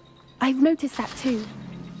 I've noticed that too.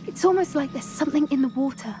 It's almost like there's something in the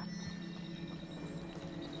water.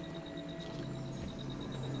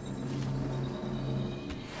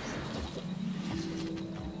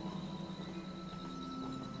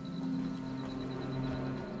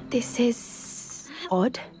 This is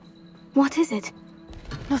odd. What is it?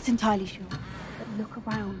 Not entirely sure, but look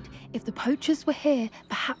around. If the poachers were here,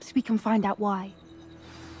 perhaps we can find out why.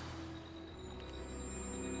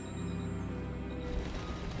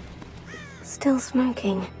 Still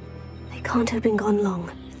smoking. They can't have been gone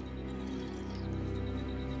long.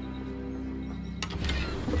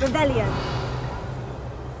 Revelio.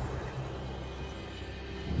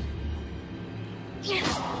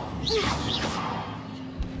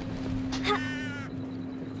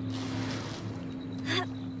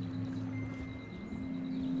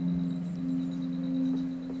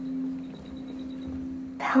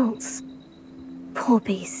 Pelts. Poor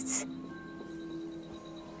beasts.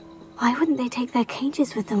 Why wouldn't they take their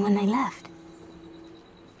cages with them when they left?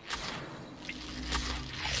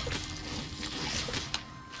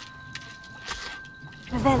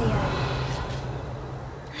 Revelio.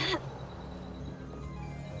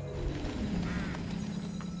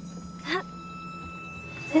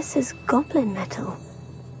 This is goblin metal.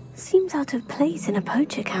 Seems out of place in a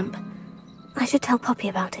poacher camp. I should tell Poppy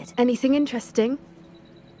about it. Anything interesting?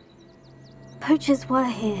 Poachers were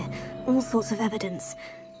here, all sorts of evidence.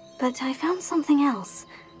 But I found something else.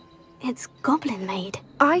 It's goblin made.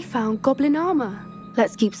 I found goblin armor.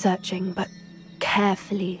 Let's keep searching, but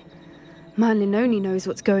carefully. Merlin only knows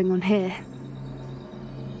what's going on here.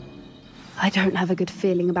 I don't have a good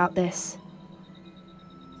feeling about this.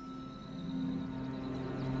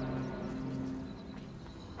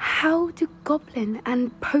 How do goblin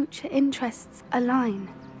and poacher interests align?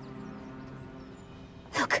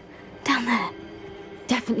 Look, down there.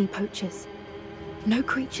 Definitely poachers. No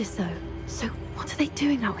creatures, though. So what are they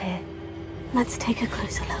doing out here? Let's take a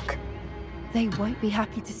closer look. They won't be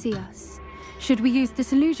happy to see us. Should we use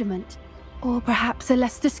disillusionment? Or perhaps a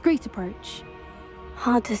less discreet approach?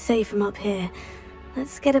 Hard to say from up here.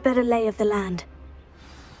 Let's get a better lay of the land.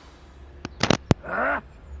 They're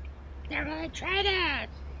really trying to...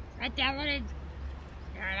 I downloaded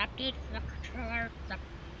an update for the controller, the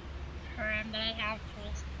program that I have for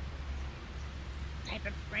this type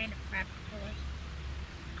of brand of crap controllers.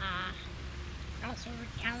 Also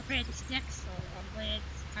recalibrated the sticks, so hopefully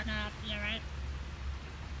it's gonna be alright.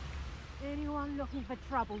 Anyone looking for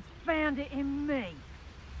troubles found it in me.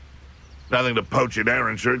 Nothing to poach in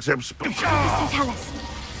Arrynshire except Mr. Tallis.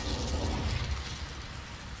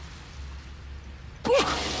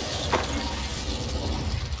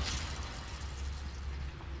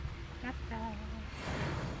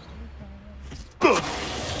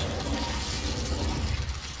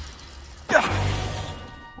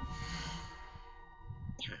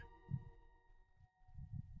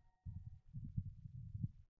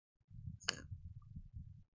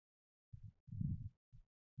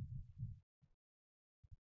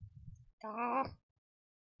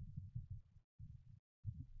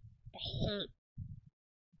 I hate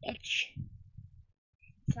itch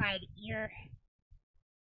inside ear.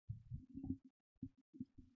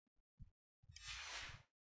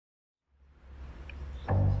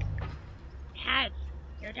 Had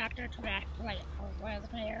your doctor to act like one of the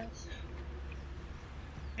players.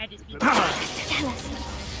 I just need to tell us.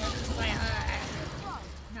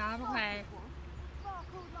 No, I'm okay.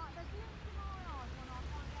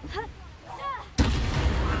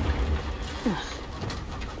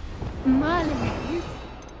 Merlin,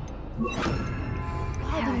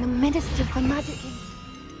 guarding the Minister for Magic.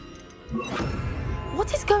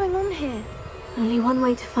 What is going on here? Only one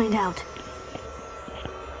way to find out.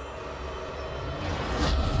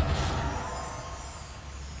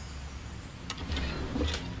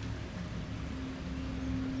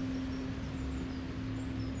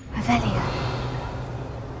 Revelio.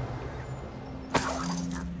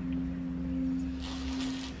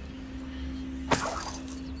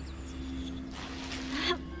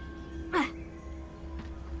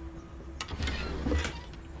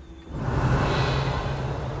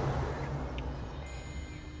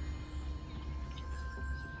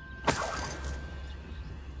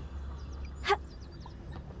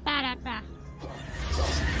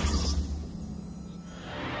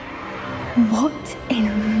 What in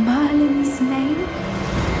Merlin's name?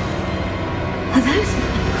 Are those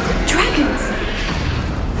dragons?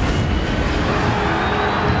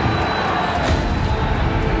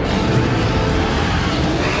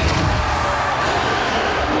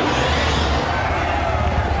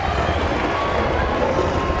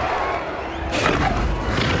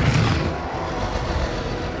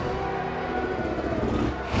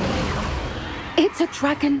 It's a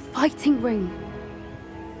dragon fighting ring.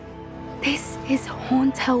 This is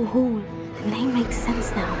Horntail Hall. The name makes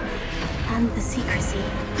sense now. And the secrecy.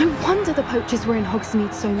 No wonder the poachers were in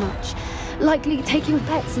Hogsmeade so much. Likely taking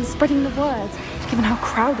bets and spreading the word, given how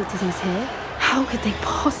crowded it is here. How could they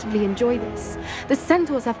possibly enjoy this? The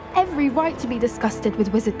centaurs have every right to be disgusted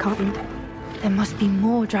with wizard kind. There must be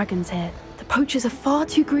more dragons here. The poachers are far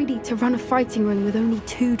too greedy to run a fighting ring with only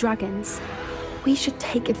 2 dragons. We should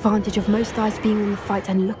take advantage of most eyes being in the fight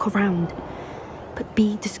and look around. But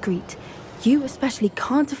be discreet. You especially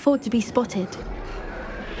can't afford to be spotted.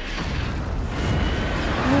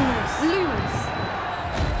 Lumos!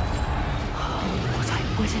 Oh, what I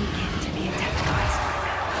wouldn't give to be a deputized by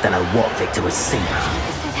now. Don't know what Victor was singing.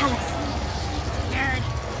 Mr. Tallis. Nerd.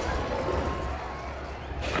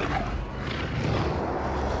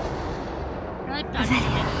 Really thought you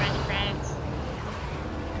had friends.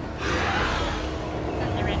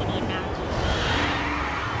 They're ready to be announced.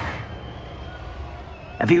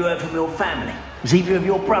 Have you heard from your family? Has either of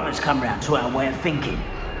your brothers come round to our way of thinking?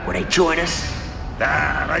 Will they join us?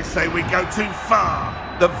 Ah, they say we go too far.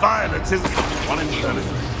 The violence is... One in I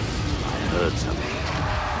heard something.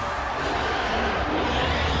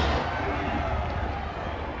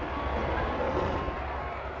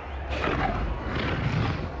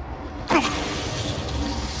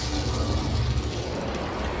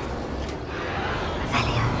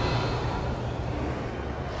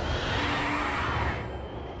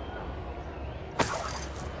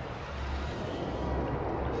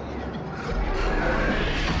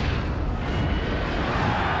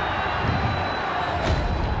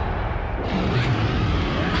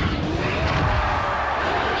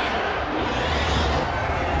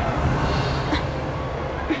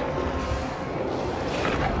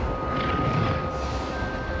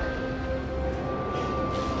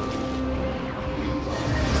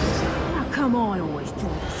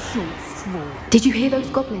 Did you hear those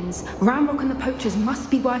goblins? Ramrock and the poachers must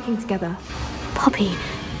be working together. Poppy,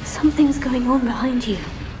 something's going on behind you.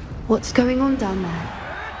 What's going on down there?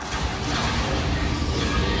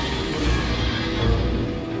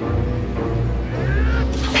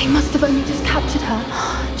 They must have only just captured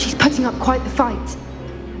her. She's putting up quite the fight.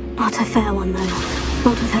 Not a fair one, though.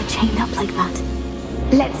 Not with her chained up like that.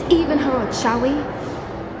 Let's even her odds, shall we?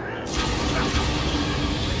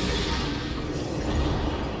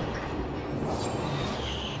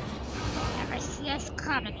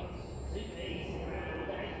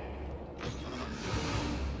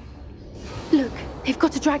 Look, they've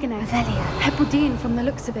got a dragon egg. Hebridean from the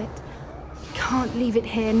looks of it. Can't leave it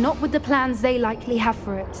here, not with the plans they likely have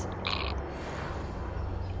for it.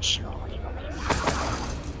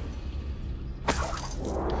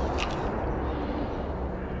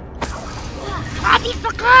 Bobby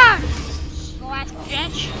forgot! Last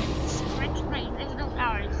bitch. Sprint my invisible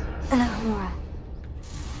powers. Hello, Mora.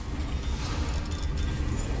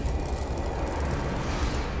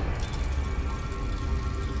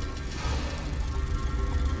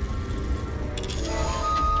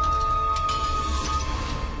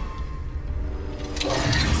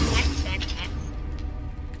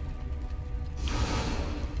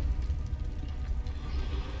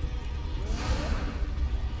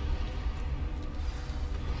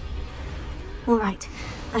 All right,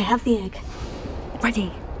 I have the egg.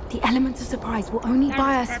 Ready. The elements of surprise will only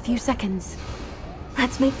buy us a few seconds.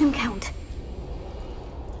 Let's make them count.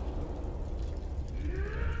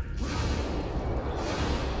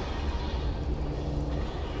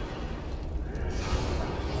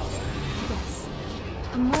 Yes.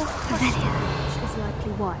 A more question approach is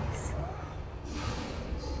likely wise.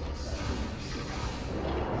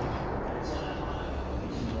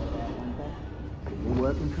 You're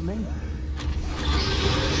working for me?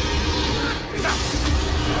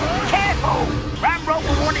 Careful! Ramrock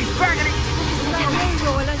will want his dragon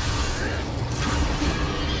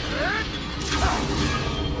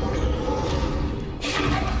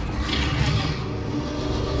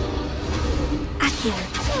Accio.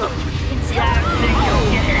 Don't think you'll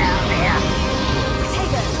get it out there.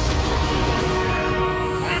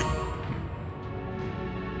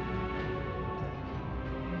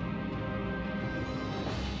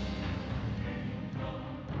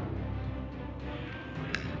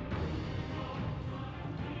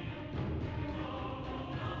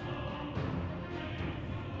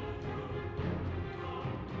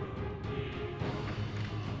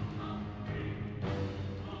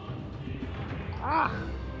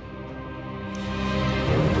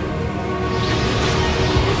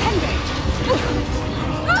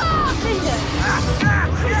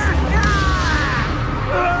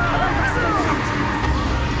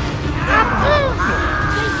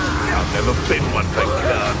 never been one for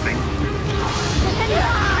carving.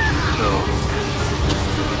 No.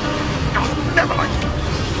 Oh, never mind.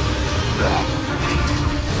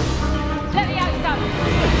 Let me out, go.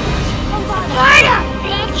 Fire,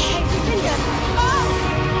 bitch!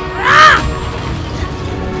 Rock!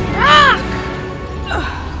 Rock!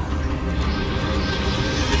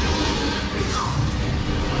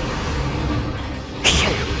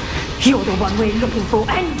 You're the one we're looking for,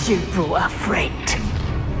 and you brought a friend.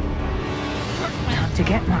 Time to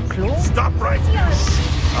get my claw. Stop right here.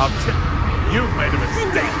 You've made a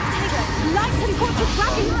mistake. License what the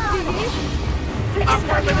dragons, do you? I'm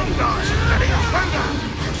working in time.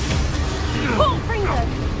 Pull, Fringo!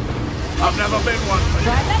 I've never been one for you.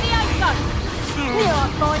 Right, let me out, go. Here,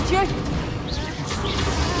 I'll find you.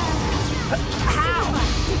 How?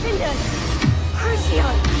 Defender! Crucio!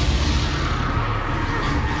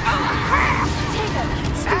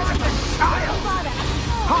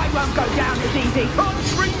 I won't go down as easy.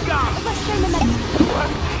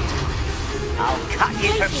 I'll cut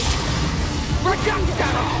you to...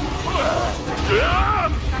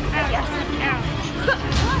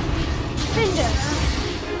 Defender!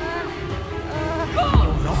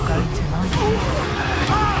 You're not going to like it.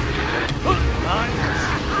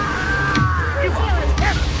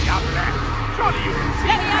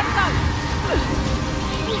 Let me out, go.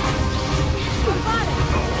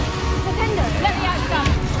 Defender! Let me out, go.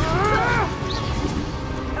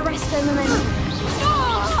 Arresto momentum.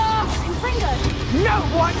 Fringo! No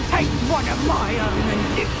one takes one of my own and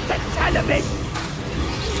lives to tell of it.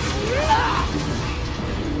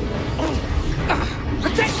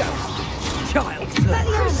 Potato! Child's play.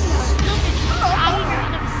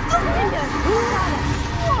 Defender!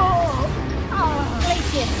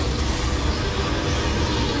 Glacius!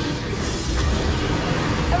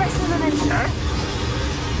 Arresto momentum.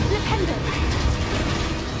 Defender!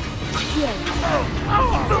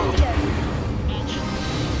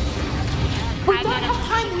 We don't have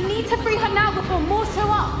time. We need to free her now before more show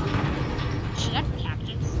up. Shit,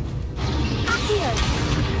 captains. Accio!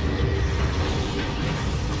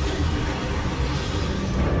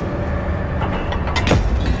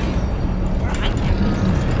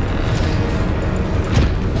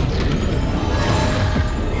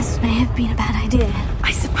 This may have been a bad idea.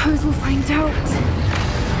 I suppose we'll find out.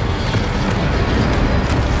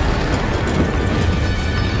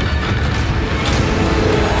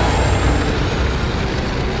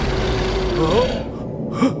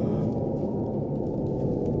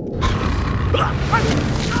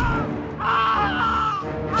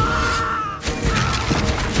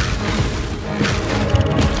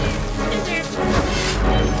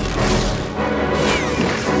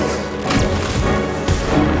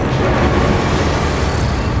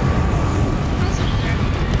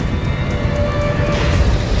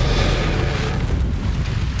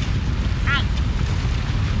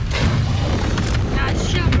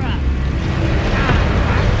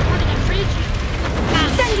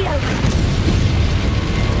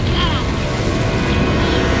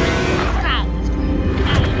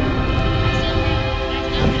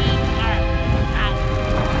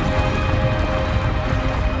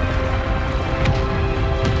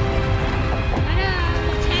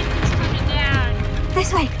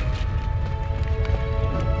 This way!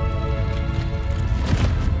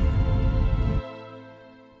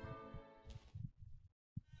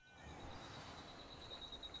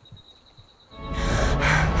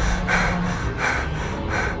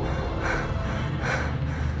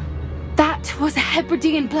 That was a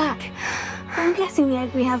Hebridean black. I'm guessing the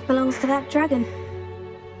egg we have belongs to that dragon.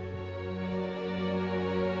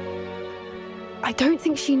 I don't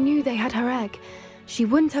think she knew they had her egg. She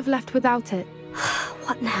wouldn't have left without it.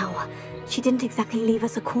 What now? She didn't exactly leave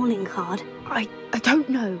us a calling card. I don't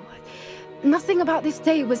know. Nothing about this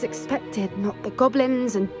day was expected. Not the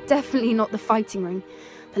goblins, and definitely not the fighting ring.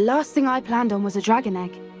 The last thing I planned on was a dragon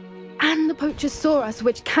egg. And the poachers saw us,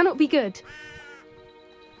 which cannot be good.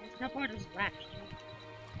 There's no borders left.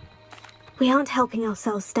 We aren't helping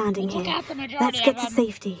ourselves standing here. Let's get to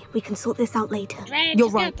safety. We can sort this out later. You're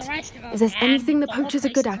right. If there's anything the poachers are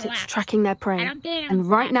good at, it's tracking their prey. And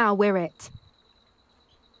right now, we're it.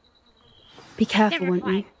 Be careful, won't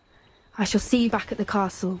you? I shall see you back at the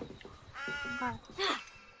castle.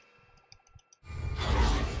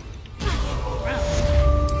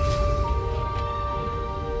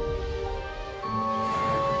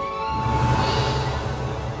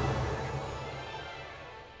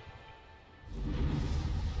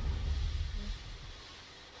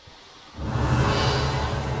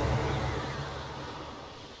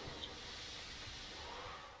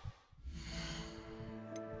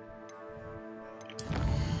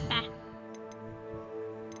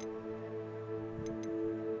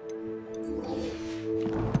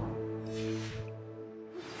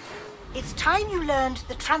 It's time you learned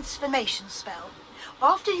the transformation spell.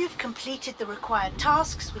 After you've completed the required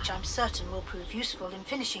tasks, which I'm certain will prove useful in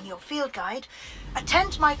finishing your field guide,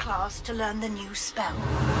 attend my class to learn the new spell.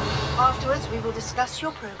 Afterwards, we will discuss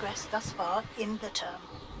your progress thus far in the term.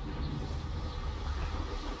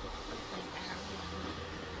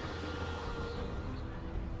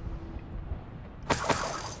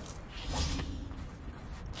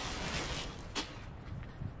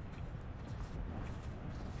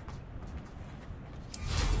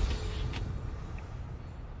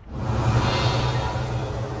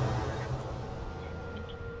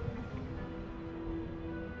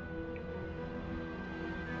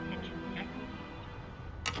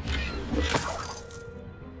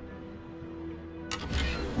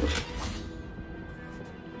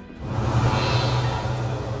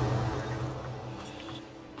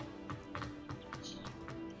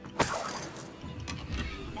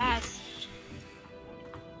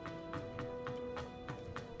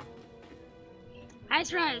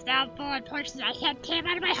 Ice Rose down forward portions I can't came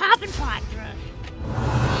out of my hopping pod.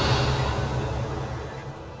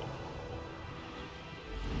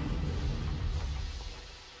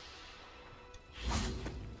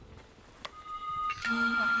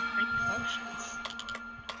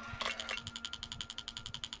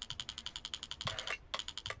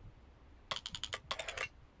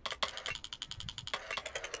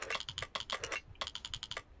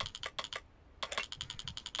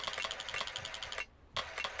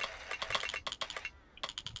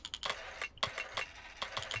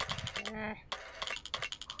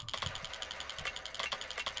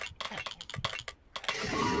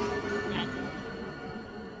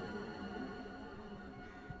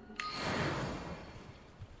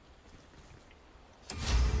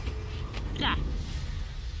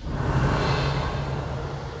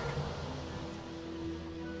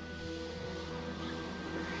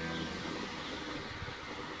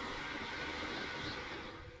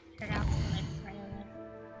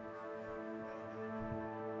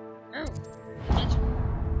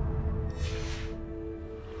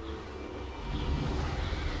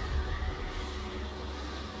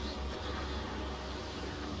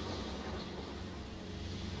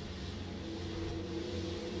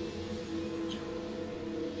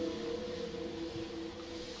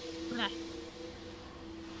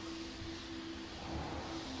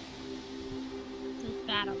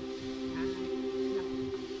 Battle.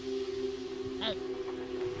 Hey.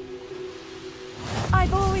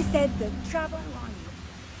 I've always said that travel on.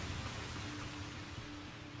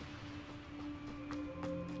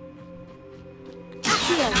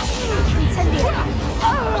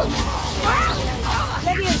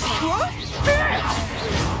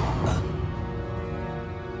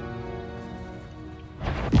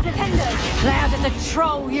 Loud as a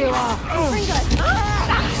troll you are! Protect us!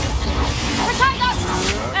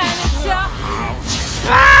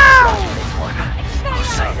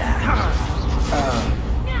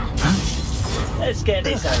 Let's get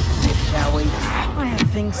this over with, shall we? I have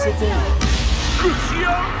things to do.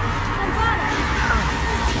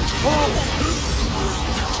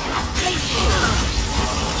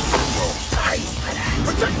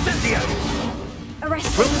 Protect Cynthia!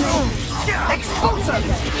 Arrest Expulso!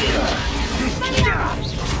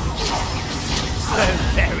 So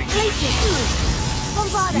very...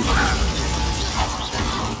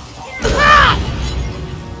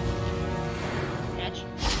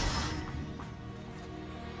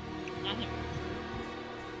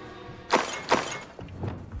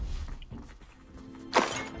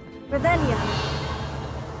 Revelio.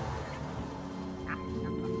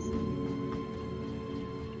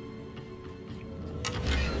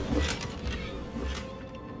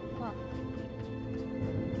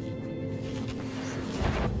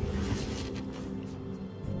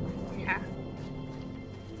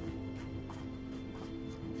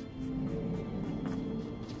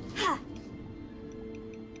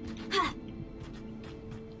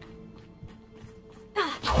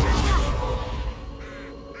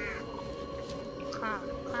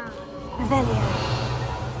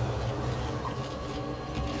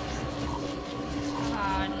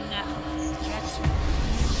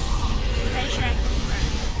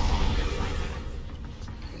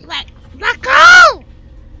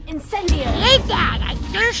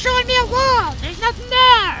 They're showing me a wall! There's nothing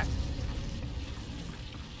there!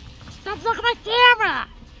 Stop looking at my camera!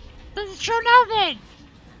 Doesn't show nothing!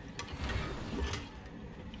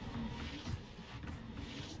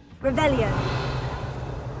 Revelio.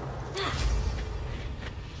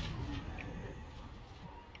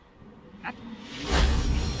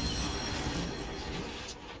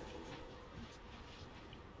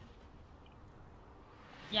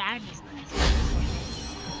 Yeah, I missed this.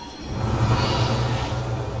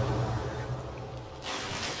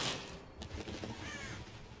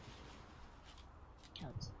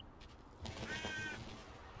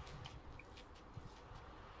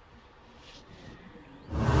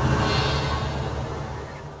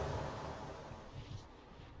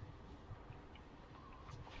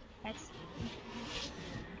 Let's see.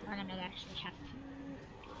 Tournament actually have to.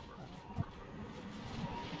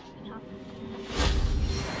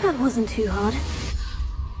 That wasn't too hard.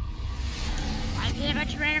 Why be a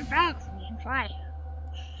bunch of random frogs? We can fly.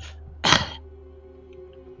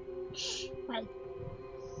 Wait.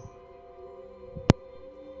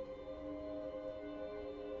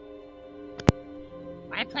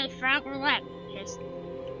 Why play frog roulette? Just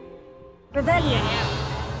Rebellion.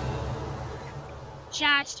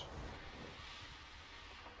 Just.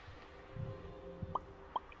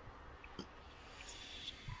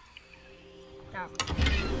 Go.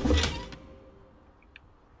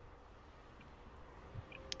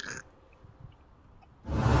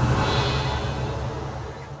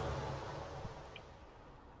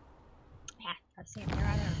 Yeah, let's see if there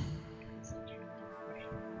are other.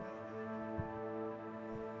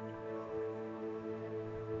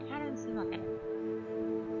 I don't see what it is.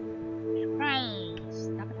 Right.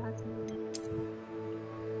 Stop it, Hudson.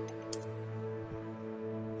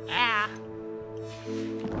 Yeah.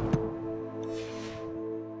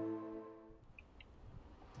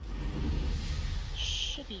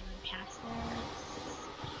 Should be even past this.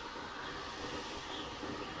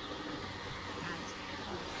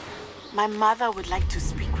 My mother would like to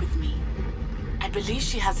speak with me. I believe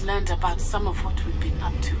she has learned about some of what we've been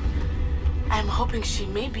up to. I'm hoping she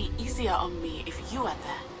may be easier on me if you are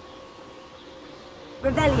there.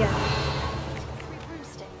 Rebellion. 3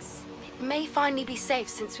 broomsticks. It may finally be safe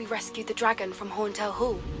since we rescued the dragon from Horntail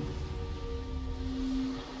Hall.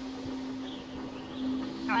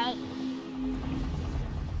 Alright.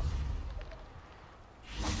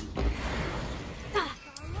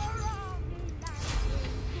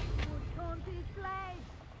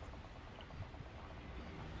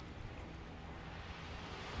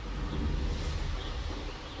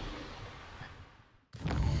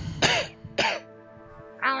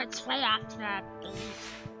 Oh, it's way off to the base.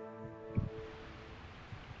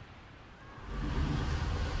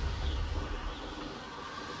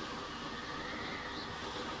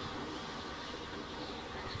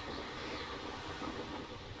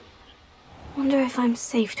 Wonder if I'm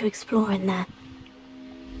safe to explore in there.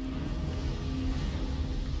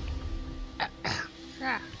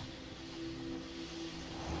 Sure.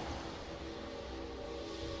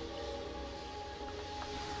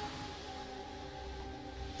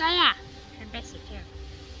 So yeah, I miss it too.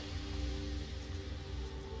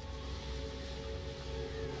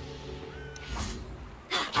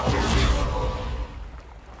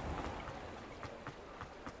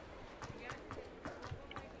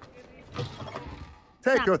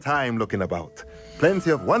 Take your time looking about. Plenty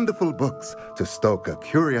of wonderful books to stoke a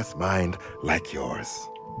curious mind like yours.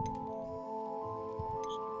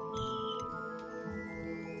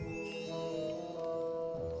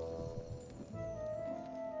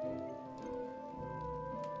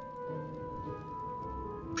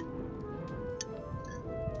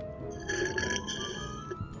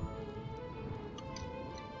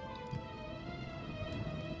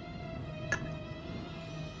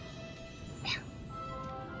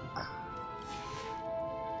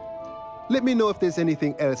 Let me know if there's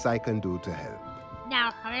anything else I can do to help. No,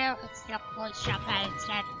 I'm gonna look at the clothes shop that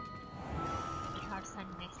instead. Because then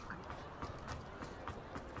next one.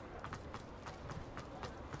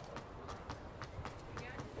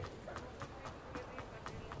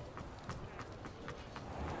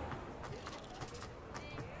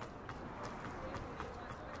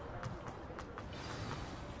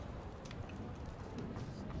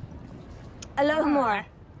 Alohomora.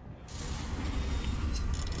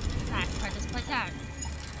 Where this place at?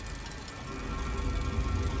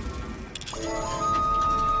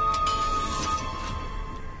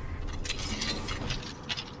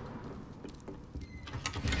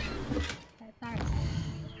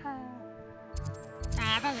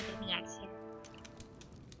 I've only been the X here.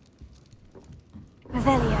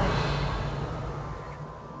 Revelio.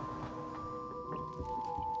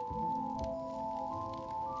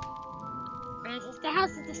 Is this the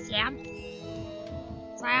house of the Sam?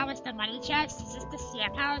 So I almost the money chest. Is this the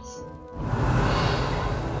scam house?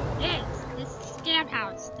 It is. This is the scam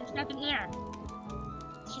house. There's nothing here.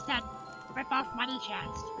 She said, rip off money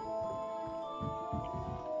chest.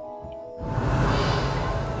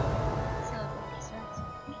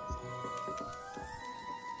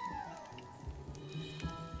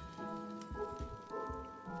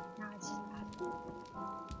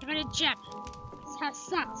 gym. This house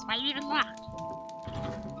sucks. Why are you even locked?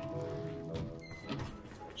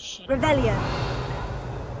 Shit. Revelio.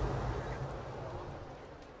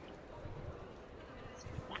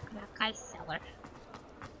 Back of that guy's cellar.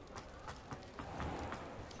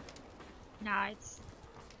 No, it's...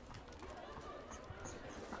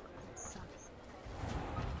 sucks.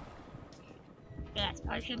 Yeah, it's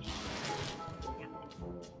potion.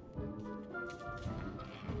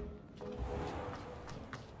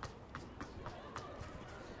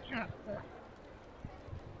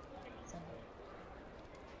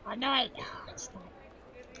 Oh no, it's not.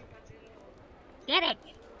 Get it!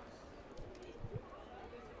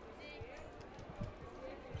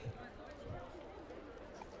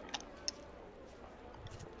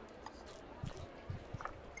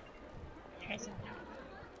 There's a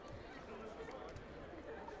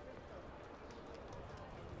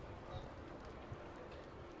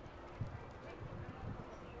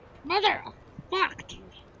Mother! Fuck, dude.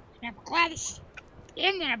 I'm glad it's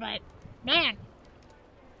in there, but man.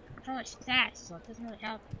 I'm really fast, so it doesn't really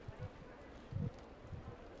help.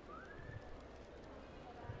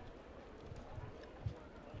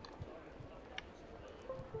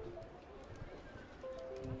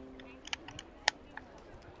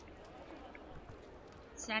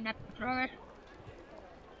 Set up the drawer.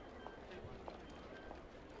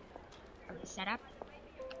 Are we set up?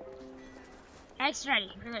 That's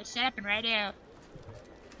ready. Really set up and ready to.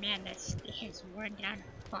 Man, this is worn down.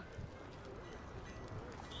 Fuck.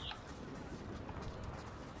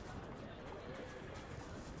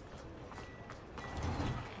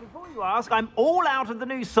 Before you ask, I'm all out of the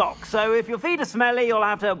new socks, so if your feet are smelly, you'll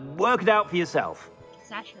have to work it out for yourself.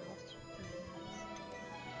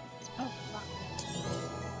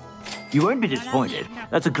 You won't be disappointed.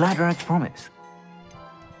 That's a Gladrax promise.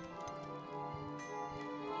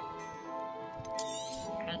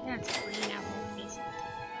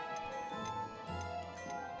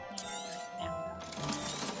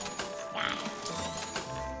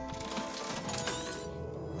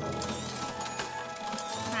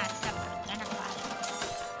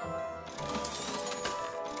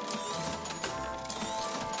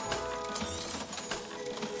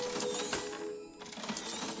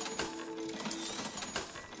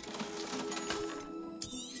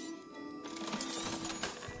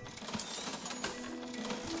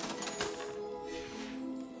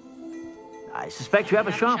 I suspect you have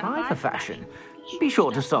a sharp eye for fashion. Be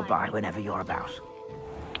sure to stop by whenever you're about.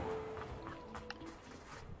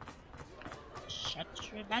 Shut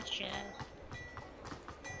your betcha.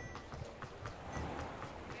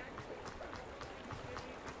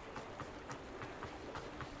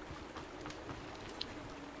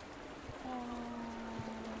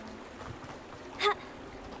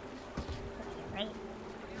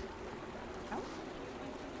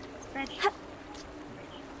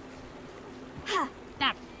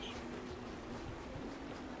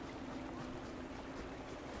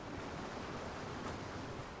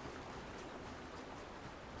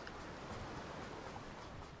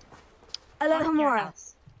 Alohomora.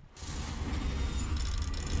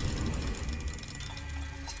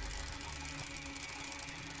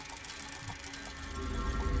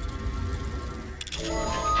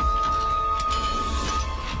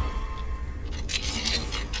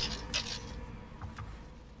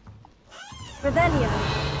 Revelio.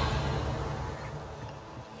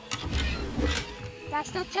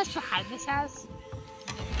 That's not just behind this house.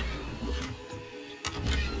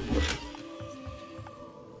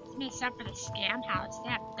 It's up for the scam house.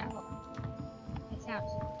 That double. This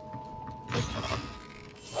house.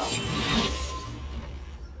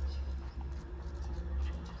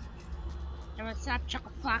 Hey, what's up,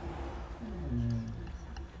 chocolate fuck?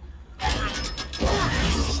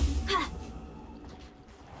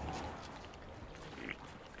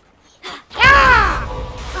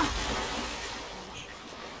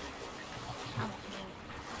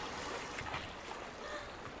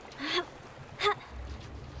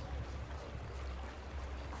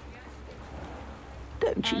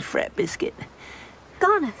 Don't you fret, Biscuit.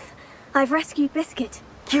 Garneth, I've rescued Biscuit.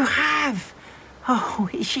 You have? Oh,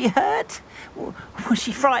 is she hurt? Was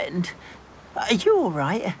she frightened? Are you all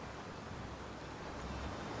right?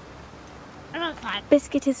 I'm fine.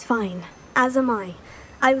 Biscuit is fine, as am I.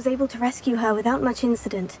 I was able to rescue her without much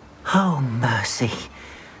incident. Oh, mercy.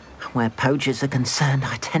 Where poachers are concerned,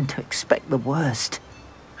 I tend to expect the worst.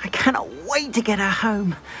 I cannot wait to get her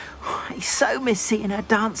home. I so miss seeing her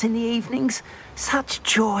dance in the evenings. Such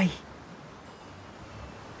joy.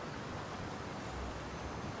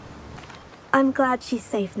 I'm glad she's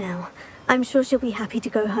safe now. I'm sure she'll be happy to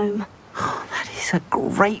go home. Oh, that is a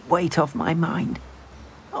great weight off my mind.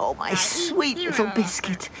 Oh, Oh, my sweet little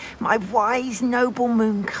biscuit, my wise, noble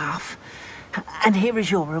moon calf. And here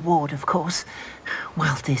is your reward, of course.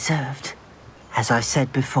 Well deserved. As I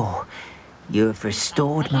said before, you have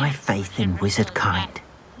restored my faith in wizard kind.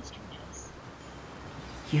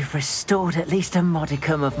 You've restored at least a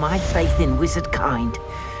modicum of my faith in wizard kind.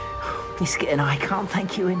 Biscuit and I can't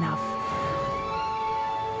thank you enough.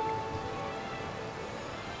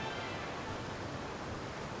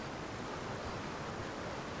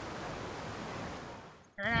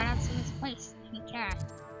 That's this place.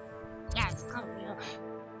 Yeah, it's comfortable.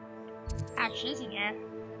 Ah, she's in here.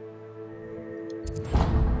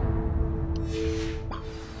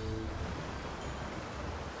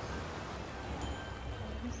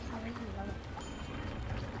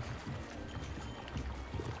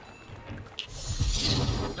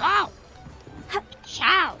 Oh!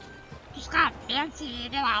 Chow! She's got fancy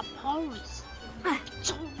little pose.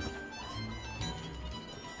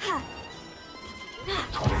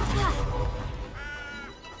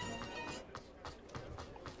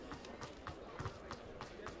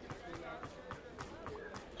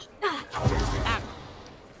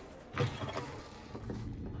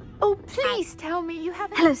 Oh, please tell me you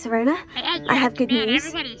have... Hello, Sirona. I have good news.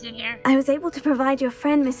 Everybody's in here. I was able to provide your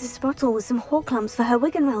friend Mrs. Sprottle with some Horklumps for her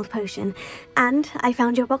Wiggenweld potion, and I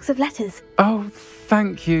found your box of letters. Oh,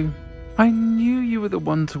 thank you. I knew you were the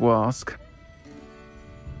one to ask.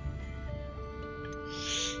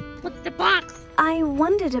 What's the box? I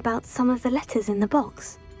wondered about some of the letters in the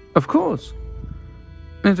box. Of course.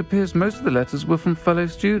 It appears most of the letters were from fellow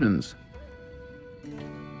students.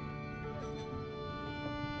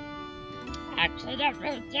 Actually, I don't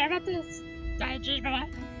really care about this. I just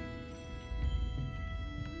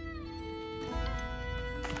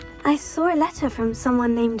I saw a letter from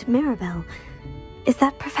someone named Mirabelle. Is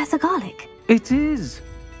that Professor Garlick? It is.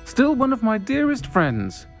 Still one of my dearest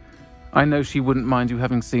friends. I know she wouldn't mind you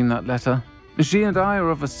having seen that letter. She and I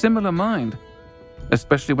are of a similar mind,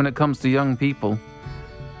 especially when it comes to young people.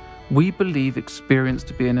 We believe experience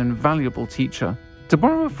to be an invaluable teacher. To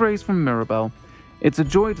borrow a phrase from Mirabelle, it's a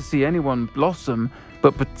joy to see anyone blossom,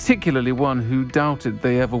 but particularly one who doubted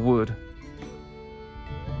they ever would.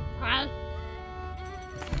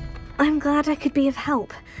 I'm glad I could be of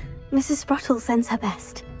help. Mrs. Sprottle sends her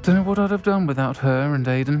best. Don't know what I'd have done without her and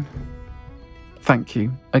Aidan. Thank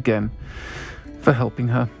you, again, for helping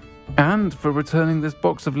her, and for returning this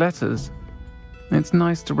box of letters. It's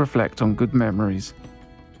nice to reflect on good memories.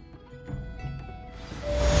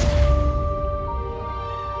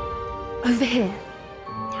 Over here.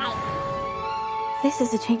 This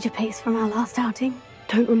is a change of pace from our last outing.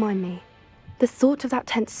 Don't remind me. The thought of that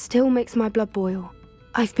tent still makes my blood boil.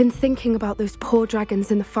 I've been thinking about those poor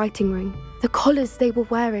dragons in the fighting ring. The collars they were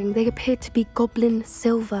wearing, they appeared to be goblin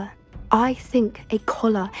silver. I think a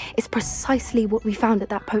collar is precisely what we found at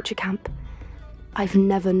that poacher camp. I've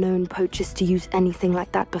never known poachers to use anything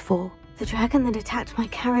like that before. The dragon that attacked my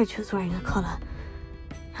carriage was wearing a collar,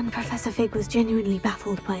 and Professor Fig was genuinely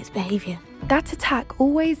baffled by its behavior. That attack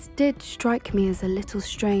always did strike me as a little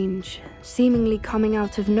strange, seemingly coming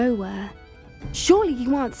out of nowhere. Surely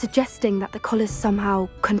you aren't suggesting that the collars somehow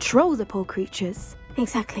control the poor creatures?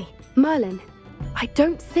 Exactly. Merlin, I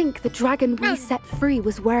don't think the dragon we set free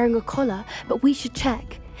was wearing a collar, but we should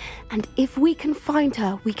check. And if we can find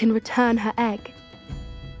her, we can return her egg.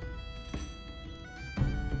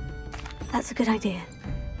 That's a good idea.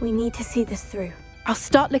 We need to see this through. I'll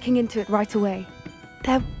start looking into it right away.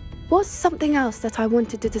 There was something else that I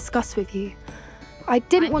wanted to discuss with you. I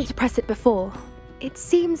didn't want to press it before. It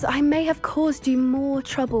seems I may have caused you more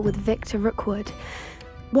trouble with Victor Rookwood.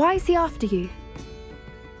 Why is he after you?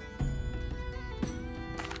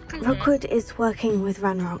 Rookwood is working with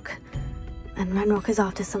Ranrock, and Ranrock is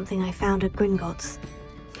after something I found at Gringotts.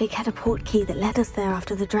 Fig had a port key that led us there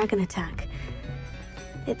after the dragon attack.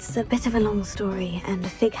 It's a bit of a long story, and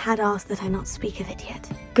Fig had asked that I not speak of it yet.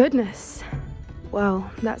 Goodness.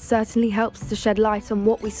 Well, that certainly helps to shed light on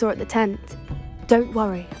what we saw at the tent. Don't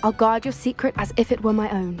worry, I'll guard your secret as if it were my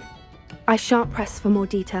own. I shan't press for more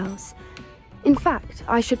details. In fact,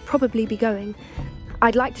 I should probably be going.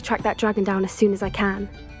 I'd like to track that dragon down as soon as I can.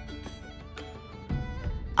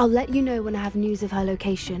 I'll let you know when I have news of her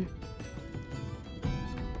location.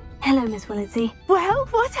 Hello, Miss Willitsey. Well,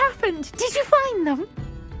 what happened? Did you find them?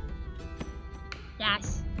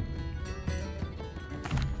 Yes.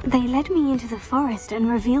 They led me into the forest and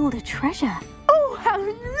revealed a treasure. Oh, how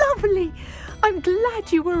lovely! I'm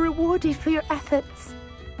glad you were rewarded for your efforts.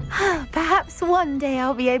 Perhaps one day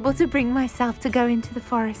I'll be able to bring myself to go into the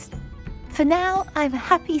forest. For now, I'm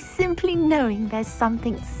happy simply knowing there's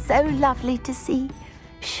something so lovely to see,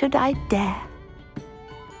 should I dare.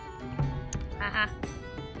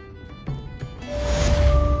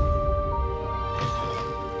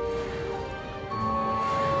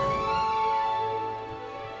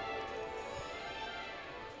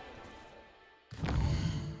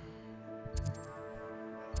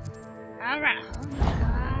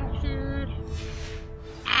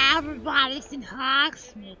 silver bodies in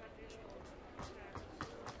Hogsmeade.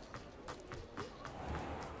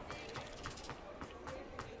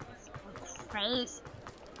 Crazy.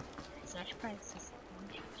 Such prices.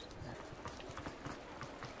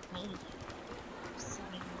 Maybe.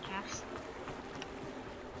 Selling cash.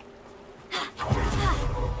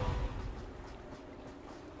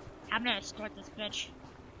 I'm gonna escort this bitch.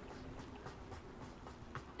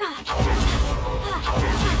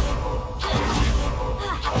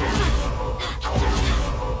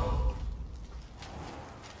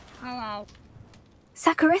 Hello.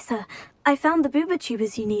 Saccharissa, I found the booba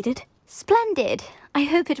tubers you needed. Splendid. I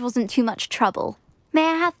hope it wasn't too much trouble. May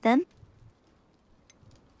I have them?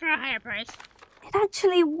 For a higher price. It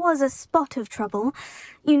actually was a spot of trouble.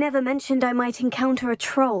 You never mentioned I might encounter a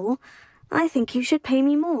troll. I think you should pay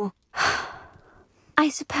me more. I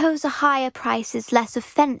suppose a higher price is less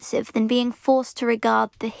offensive than being forced to regard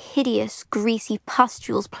the hideous, greasy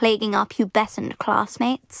pustules plaguing our pubescent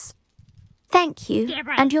classmates. Thank you, yeah,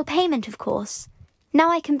 right. And your payment, of course. Now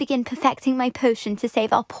I can begin perfecting my potion to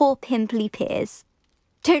save our poor pimply peers.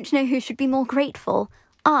 Don't know who should be more grateful,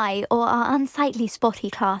 I or our unsightly spotty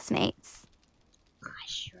classmates.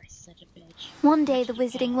 Gosh, you're such a bitch. One day the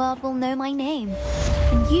wizarding world will know my name,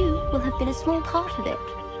 and you will have been a small part of it.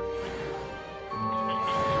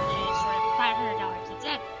 $500, that's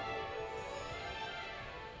it.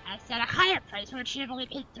 I said a higher price, where she have only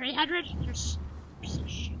paid $300? You're piece of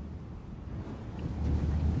shit.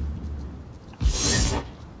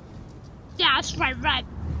 Yeah, that's right, right.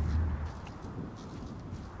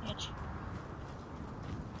 Bitch.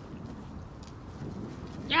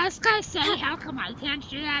 Yeah, I was gonna say, how come I can't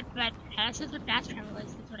do that, but this is what fast travel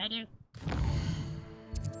is, that's what I do.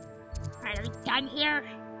 Alright, are we done here?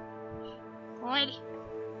 Floyd,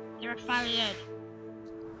 you're finally in.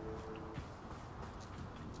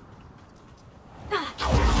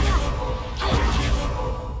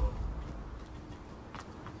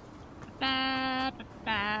 Ba, ba,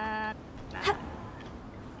 ba.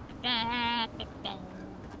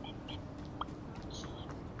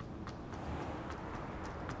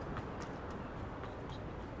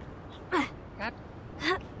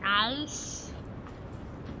 Nice.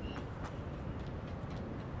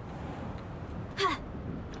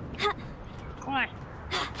 Come on.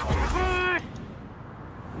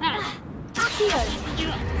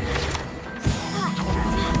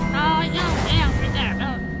 Oh, no, down right there.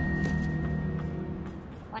 Oh.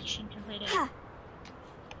 Election completed.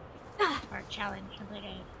 Or challenge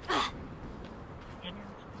completed. And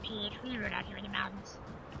repeat. We were out here in the mountains.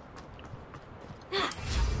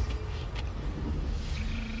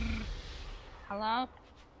 Hello?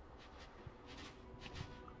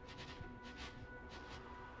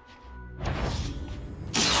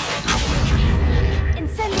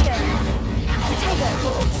 Incendio! Potato!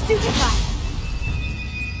 Stupefy!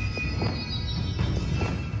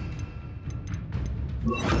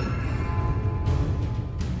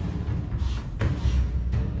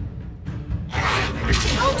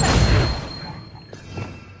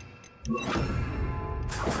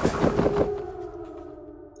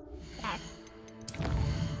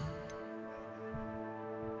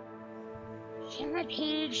 Should I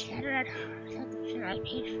page? Should I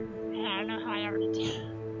page from? I don't know how I already did.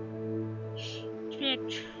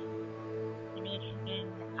 Twitch.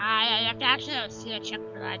 I have to actually see a check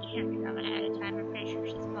for that. You can't come in ahead of time. I'm pretty sure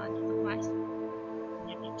she's going to the quest. I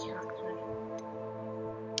have to talk to her.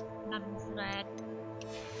 Nothing's bad.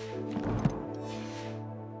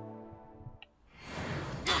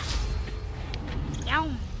 Down.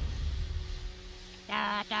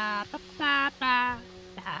 Da da ba ba ba.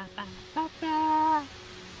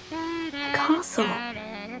 The castle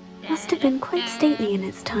must have been quite stately in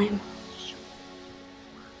its time.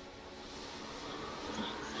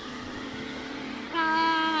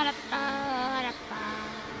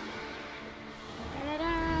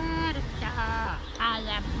 I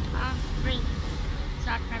am hungry.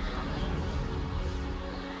 Start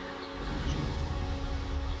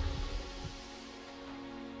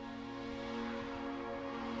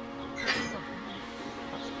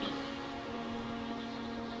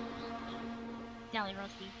deli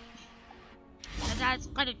roast beef. But that's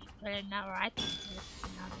gonna be good enough, or I think it's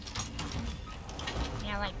enough.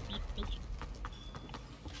 Yeah, like beef bacon.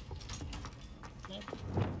 Okay.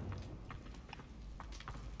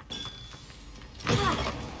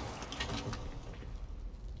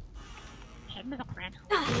 Head to the grand.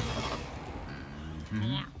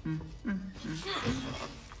 Yeah.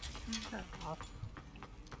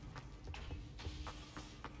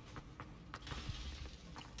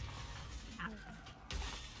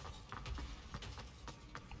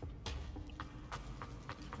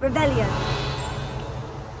 Revelio.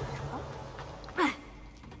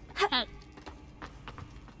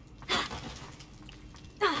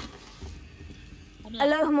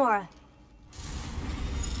 Alohomora.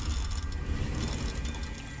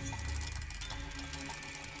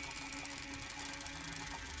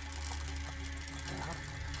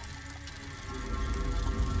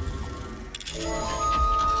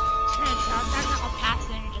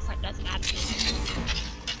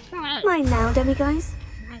 Mine now, demiguise.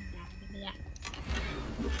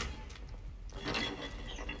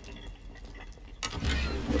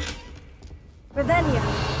 Revelio.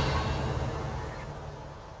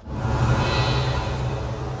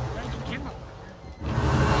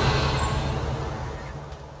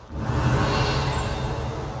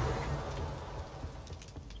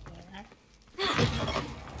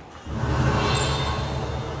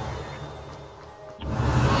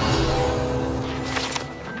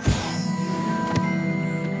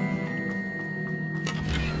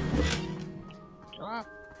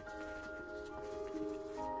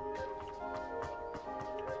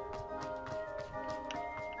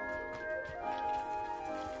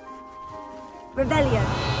 Revelio.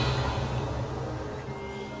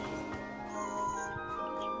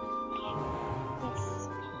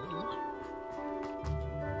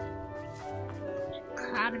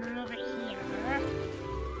 Coming over here.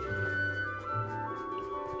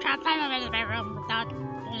 Try to find my way to my room without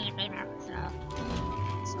being in my room, so.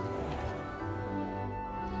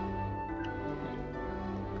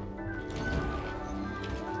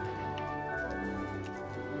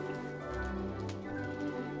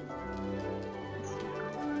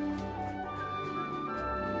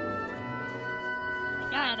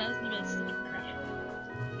 Yeah, it does need a stick in the restroom.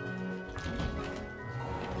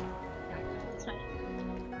 This way.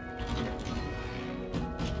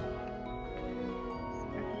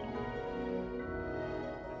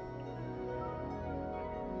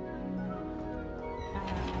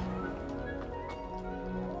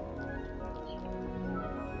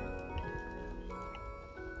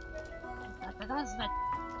 That's like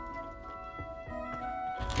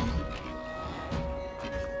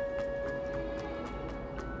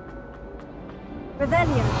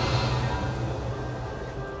Revelio.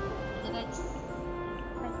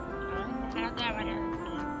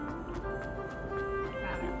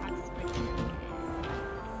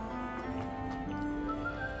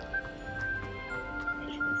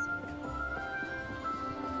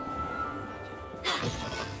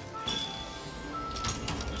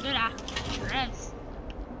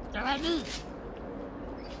 Don't let me.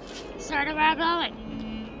 Start where I'm going.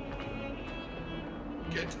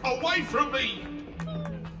 Get away from me!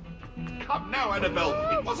 Come now, Annabelle.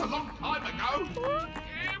 It was a long time ago.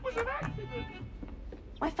 It was an accident.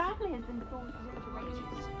 My family has been forced into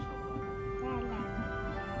rages.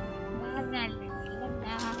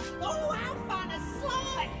 Oh, how fun a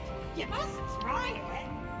slide! You mustn't try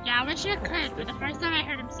it. Yeah, I wish I could, but the first time I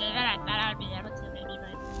heard him say that, I thought I would be able to, maybe,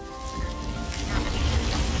 but...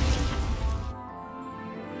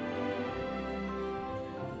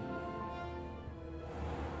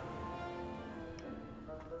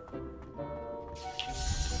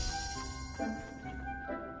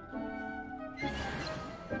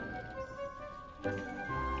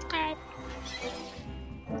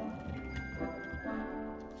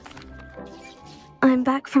 I'm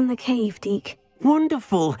back from the cave, Deke.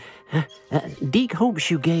 Wonderful. Deke hopes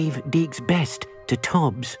you gave Deke's best to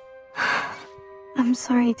Tobbs. I'm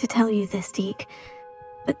sorry to tell you this, Deke,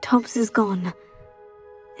 but Tobbs is gone.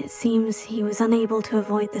 It seems he was unable to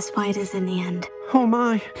avoid the spiders in the end. Oh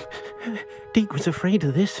my. Deke was afraid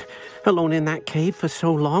of this, alone in that cave for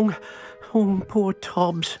so long. Oh, poor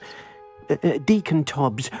Tobbs. Deke and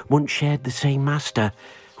Tobbs once shared the same master.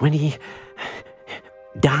 When he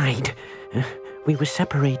died, we were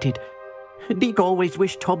separated. Deke always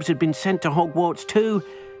wished Tobbs had been sent to Hogwarts too.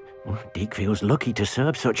 Deke feels lucky to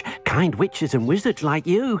serve such kind witches and wizards like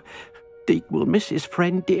you. Deke will miss his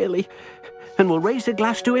friend dearly, and will raise a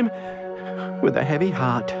glass to him with a heavy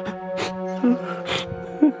heart.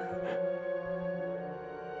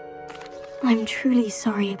 I'm truly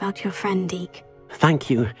sorry about your friend, Deke. Thank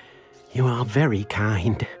you. You are very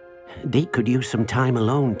kind. Deke could use some time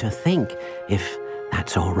alone to think, if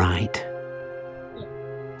that's all right.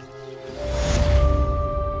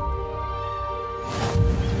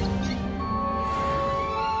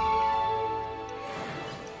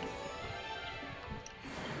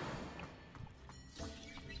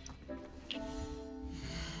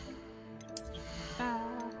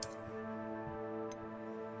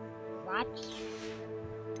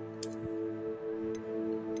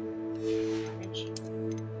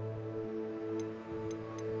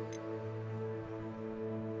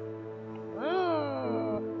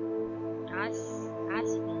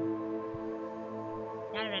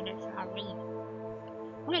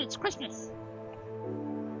 Christmas.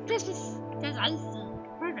 Christmas. There's ice.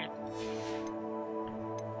 Perfect.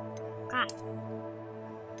 God.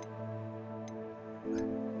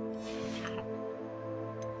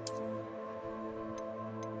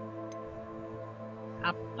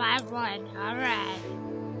 Up by one. All right.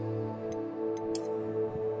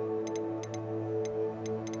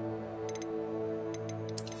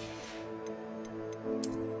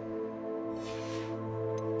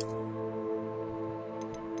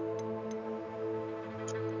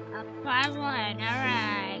 Up by one. All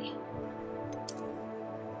right.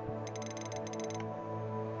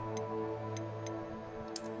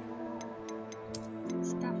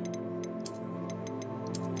 Stuff.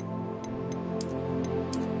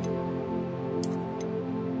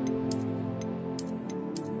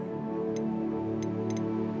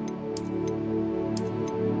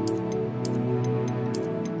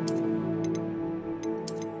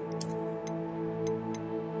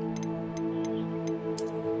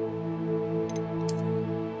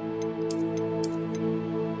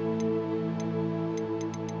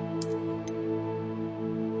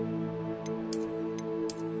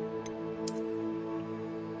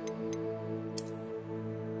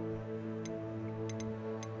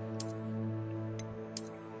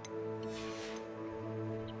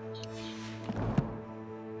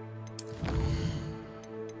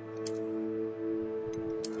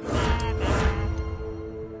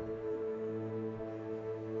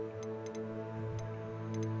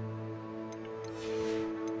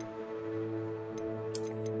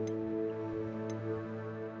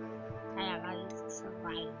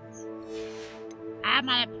 I'm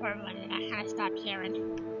on a poor one and I kind of stopped caring.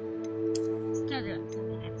 Still doing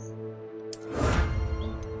something else.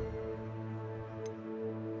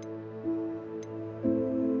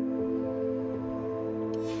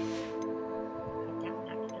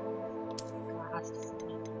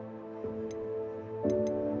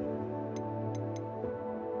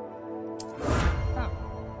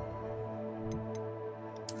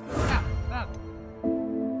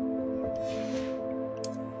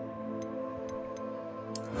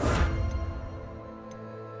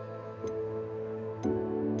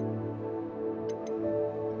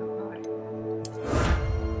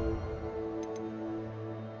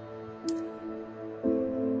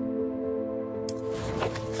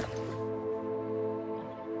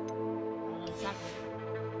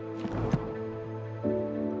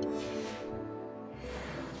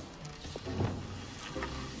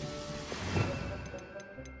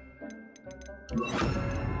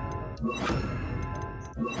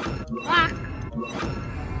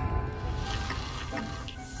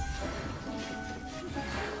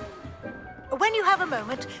 When you have a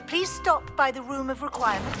moment, please stop by the Room of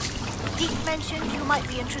Requirements. Deek mentioned you might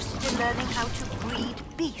be interested in learning how to breed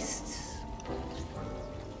beasts.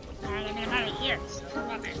 I'm out of here, so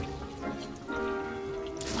love it.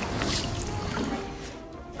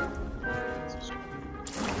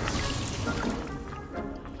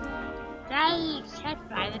 Guys, check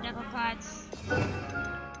by the double pots.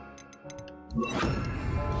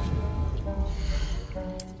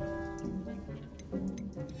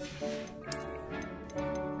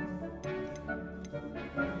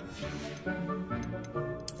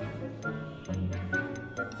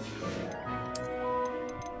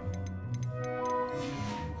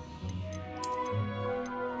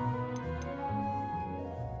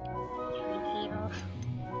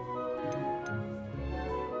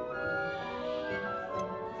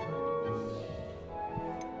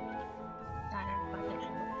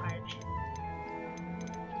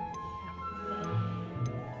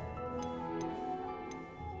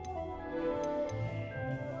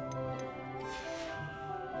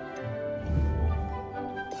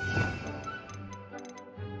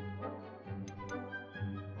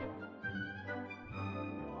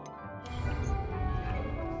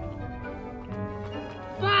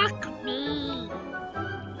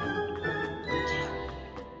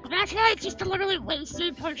 I feel like just to literally waste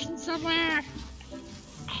a potion somewhere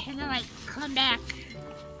and then like come back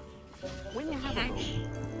when you have it.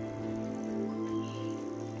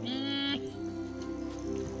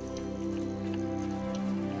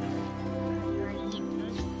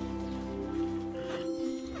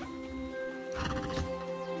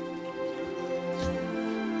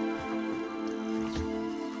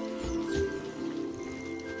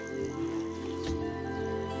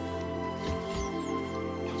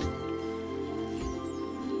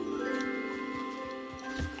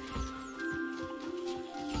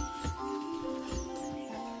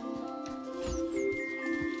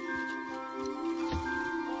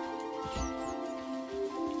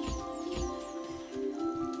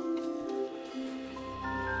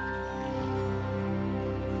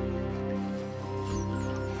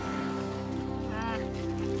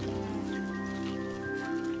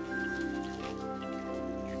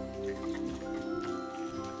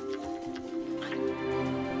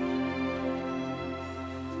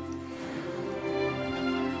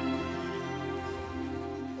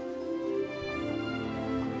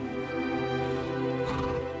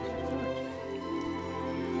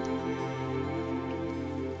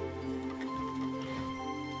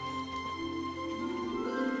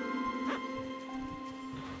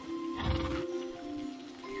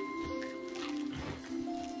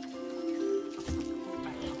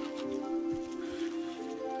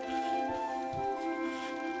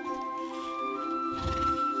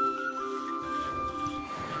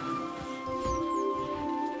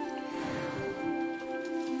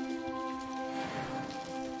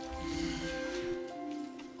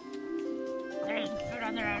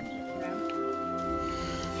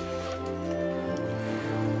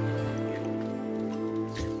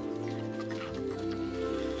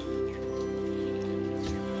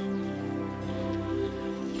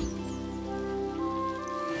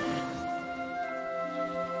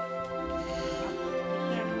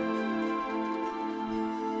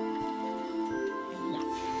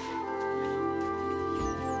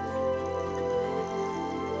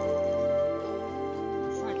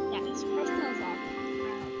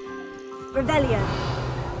 Revelio.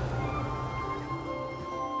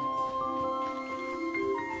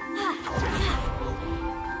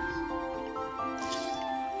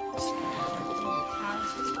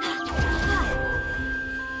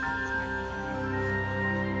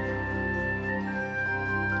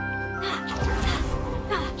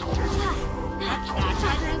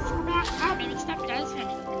 Oh, maybe stuff does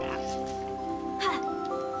finish the back.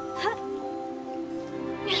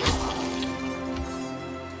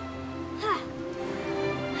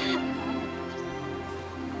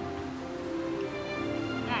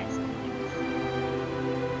 Nice.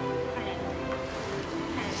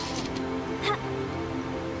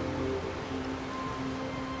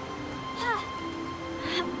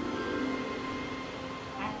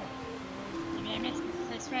 Maybe I missed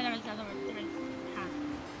this. I swear there was other ones.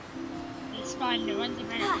 They spawn new ones in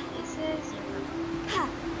random places.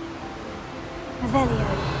 Revelio.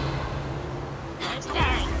 I'm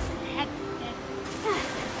sorry.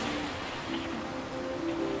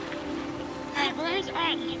 Alright, well there's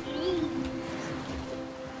orange.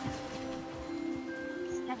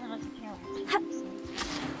 Stuff I wasn't here last time.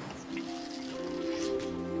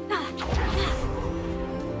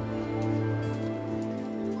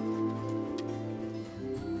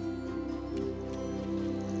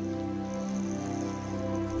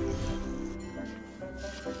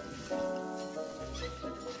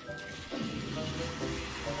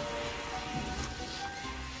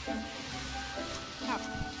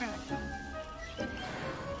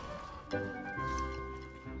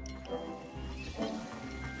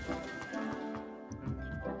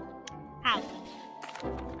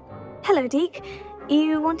 Hello, Deke.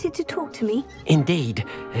 You wanted to talk to me? Indeed.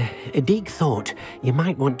 Deek thought you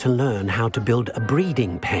might want to learn how to build a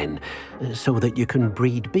breeding pen so that you can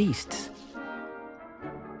breed beasts.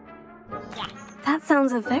 That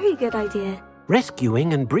sounds a very good idea.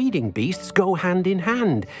 Rescuing and breeding beasts go hand in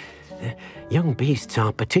hand. Young beasts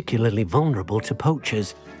are particularly vulnerable to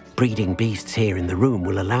poachers. Breeding beasts here in the room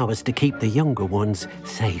will allow us to keep the younger ones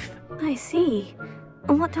safe. I see.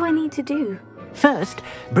 And what do I need to do? First,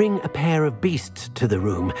 bring a pair of beasts to the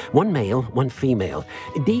room, one male, one female.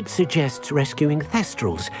 Deek suggests rescuing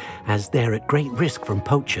thestrals, as they're at great risk from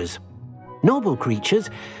poachers. Noble creatures,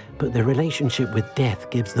 but their relationship with death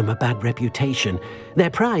gives them a bad reputation. They're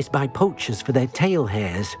prized by poachers for their tail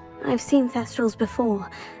hairs. I've seen thestrals before,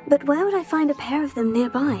 but where would I find a pair of them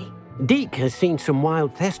nearby? Deek has seen some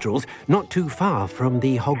wild thestrals not too far from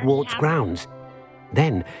the Hogwarts grounds.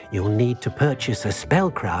 Then you'll need to purchase a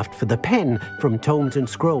spellcraft for the pen from Tomes and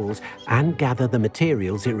Scrolls and gather the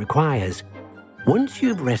materials it requires. Once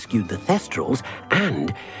you've rescued the thestrals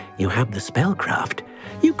and you have the spellcraft,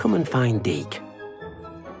 you come and find Deek.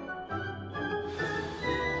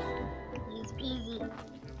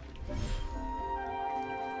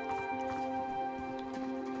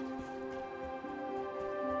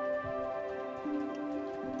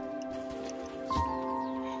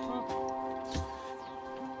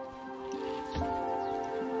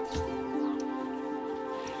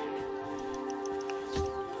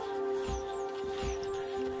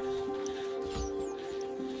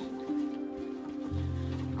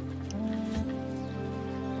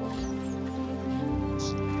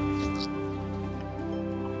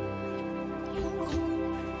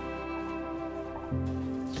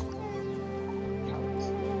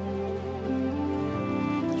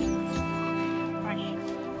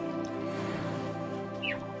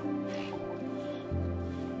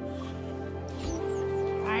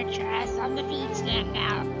 On the feed stand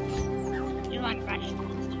now. You want brush? You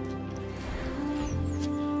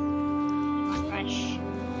want brush?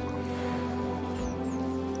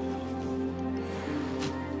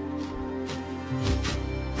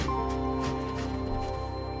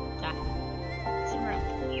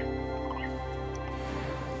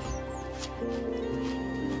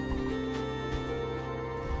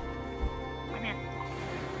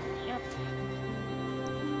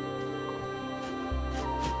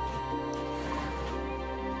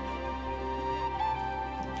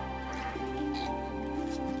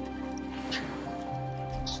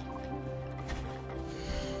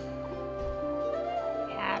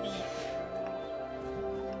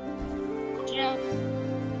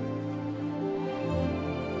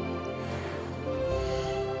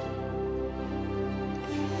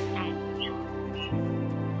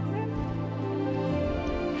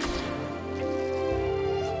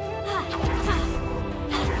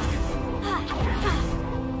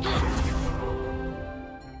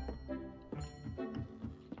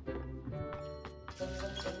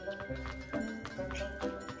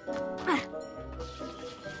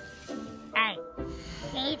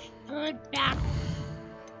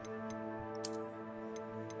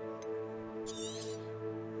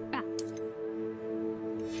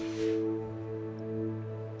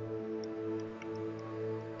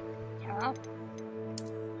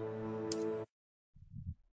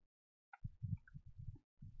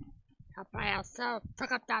 I also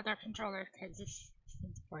took up the other controller because this is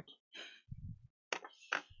important.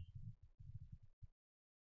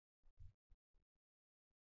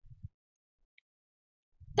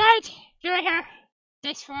 Alright, you're here.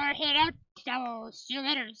 Thanks for hanging out. I will see you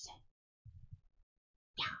later.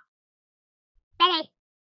 Yeah. Bye bye.